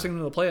league's forcing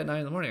them to play at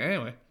 9 a.m.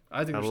 Anyway,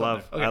 I think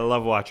I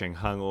love watching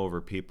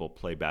hungover people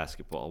play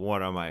basketball.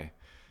 One of my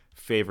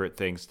favorite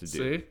things to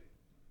do. See,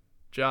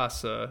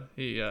 Joss,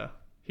 he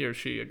or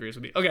she agrees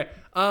with me. Okay,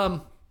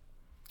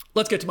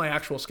 let's get to my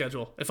actual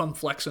schedule. If I'm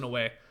flexing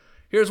away,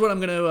 here's what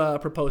I'm going to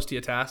propose to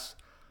you, Tass.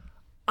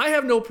 I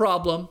have no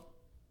problem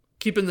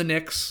keeping the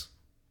Knicks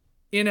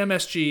in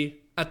MSG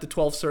at the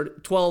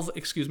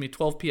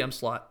 12 p.m.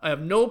 slot. I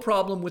have no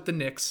problem with the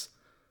Knicks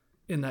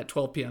in that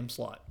 12 p.m.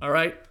 slot. All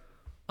right?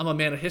 I'm a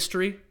man of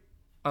history.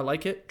 I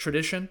like it.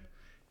 Tradition.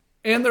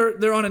 And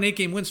they're on an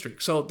 8-game win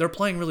streak, so they're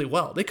playing really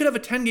well. They could have a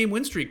 10-game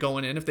win streak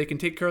going in if they can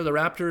take care of the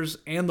Raptors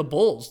and the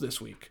Bulls this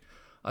week.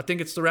 I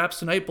think it's the Raps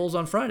tonight, Bulls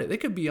on Friday. They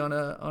could be on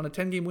a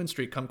 10-game win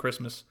streak come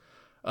Christmas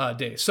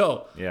Day.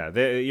 So yeah,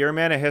 you're a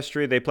man of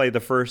history. They played the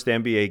first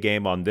NBA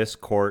game on this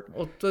court.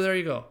 Well, so there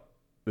you go.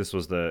 This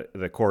was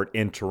the court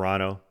in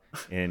Toronto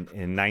in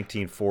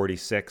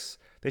 1946.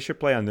 They should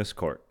play on this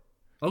court.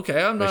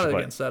 Okay, I'm not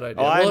against that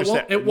idea. Oh, I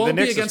understand. It won't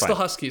be Knicks against the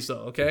Huskies,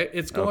 though, okay?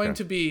 It's going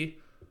to be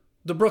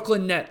the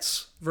Brooklyn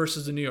Nets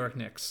versus the New York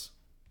Knicks.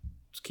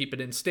 Just keep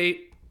it in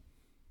state.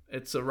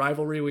 It's a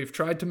rivalry we've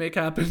tried to make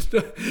happen.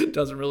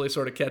 Doesn't really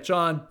sort of catch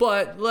on.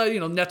 But,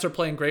 Nets are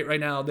playing great right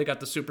now. They got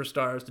the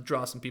superstars to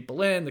draw some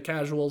people in, the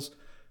casuals.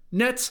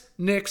 Nets,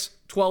 Knicks,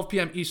 12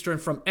 p.m. Eastern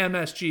from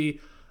MSG,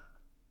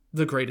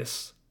 the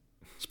greatest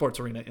sports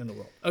arena in the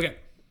world. Okay.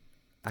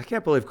 I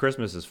can't believe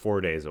Christmas is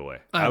 4 days away.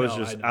 I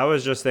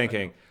was just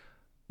thinking,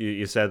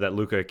 you said that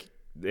Luka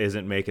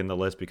isn't making the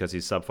list because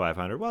he's sub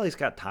 500. Well, he's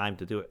got time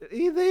to do it.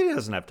 He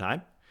doesn't have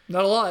time.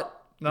 Not a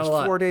lot. Not There's a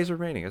lot. 4 days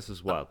remaining. This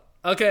is wild.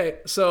 Okay,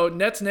 so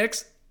Nets,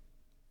 Knicks.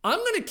 I'm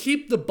going to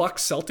keep the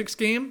Bucks Celtics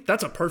game.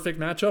 That's a perfect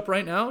matchup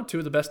right now. Two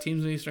of the best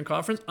teams in the Eastern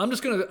Conference. I'm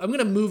going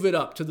to move it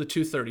up to the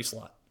 2:30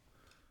 slot.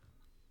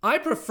 I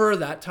prefer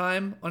that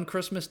time on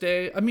Christmas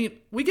Day. I mean,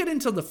 we get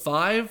into the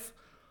 5.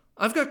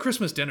 I've got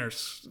Christmas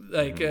dinners.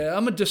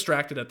 I'm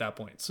distracted at that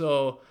point.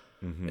 So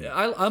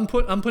I'm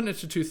putting it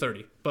to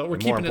 2:30, but we're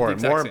keeping it the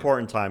exact same.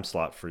 Important time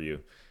slot for you.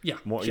 Yeah.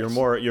 You're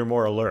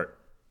more alert.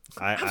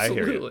 I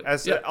hear you.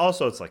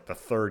 Also, it's like the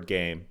third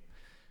game.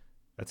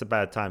 That's a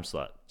bad time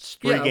slot.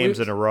 Three games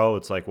in a row.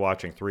 It's like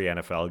watching 3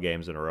 NFL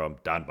games in a row. I'm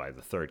done by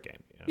the third game.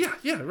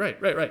 Yeah,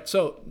 right.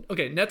 So,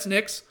 okay, Nets,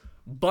 Knicks,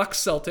 Bucks,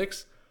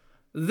 Celtics.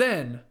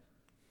 Then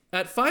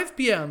at 5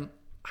 p.m.,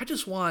 I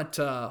just want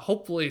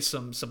hopefully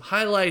some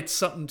highlights,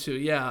 something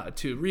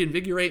to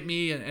reinvigorate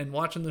me and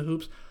watching the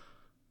hoops.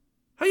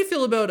 How do you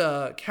feel about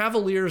a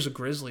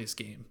Cavaliers-Grizzlies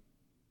game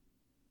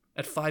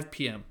at 5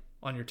 p.m.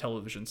 on your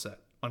television set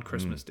on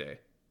Christmas Day?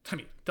 I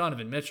mean,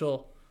 Donovan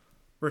Mitchell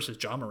versus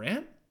John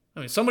Morant? I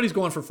mean, somebody's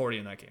going for 40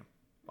 in that game.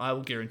 I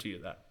will guarantee you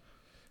that.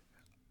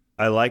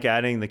 I like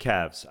adding the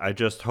Cavs. I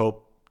just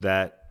hope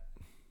that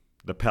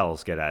the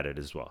Pels get added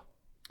as well.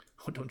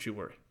 Oh, don't you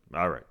worry.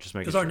 All right, just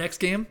make it. Because our next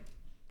game,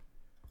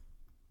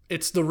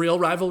 it's the real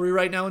rivalry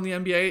right now in the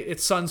NBA.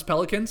 It's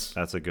Suns-Pelicans.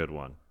 That's a good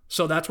one.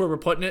 So that's where we're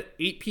putting it.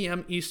 8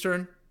 p.m.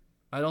 Eastern.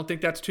 I don't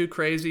think that's too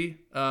crazy.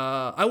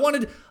 I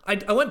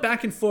went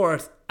back and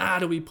forth.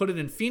 Do we put it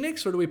in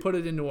Phoenix or do we put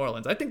it in New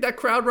Orleans? I think that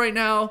crowd right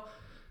now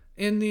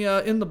in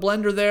the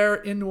blender there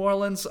in New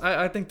Orleans,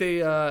 I think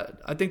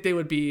they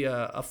would be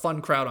a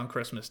fun crowd on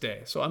Christmas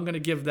Day. So I'm going to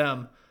give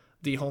them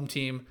the home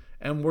team,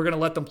 and we're going to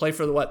let them play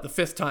for the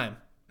 5th time.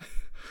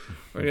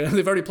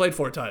 They've already played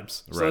 4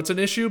 times. So it's an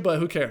issue, but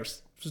who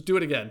cares? Just do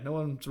it again. No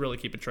one's really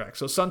keeping track.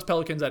 So Suns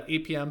Pelicans at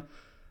 8 p.m.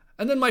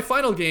 And then my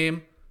final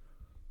game,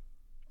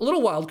 a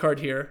little wild card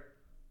here.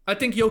 I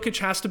think Jokic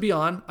has to be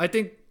on.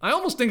 I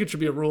almost think it should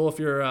be a rule if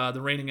you're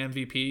the reigning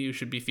MVP, you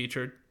should be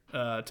featured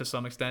to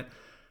some extent.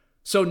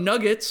 So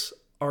Nuggets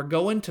are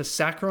going to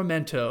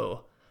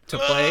Sacramento to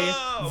play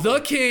the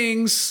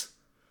Kings.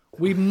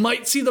 We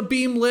might see the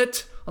beam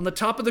lit on the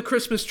top of the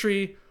Christmas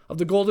tree of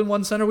the Golden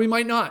One Center. We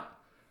might not.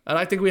 And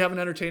I think we have an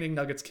entertaining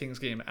Nuggets-Kings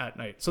game at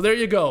night. So there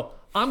you go.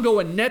 I'm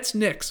going Nets,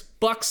 Knicks,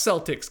 Bucks,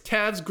 Celtics,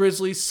 Cavs,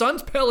 Grizzlies,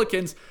 Suns,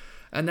 Pelicans,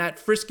 and that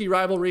frisky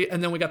rivalry.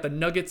 And then we got the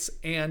Nuggets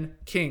and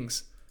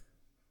Kings.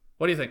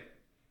 What do you think?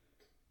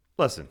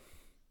 Listen,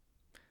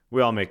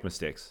 we all make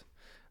mistakes.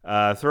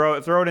 Throw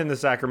it in the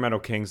Sacramento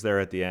Kings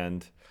there at the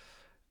end.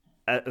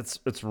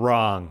 It's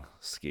wrong,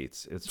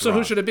 Skeets. It's so wrong.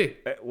 Who should it be?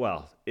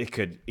 Well, it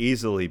could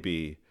easily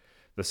be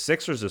the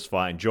Sixers is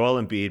fine.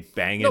 Joel Embiid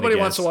banging. Nobody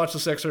wants to watch the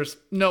Sixers.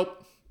 Nope.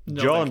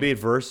 No, Joel Embiid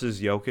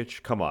versus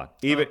Jokic. Come on.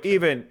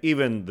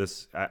 Even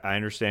this. I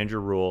understand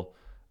your rule.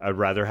 I'd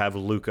rather have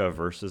Luka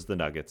versus the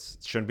Nuggets.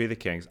 It shouldn't be the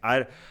Kings.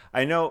 I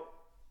know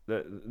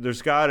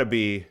there's got to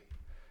be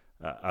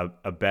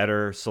a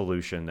better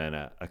solution than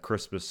a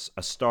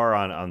star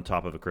on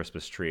top of a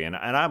Christmas tree. And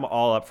I'm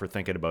all up for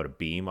thinking about a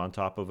beam on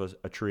top of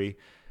a tree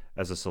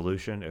as a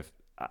solution. If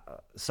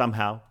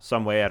somehow,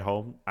 some way at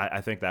home,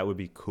 I think that would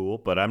be cool.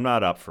 But I'm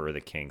not up for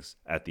the Kings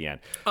at the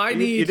end. I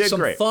need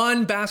some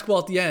fun basketball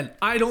at the end.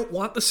 I don't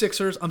want the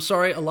Sixers. I'm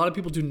sorry. A lot of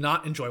people do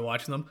not enjoy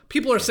watching them.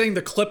 People are saying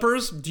the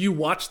Clippers. Do you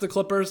watch the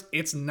Clippers?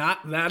 It's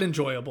not that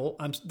enjoyable.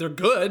 They're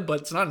good,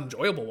 but it's not an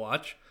enjoyable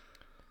watch.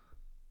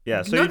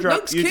 Yeah, so you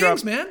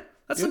drop, man.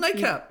 That's a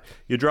nightcap.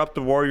 You drop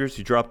the Warriors.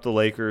 You drop the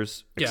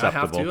Lakers. Yeah, I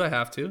have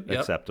to. Yep.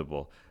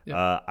 Acceptable. Yep.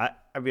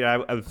 I mean, I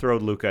would throw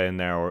Luka in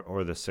there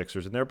or the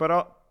Sixers in there, but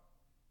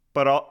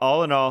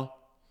all in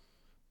all,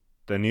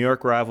 the New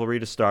York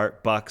rivalry to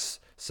start: Bucks,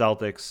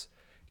 Celtics,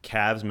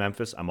 Cavs,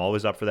 Memphis. I'm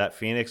always up for that.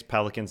 Phoenix,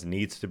 Pelicans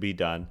needs to be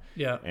done.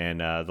 Yeah.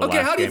 And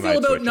how do you feel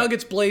about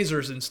Nuggets,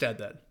 Blazers instead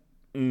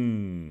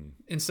then?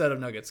 Instead of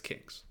Nuggets,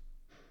 Kings.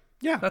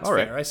 Yeah, that's all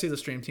fair. right. I see the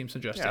stream team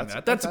suggesting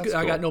that. That's good. cool.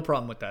 I got no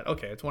problem with that.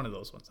 Okay, it's one of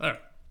those ones. All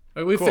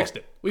right, we fixed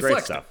it. We Great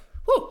flexed stuff.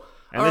 it. Woo!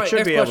 And all it right, should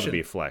be question. able to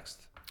be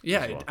flexed.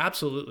 Yeah, well. It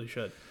absolutely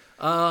should.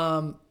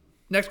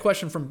 Next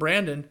question from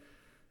Brandon.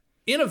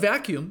 In a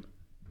vacuum,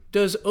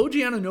 does OG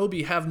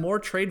Anunoby have more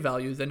trade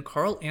value than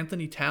Karl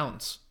Anthony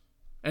Towns?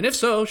 And if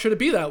so, should it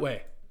be that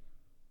way?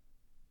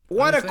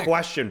 What a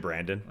question,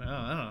 Brandon. I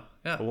don't know.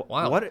 Yeah,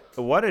 wow.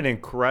 What an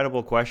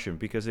incredible question,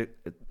 because it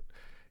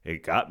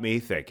got me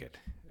thinking.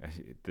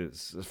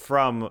 This is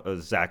from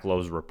Zach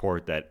Lowe's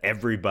report that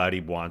everybody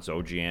wants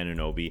OG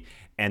Anunoby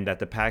and that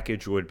the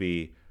package would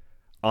be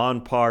on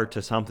par to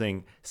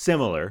something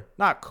similar,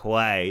 not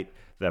quite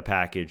the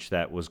package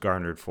that was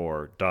garnered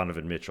for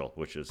Donovan Mitchell,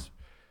 which is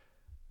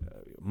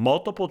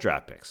multiple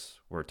draft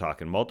picks. We're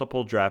talking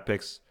multiple draft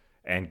picks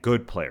and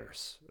good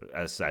players,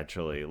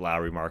 essentially.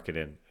 Lowry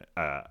Markkanen,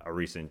 a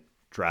recent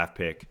draft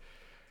pick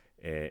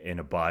in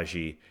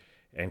Abaji,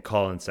 and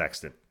Colin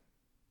Sexton.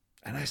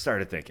 And I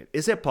started thinking,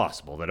 is it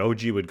possible that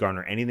OG would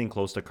garner anything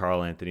close to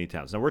Karl Anthony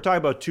Towns? Now, we're talking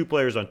about two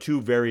players on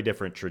two very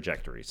different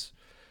trajectories.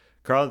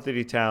 Karl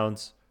Anthony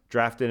Towns,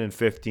 drafted in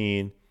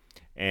 2015,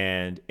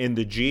 and in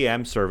the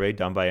GM survey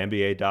done by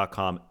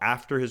NBA.com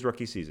after his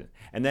rookie season,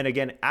 and then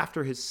again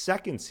after his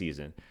second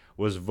season,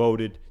 was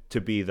voted to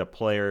be the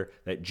player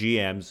that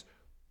GMs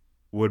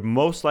would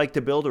most like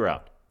to build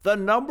around. The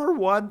number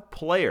one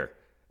player.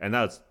 And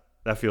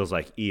that feels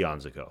like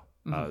eons ago.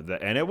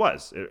 And it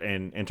was.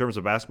 And in terms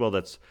of basketball,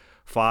 that's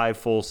 5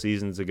 full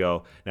seasons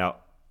ago. Now,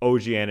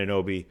 OG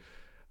Anunoby,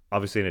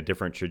 obviously in a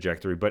different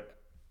trajectory, but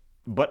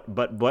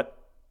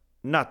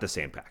not the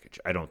same package,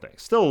 I don't think.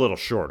 Still a little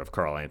short of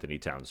Karl Anthony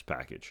Towns'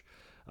 package.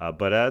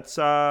 But it's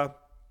a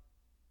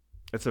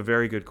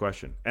very good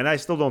question. And I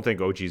still don't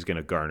think OG is going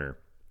to garner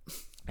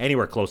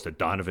anywhere close to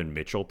Donovan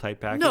Mitchell type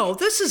package. No,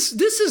 this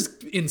is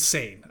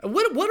insane.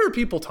 What are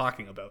people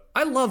talking about?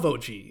 I love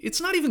OG.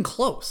 It's not even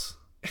close.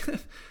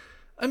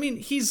 I mean,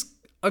 he's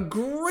a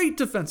great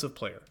defensive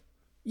player.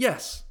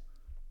 Yes.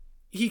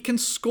 He can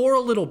score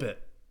a little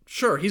bit.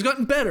 Sure, he's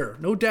gotten better,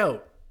 no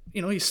doubt.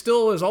 You know, he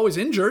still is always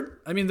injured.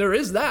 I mean, there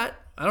is that.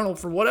 I don't know,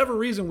 for whatever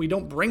reason we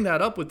don't bring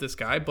that up with this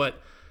guy,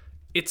 but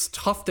it's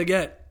tough to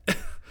get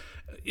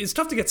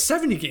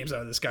 70 games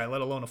out of this guy,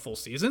 let alone a full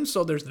season.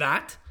 So there's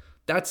that.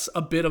 That's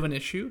a bit of an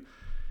issue.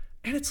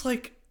 And it's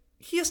like,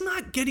 he is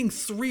not getting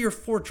 3 or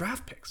 4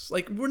 draft picks.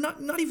 Like, we're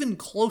not even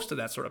close to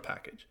that sort of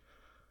package.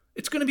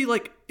 It's going to be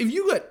like, if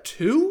you got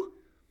 2,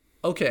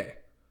 okay.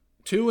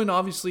 2 and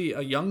obviously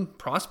a young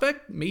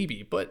prospect,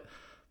 maybe. But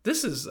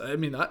this is, I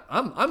mean,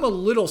 I'm a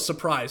little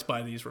surprised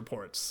by these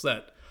reports.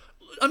 That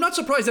I'm not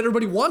surprised that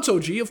everybody wants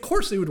OG. Of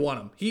course they would want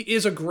him. He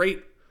is a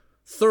great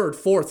 3rd,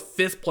 4th,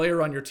 5th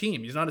player on your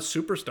team. He's not a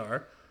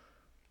superstar.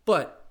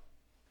 But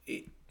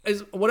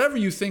as whatever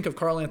you think of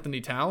Karl Anthony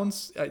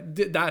Towns,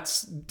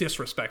 that's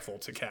disrespectful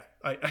to Cat.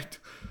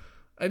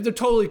 They're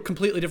totally,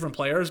 completely different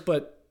players,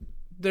 but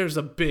there's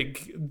a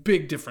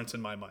big difference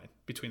in my mind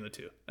between the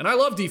two. And I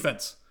love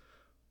defense.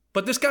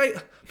 But this guy,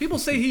 people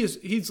say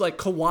he's like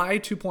Kawhi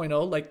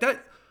 2.0. Like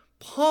that,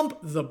 pump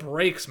the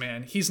brakes,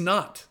 man. He's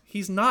not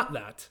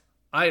that.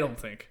 I don't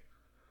think.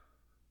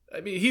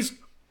 I mean,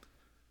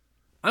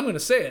 I'm going to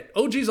say it.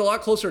 OG's a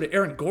lot closer to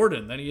Aaron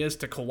Gordon than he is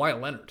to Kawhi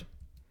Leonard.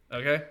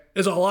 Okay?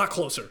 It's a lot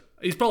closer.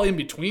 He's probably in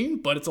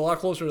between, but it's a lot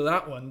closer to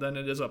that one than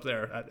it is up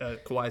there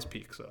at Kawhi's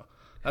peak. So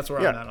that's where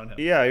I'm at on him.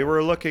 Yeah, we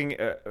were looking,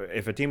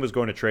 if a team was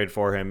going to trade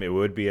for him, it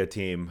would be a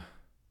team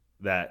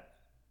that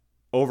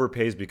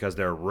overpays because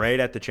they're right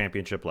at the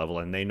championship level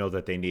and they know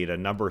that they need a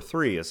number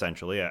 3,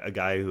 essentially, a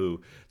guy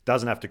who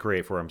doesn't have to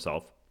create for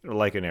himself,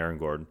 like an Aaron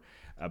Gordon,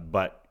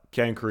 but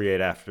can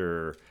create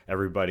after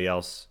everybody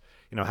else,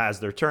 has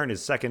their turn,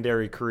 is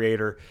secondary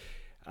creator,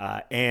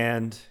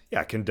 and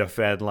can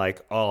defend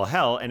like all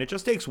hell. And it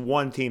just takes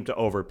one team to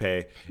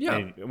overpay. Yeah.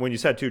 And when you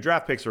said 2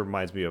 draft picks, it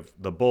reminds me of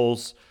the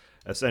Bulls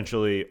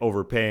essentially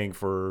overpaying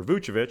for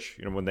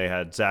Vucevic, when they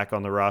had Zach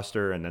on the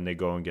roster, and then they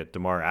go and get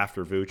DeMar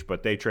after Vuce,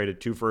 but they traded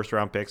 2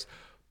 first-round picks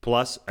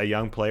plus a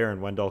young player in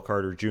Wendell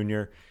Carter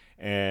Jr.,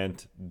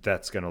 and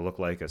that's going to look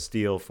like a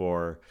steal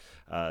for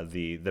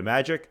the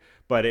Magic.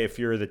 But if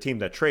you're the team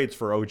that trades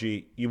for OG,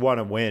 you want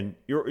to win.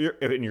 You're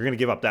going to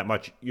give up that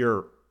much.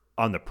 You're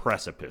on the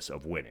precipice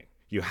of winning.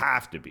 You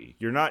have to be.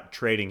 You're not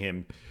trading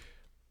him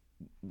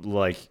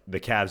like the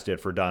Cavs did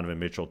for Donovan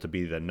Mitchell to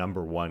be the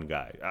number one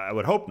guy. I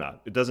would hope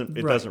not. It doesn't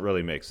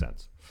really make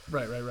sense.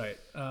 Right.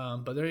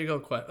 But there you go.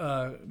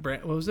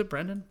 What was it?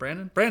 Brandon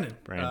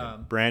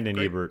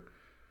Ebert.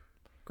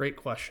 Great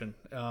question.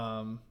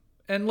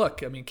 And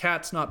look, I mean,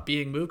 Cat's not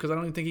being moved because I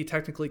don't even think he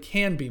technically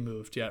can be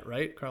moved yet,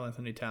 right? Karl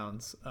Anthony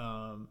Towns.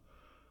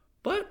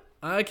 But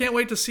I can't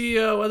wait to see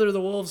whether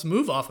the Wolves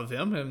move off of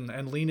him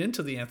and lean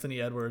into the Anthony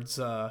Edwards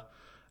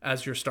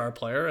as your star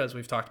player, as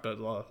we've talked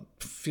about,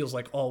 feels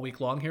like all week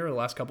long here, the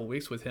last couple of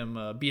weeks, with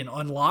him being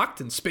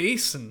unlocked in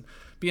space and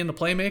being the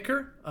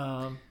playmaker.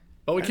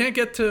 But we can't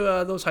get to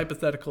those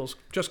hypotheticals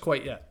just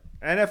quite yet.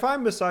 And if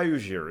I'm Masai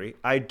Ujiri,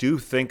 I do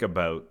think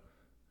about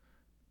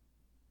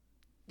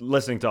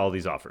listening to all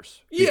these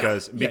offers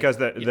because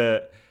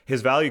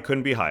his value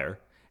couldn't be higher.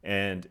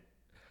 And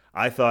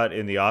I thought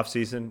in the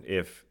offseason,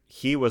 if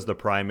he was the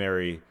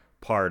primary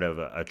part of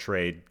a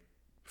trade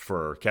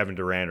for Kevin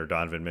Durant or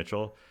Donovan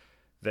Mitchell,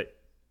 that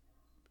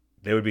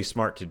they would be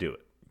smart to do it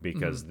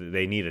because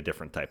they need a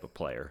different type of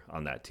player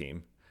on that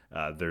team.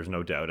 There's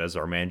no doubt, as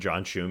our man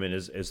John Schumann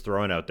is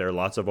throwing out there,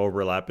 lots of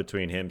overlap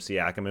between him,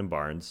 Siakam, and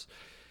Barnes.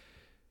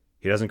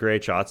 He doesn't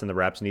create shots, and the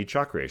Raps need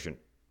shot creation,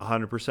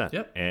 100%.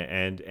 Yep.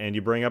 And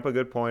you bring up a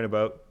good point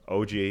about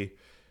OG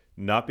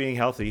not being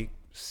healthy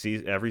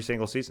every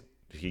single season.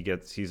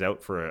 He's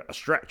out for a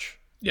stretch.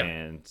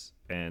 Yeah.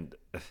 And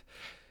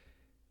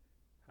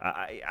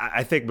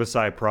I think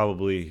Masai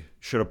probably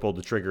should have pulled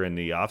the trigger in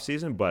the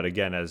offseason, but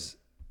again,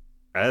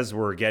 as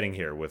we're getting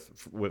here with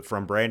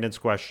from Brandon's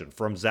question,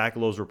 from Zach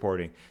Lowe's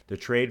reporting, the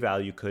trade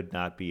value could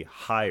not be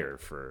higher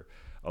for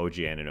OG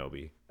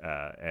Anunoby.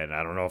 And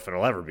I don't know if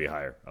it'll ever be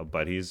higher,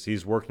 but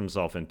he's worked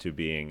himself into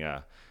being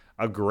a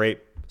great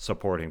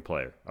supporting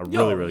player,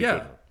 really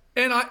good one.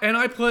 And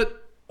I put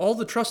all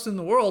the trust in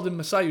the world in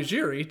Masai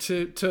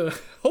Ujiri to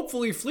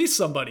hopefully fleece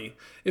somebody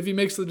if he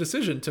makes the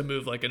decision to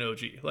move like an OG.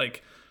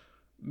 Like,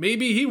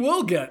 maybe he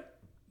will get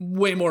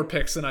way more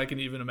picks than I can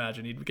even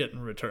imagine he'd get in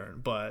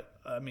return. But,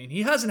 I mean,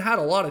 he hasn't had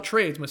a lot of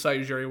trades, Masai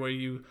Ujiri, where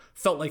you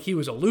felt like he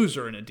was a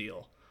loser in a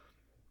deal.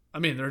 I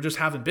mean, there just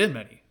haven't been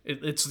many.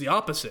 It's the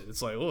opposite.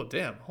 It's like, oh,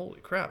 damn, holy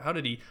crap. How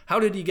did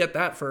he get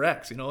that for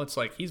X? You know, it's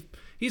like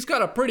he's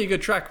got a pretty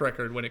good track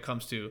record when it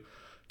comes to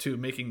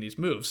making these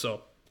moves.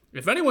 So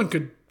if anyone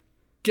could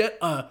get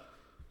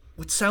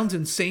what sounds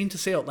insane to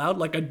say out loud,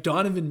 like a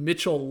Donovan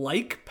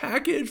Mitchell-like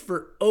package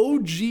for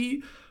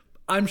OG,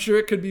 I'm sure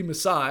it could be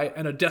Masai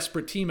and a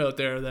desperate team out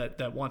there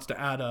that wants to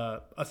add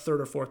a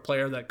third or fourth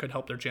player that could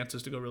help their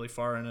chances to go really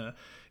far in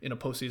a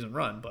postseason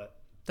run. But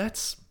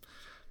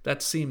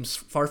that seems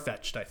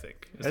far-fetched, I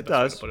think. It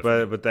does,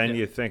 but then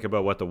you think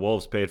about what the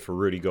Wolves paid for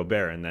Rudy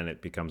Gobert, and then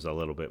it becomes a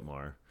little bit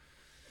more.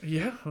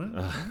 Yeah.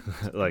 Well,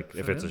 like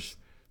if it's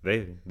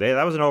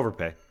that was an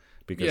overpay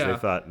because they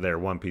thought they're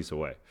one piece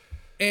away.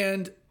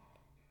 And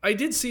I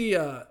did see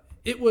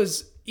it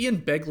was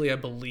Ian Begley, I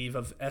believe,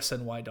 of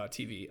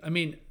SNY.TV. I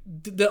mean,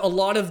 a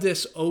lot of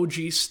this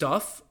OG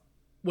stuff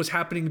was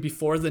happening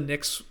before the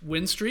Knicks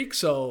win streak,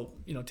 so,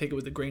 you know, take it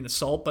with a grain of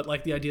salt, but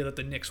like the idea that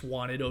the Knicks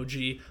wanted OG,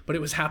 but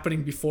it was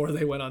happening before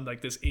they went on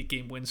like this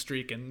 8-game win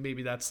streak, and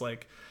maybe that's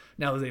like,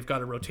 now that they've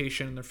got a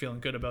rotation and they're feeling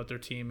good about their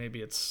team,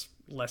 maybe it's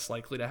less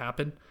likely to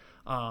happen.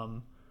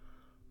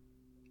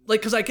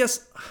 Because I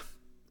guess,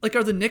 like,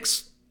 are the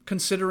Knicks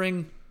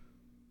considering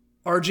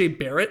RJ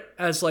Barrett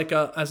as like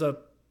a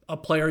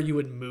player you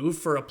would move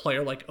for a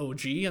player like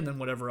OG, and then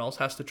whatever else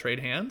has to trade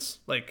hands?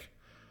 Like,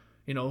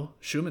 you know,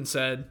 Schumann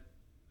said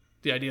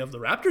the idea of the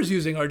Raptors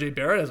using RJ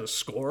Barrett as a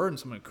scorer and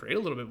someone to create a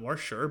little bit more,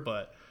 sure,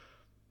 but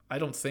I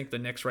don't think the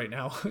Knicks right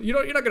now,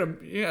 you're not going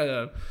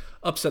to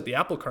upset the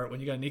apple cart when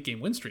you got an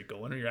 8-game win streak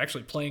going, or you're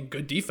actually playing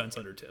good defense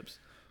under Tibbs.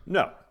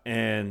 No,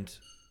 and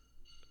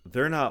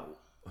they're not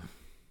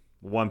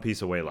one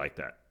piece away like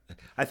that.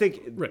 I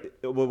think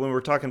when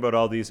we're talking about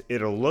all these,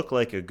 it'll look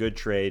like a good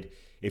trade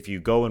if you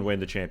go and win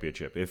the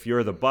championship. If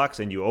you're the Bucks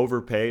and you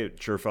overpay,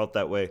 it sure felt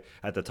that way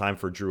at the time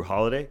for Drew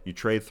Holiday. You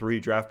trade 3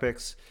 draft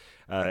picks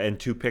and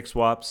 2 pick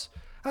swaps.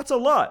 That's a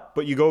lot,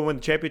 but you go and win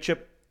the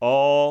championship,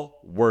 all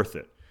worth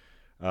it.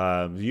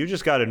 You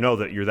just got to know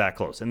that you're that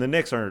close, and the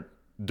Knicks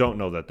don't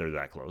know that they're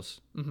that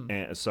close. Mm-hmm.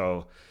 And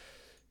so,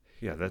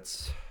 yeah,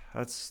 that's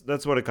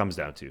what it comes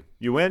down to.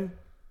 You win,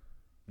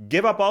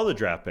 give up all the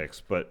draft picks,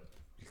 but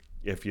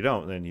if you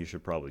don't, then you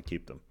should probably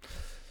keep them.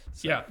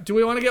 So. Yeah. Do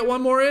we want to get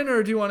one more in,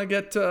 or do you want to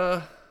get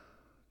to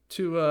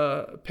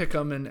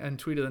Pick'em and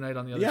tweet of the night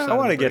on the other side? Yeah, I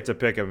want to get to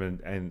Pick'em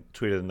and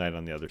tweet of the night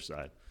on the other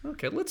side.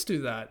 Okay, let's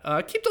do that.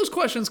 Keep those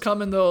questions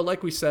coming, though.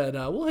 Like we said,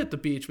 we'll hit the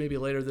beach maybe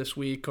later this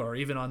week, or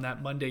even on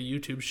that Monday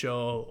YouTube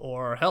show.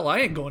 Or, hell, I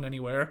ain't going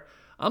anywhere.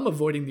 I'm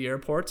avoiding the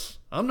airports.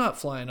 I'm not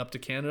flying up to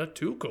Canada.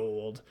 Too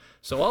cold.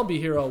 So I'll be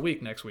here all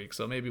week next week.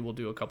 So maybe we'll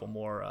do a couple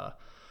more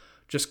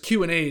just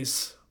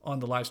Q&As on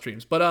the live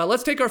streams. But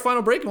let's take our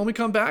final break. And when we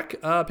come back,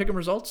 pick 'em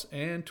results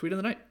and tweet of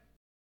the night.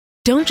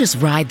 Don't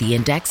just ride the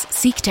index,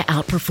 seek to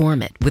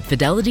outperform it with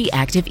Fidelity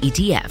Active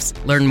ETFs.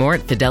 Learn more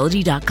at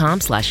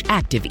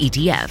fidelity.com/active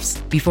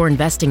ETFs. Before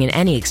investing in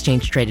any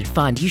exchange-traded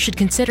fund, you should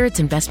consider its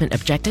investment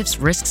objectives,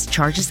 risks,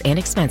 charges, and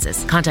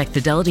expenses. Contact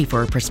Fidelity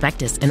for a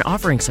prospectus, an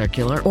offering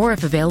circular, or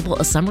if available,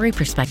 a summary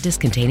prospectus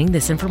containing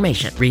this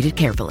information. Read it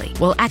carefully.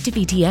 While active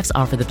ETFs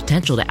offer the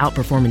potential to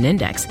outperform an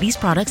index, these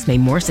products may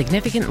more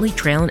significantly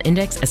trail an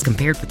index as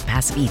compared with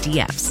passive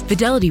ETFs.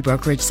 Fidelity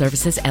Brokerage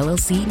Services,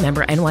 LLC,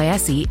 member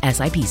NYSE,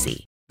 SIPC.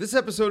 This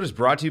episode is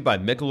brought to you by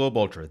Michelob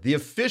Ultra, the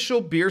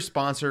official beer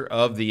sponsor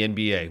of the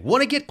NBA.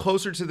 Want to get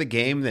closer to the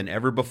game than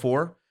ever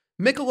before?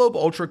 Michelob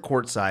Ultra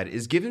Courtside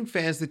is giving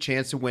fans the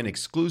chance to win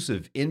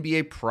exclusive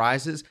NBA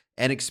prizes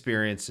and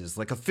experiences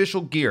like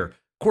official gear,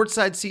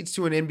 courtside seats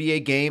to an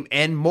NBA game,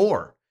 and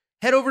more.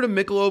 Head over to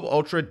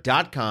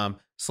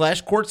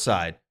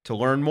MichelobUltra.com/courtside to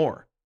learn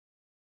more.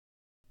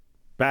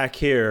 Back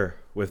here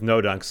with No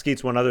Dunk.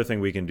 Skeets, one other thing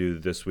we can do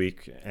this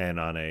week,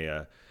 and on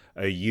a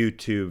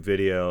YouTube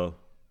video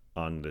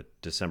on the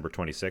December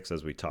 26th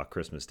as we talk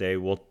Christmas Day,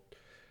 we'll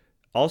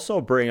also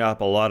bring up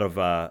a lot of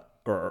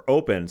or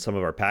open some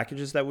of our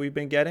packages that we've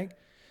been getting.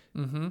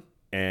 Mm-hmm.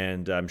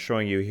 And I'm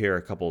showing you here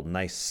a couple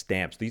nice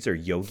stamps. These are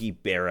Yogi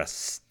Berra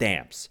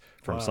stamps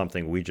from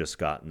something we just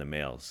got in the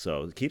mail.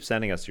 So keep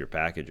sending us your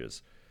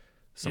packages.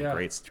 Some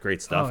great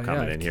stuff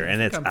coming in here.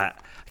 And I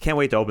can't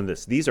wait to open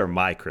this. These are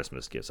my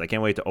Christmas gifts. I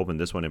can't wait to open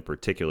this one in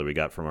particular we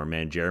got from our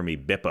man Jeremy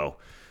Bippo.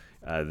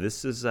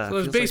 This is so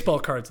there's baseball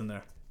cards in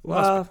there.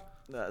 Well,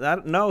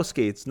 no,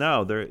 Skates.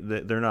 No, they're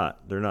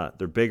not. They're not.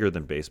 They're bigger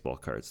than baseball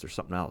cards. They're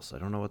something else. I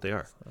don't know what they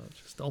are.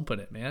 Just open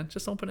it, man.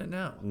 Just open it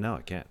now. No,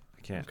 I can't.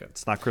 Okay.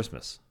 It's not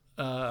Christmas.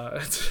 You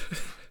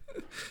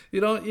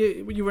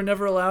were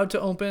never allowed to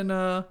open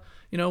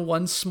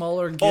one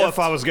smaller gift. Oh, if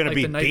I was going to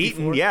be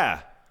beaten, before?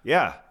 Yeah.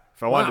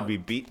 If I wanted to be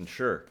beaten,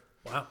 sure.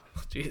 Wow,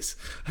 jeez,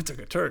 that took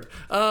a turn.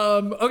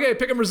 Okay,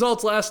 pick 'em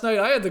results last night.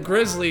 I had the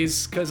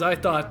Grizzlies because I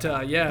thought,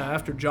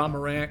 after John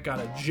Morant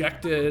got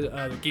ejected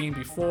the game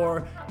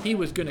before, he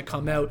was going to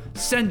come out,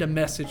 send a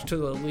message to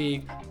the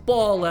league,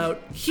 ball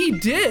out. He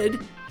did.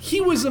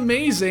 He was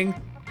amazing.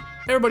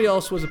 Everybody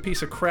else was a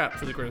piece of crap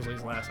for the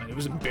Grizzlies last night. It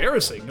was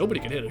embarrassing. Nobody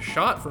could hit a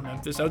shot from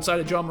Memphis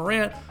outside of John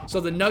Morant. So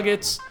the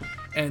Nuggets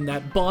and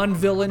that Bond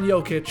villain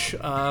Jokic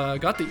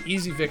got the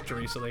easy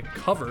victory. So they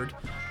covered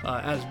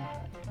as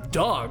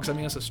dogs. I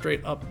mean, that's a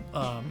straight up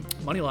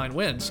money line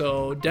win.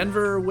 So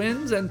Denver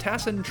wins and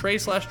Tassin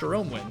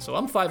Trey/Jerome wins. So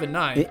I'm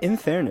 5-9. In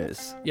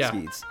fairness,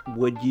 Skeets,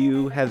 would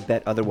you have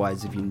bet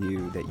otherwise if you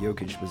knew that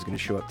Jokic was going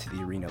to show up to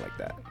the arena like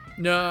that?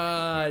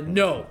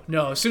 No.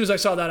 As soon as I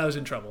saw that, I was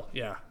in trouble.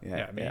 Yeah.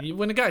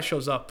 When a guy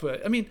shows up,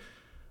 I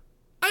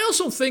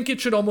also think it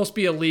should almost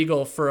be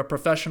illegal for a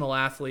professional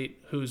athlete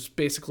who's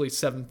basically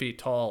 7 feet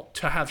tall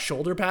to have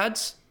shoulder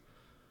pads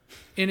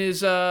in his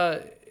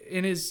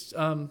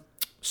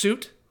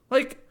suit.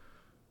 Like,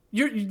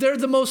 they're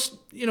the most,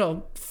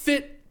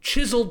 fit,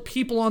 chiseled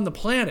people on the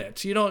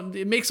planet.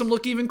 It makes them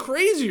look even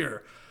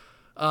crazier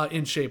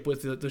in shape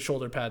with the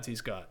shoulder pads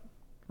he's got.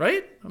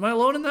 Right? Am I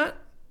alone in that?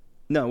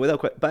 No, without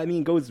question. But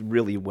it goes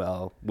really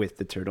well with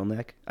the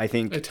turtleneck. I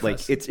think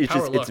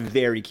it's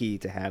very key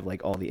to have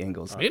all the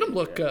angles. Made him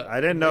look.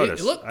 I didn't notice.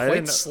 It looked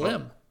quite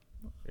slim.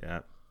 Yeah.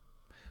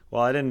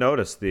 Well, I didn't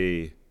notice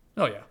the.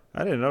 Oh yeah.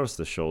 I didn't notice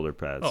the shoulder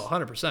pads. Oh,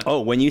 100%.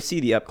 Oh, when you see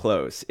the up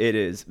close, it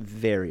is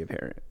very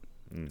apparent.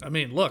 I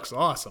mean, looks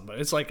awesome, but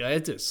it's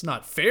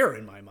not fair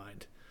in my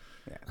mind.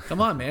 Yeah.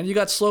 Come on, man. You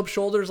got sloped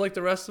shoulders like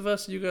the rest of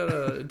us. You got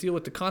to deal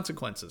with the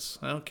consequences.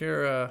 I don't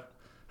care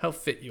how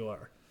fit you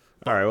are.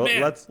 All right, well,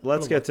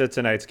 let's get to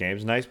tonight's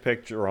games. Nice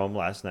pick, Jerome,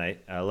 last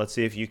night. Let's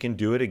see if you can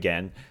do it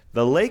again.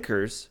 The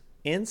Lakers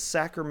in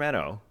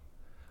Sacramento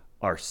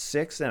are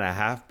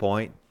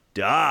 6.5-point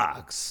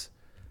dogs.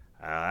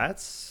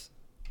 That's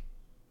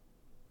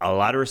a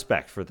lot of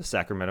respect for the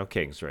Sacramento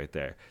Kings right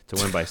there to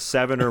win by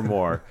 7 or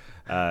more.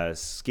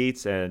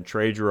 Skeets and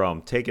Trey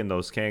Jerome taking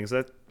those Kings.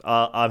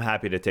 I'm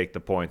happy to take the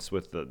points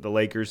with the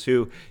Lakers,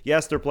 who,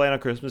 yes, they're playing on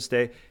Christmas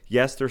Day.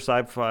 Yes, they're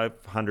sub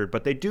 500,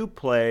 but they do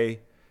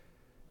play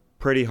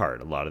pretty hard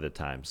a lot of the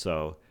time.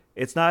 So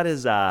it's not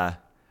as a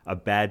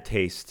bad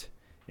taste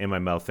in my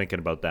mouth thinking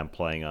about them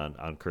playing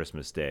on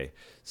Christmas Day.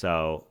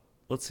 So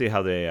let's see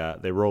how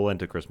they roll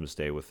into Christmas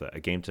Day with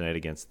a game tonight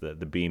against the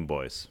Bean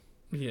Boys.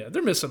 Yeah,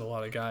 they're missing a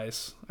lot of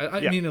guys.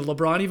 I mean, is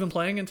LeBron even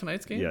playing in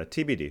tonight's game? Yeah,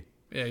 TBD.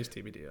 Yeah, he's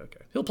TBD.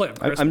 Okay, he'll play on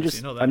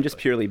Christmas. I'm just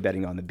purely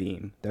betting on the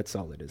Beam. That's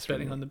all it is.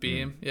 Betting on the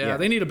Beam. Yeah,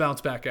 they need to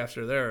bounce back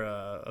after their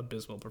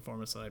abysmal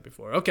performance the night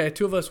before. Okay,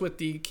 two of us with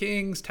the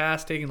Kings.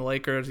 Tass taking the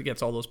Lakers. He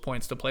gets all those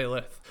points to play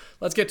with.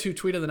 Let's get to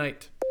tweet of the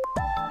night.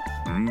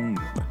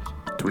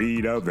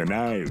 Tweet of the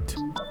night.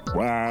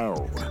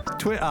 Wow.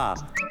 Twitter.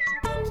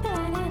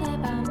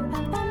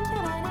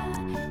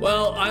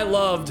 Well, I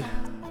loved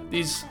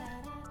these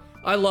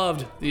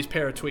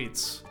pair of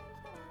tweets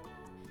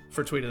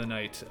for tweet of the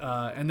night,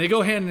 and they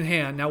go hand in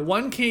hand. Now,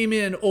 one came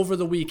in over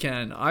the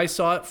weekend. I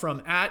saw it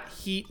from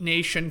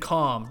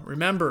 @HeatNationCom.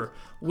 Remember,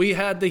 we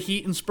had the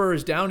Heat and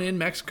Spurs down in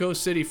Mexico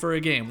City for a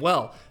game.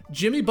 Well,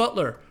 Jimmy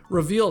Butler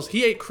reveals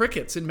he ate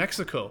crickets in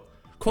Mexico.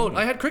 Quote,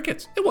 I had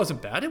crickets. It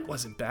wasn't bad. I'm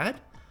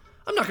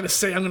not going to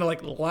say I'm going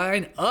to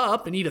line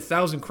up and eat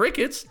 1,000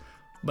 crickets,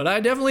 but I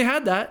definitely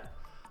had that.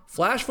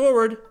 Flash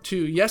forward to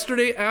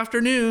yesterday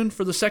afternoon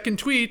for the second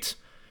tweet.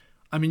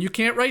 I mean, you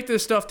can't write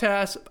this stuff,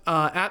 Tass.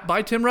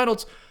 By Tim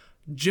Reynolds.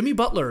 Jimmy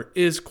Butler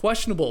is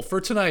questionable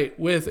for tonight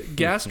with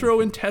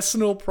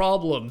gastrointestinal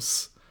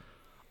problems.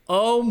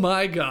 Oh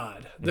my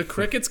God. The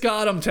crickets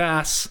got him,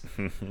 Tass.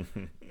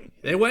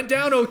 They went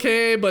down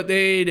okay, but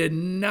they did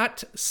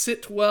not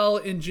sit well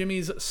in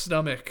Jimmy's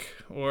stomach,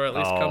 or at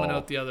least coming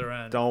out the other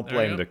end. Don't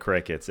blame the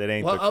crickets. It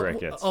ain't the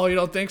crickets. You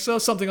don't think so?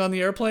 Something on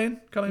the airplane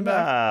coming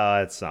back?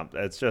 No, it's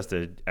something. It's just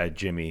a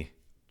Jimmy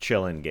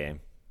chilling game.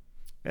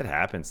 It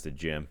happens to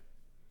Jim.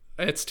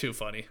 It's too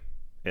funny.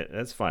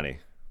 It's funny,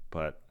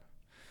 but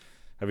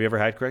have you ever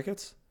had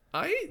crickets?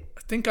 I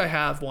think I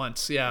have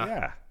once,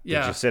 yeah.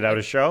 Did you sit out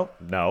a show?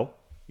 No.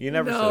 You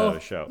never sit out a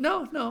show.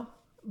 No.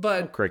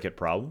 But no cricket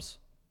problems.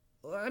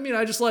 I mean,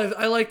 I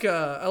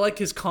like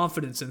his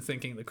confidence in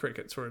thinking the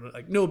crickets were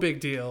no big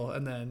deal,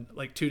 and then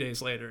 2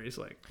 days later he's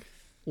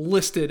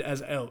listed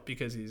as out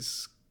because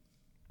he's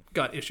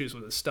got issues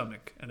with his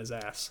stomach and his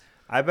ass.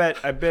 I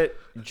bet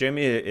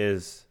Jimmy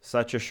is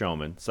such a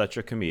showman, such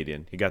a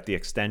comedian. He got the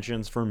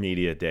extensions for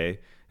media day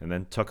and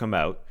then took them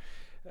out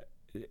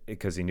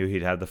because he knew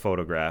he'd have the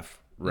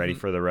photograph ready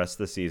for the rest of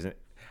the season.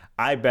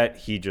 I bet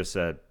he just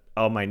said,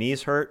 "Oh, my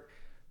knees hurt.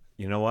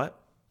 You know what?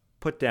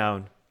 Put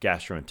down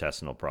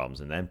gastrointestinal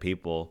problems," and then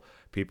people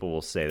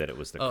will say that it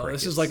was the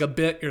crickets. This is like a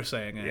bit you're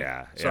saying. Eh?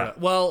 Yeah.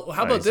 Well,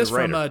 how about this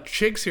from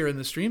Chigs here in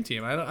the stream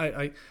team?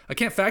 I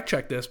can't fact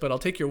check this, but I'll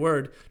take your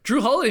word.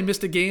 Drew Holiday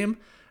missed a game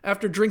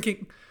after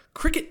drinking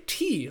cricket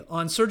tea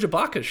on Serge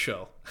Ibaka's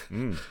show.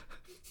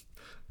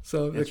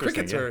 So the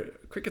crickets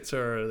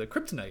are the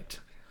kryptonite.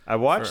 I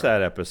watched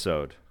that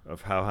episode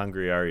of How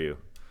Hungry Are You?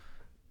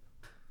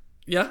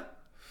 Yeah.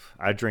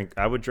 I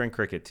would drink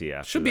cricket tea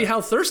after. Should be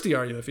How Thirsty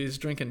Are You if he's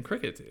drinking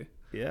cricket tea.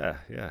 Yeah.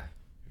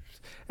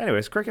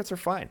 Anyways, crickets are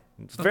fine.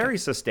 It's very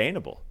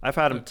sustainable. I've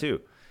had them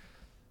too.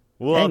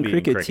 And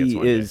cricket tea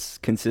is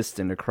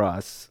consistent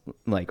across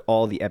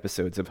all the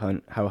episodes of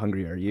How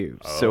Hungry Are You?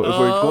 So if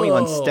we're going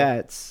on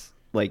stats,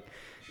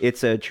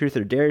 it's a truth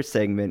or dare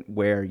segment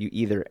where you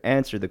either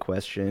answer the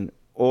question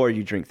or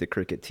you drink the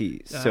cricket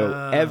tea.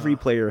 So every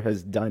player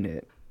has done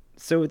it.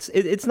 So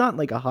it's not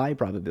a high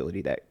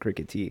probability that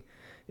cricket tea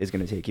is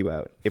going to take you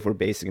out if we're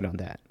basing it on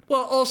that.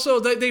 Well, also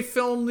they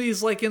film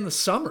these in the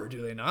summer,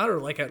 do they not,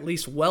 or at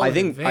least in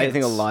advance? I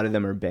think a lot of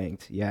them are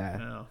banked. Yeah.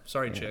 Oh,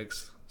 sorry,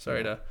 Chigs.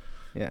 Sorry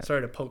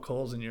to poke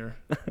holes in your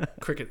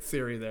cricket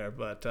theory there,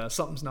 but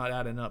something's not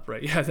adding up,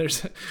 right? Yeah,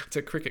 it's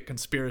a cricket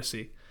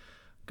conspiracy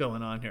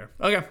going on here.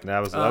 Okay, that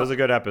was a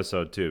good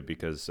episode too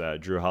because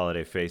Drew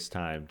Holiday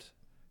FaceTimed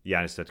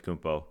Giannis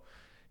Antetokounmpo.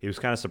 He was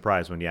kind of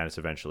surprised when Giannis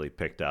eventually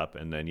picked up,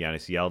 and then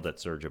Giannis yelled at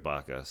Serge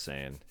Ibaka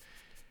saying,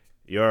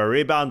 "You're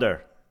a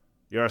rebounder.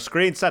 You're a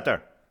screen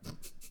setter.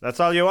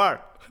 That's all you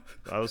are."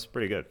 That was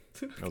pretty good.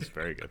 That was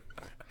very good.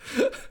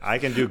 I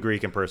can do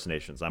Greek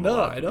impersonations. I'm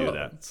allowed to do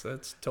that.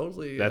 That's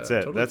totally. That's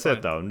it. Totally That's fine.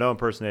 it, though. No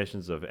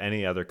impersonations of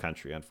any other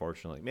country,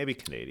 unfortunately. Maybe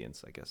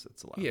Canadians. I guess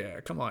it's allowed.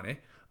 Yeah, come on, eh?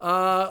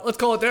 Let's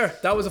call it there.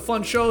 That was a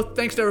fun show.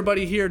 Thanks to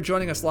everybody here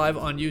joining us live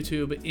on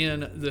YouTube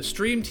in the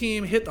stream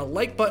team. Hit the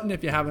like button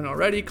if you haven't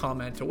already.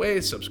 Comment away.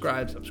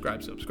 Subscribe.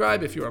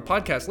 If you're a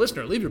podcast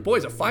listener, leave your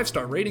boys a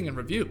 5-star rating and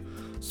review,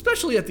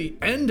 especially at the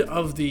end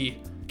of the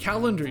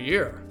calendar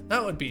year.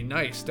 That would be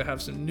nice to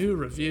have some new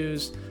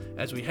reviews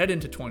as we head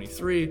into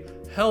 23.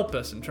 Help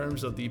us in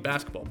terms of the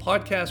basketball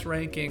podcast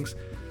rankings.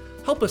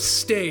 Help us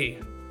stay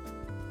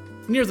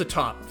near the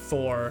top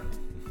for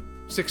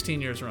 16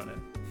 years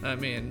running. I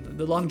mean,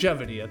 the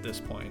longevity at this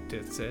point,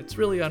 it's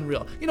really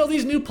unreal. You know,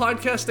 these new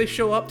podcasts, they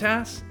show up,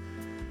 Tass,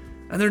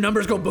 and their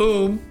numbers go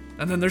boom,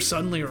 and then they're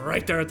suddenly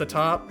right there at the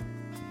top.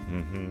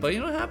 Mm-hmm. But you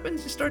know what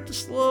happens? You start to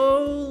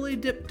slowly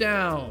dip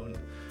down.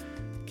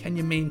 Can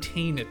you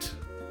maintain it?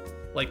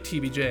 Like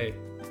TBJ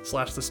 /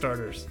 the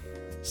starters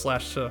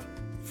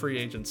 / free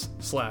agents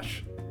 /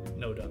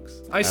 no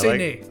dunks. I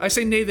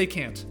say nay, they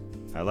can't.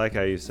 I like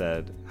how you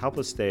said, help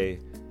us stay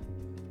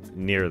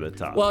near the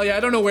top. Well, yeah,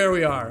 I don't know where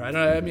we are.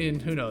 I mean,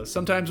 who knows?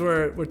 Sometimes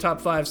we're top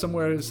 5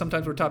 somewhere.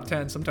 Sometimes we're top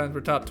 10. Sometimes we're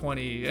top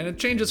 20. And it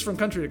changes from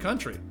country to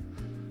country.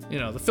 You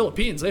know, the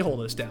Philippines, they hold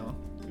us down.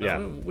 Yeah.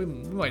 We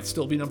might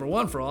still be number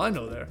 1 for all I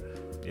know there.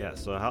 Yeah,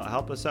 so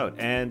help us out.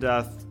 And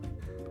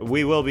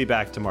we will be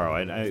back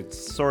tomorrow. And it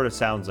sort of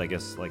sounds, I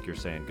guess, like you're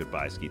saying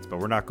goodbye, Skeets, but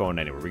we're not going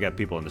anywhere. We got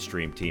people in the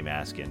stream team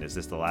asking, is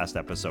this the last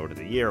episode of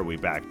the year? Are we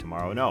back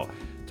tomorrow? No.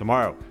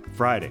 Tomorrow,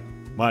 Friday,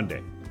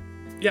 Monday.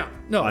 Yeah,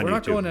 no, we're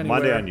not going anywhere.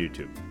 Monday on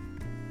YouTube.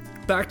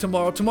 Back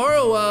tomorrow.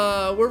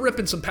 Tomorrow, we're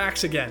ripping some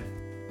packs again.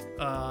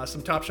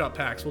 Some Top Shot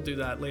packs. We'll do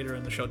that later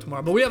in the show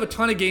tomorrow. But we have a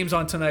ton of games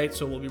on tonight,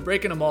 so we'll be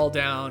breaking them all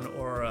down,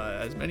 or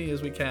as many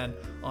as we can,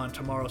 on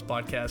tomorrow's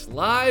podcast,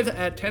 live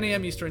at 10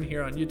 a.m. Eastern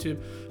here on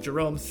YouTube.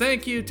 Jerome,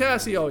 thank you.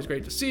 Tassie, always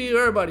great to see you.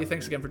 Everybody,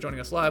 thanks again for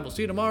joining us live. We'll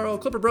see you tomorrow.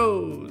 Clipper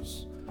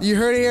Bros. You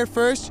heard it here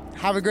first.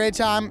 Have a great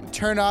time.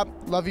 Turn up.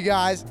 Love you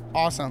guys.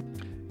 Awesome.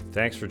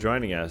 Thanks for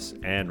joining us.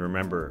 And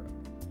remember,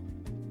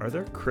 are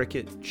there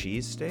cricket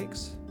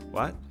cheesesteaks?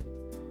 What?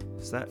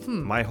 Is that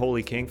My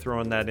Holy King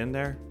throwing that in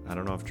there? I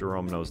don't know if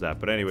Jerome knows that.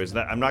 But anyways,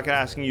 I'm not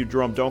asking you,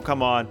 Jerome. Don't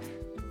come on.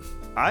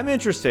 I'm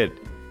interested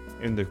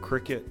in the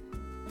cricket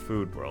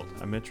food world.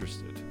 I'm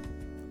interested.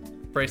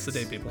 Brace the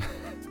day, people.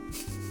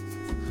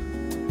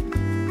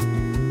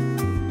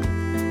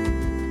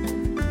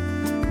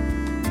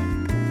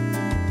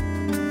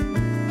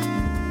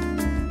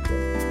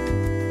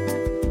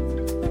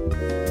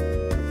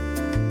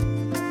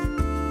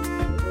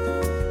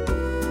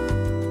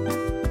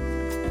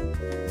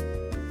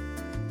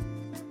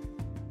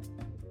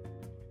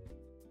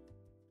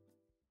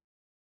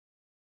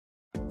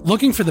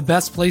 Looking for the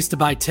best place to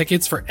buy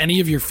tickets for any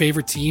of your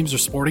favorite teams or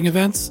sporting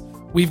events?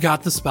 We've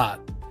got the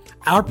spot.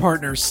 Our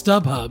partner,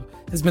 StubHub,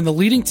 has been the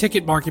leading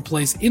ticket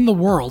marketplace in the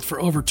world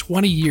for over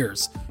 20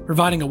 years,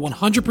 providing a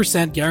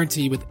 100%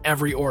 guarantee with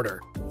every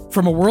order.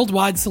 From a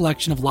worldwide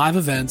selection of live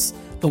events,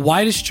 the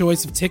widest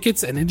choice of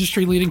tickets, and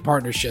industry-leading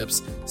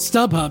partnerships,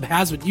 StubHub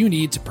has what you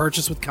need to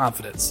purchase with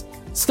confidence.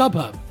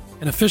 StubHub,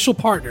 an official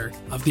partner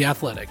of The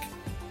Athletic.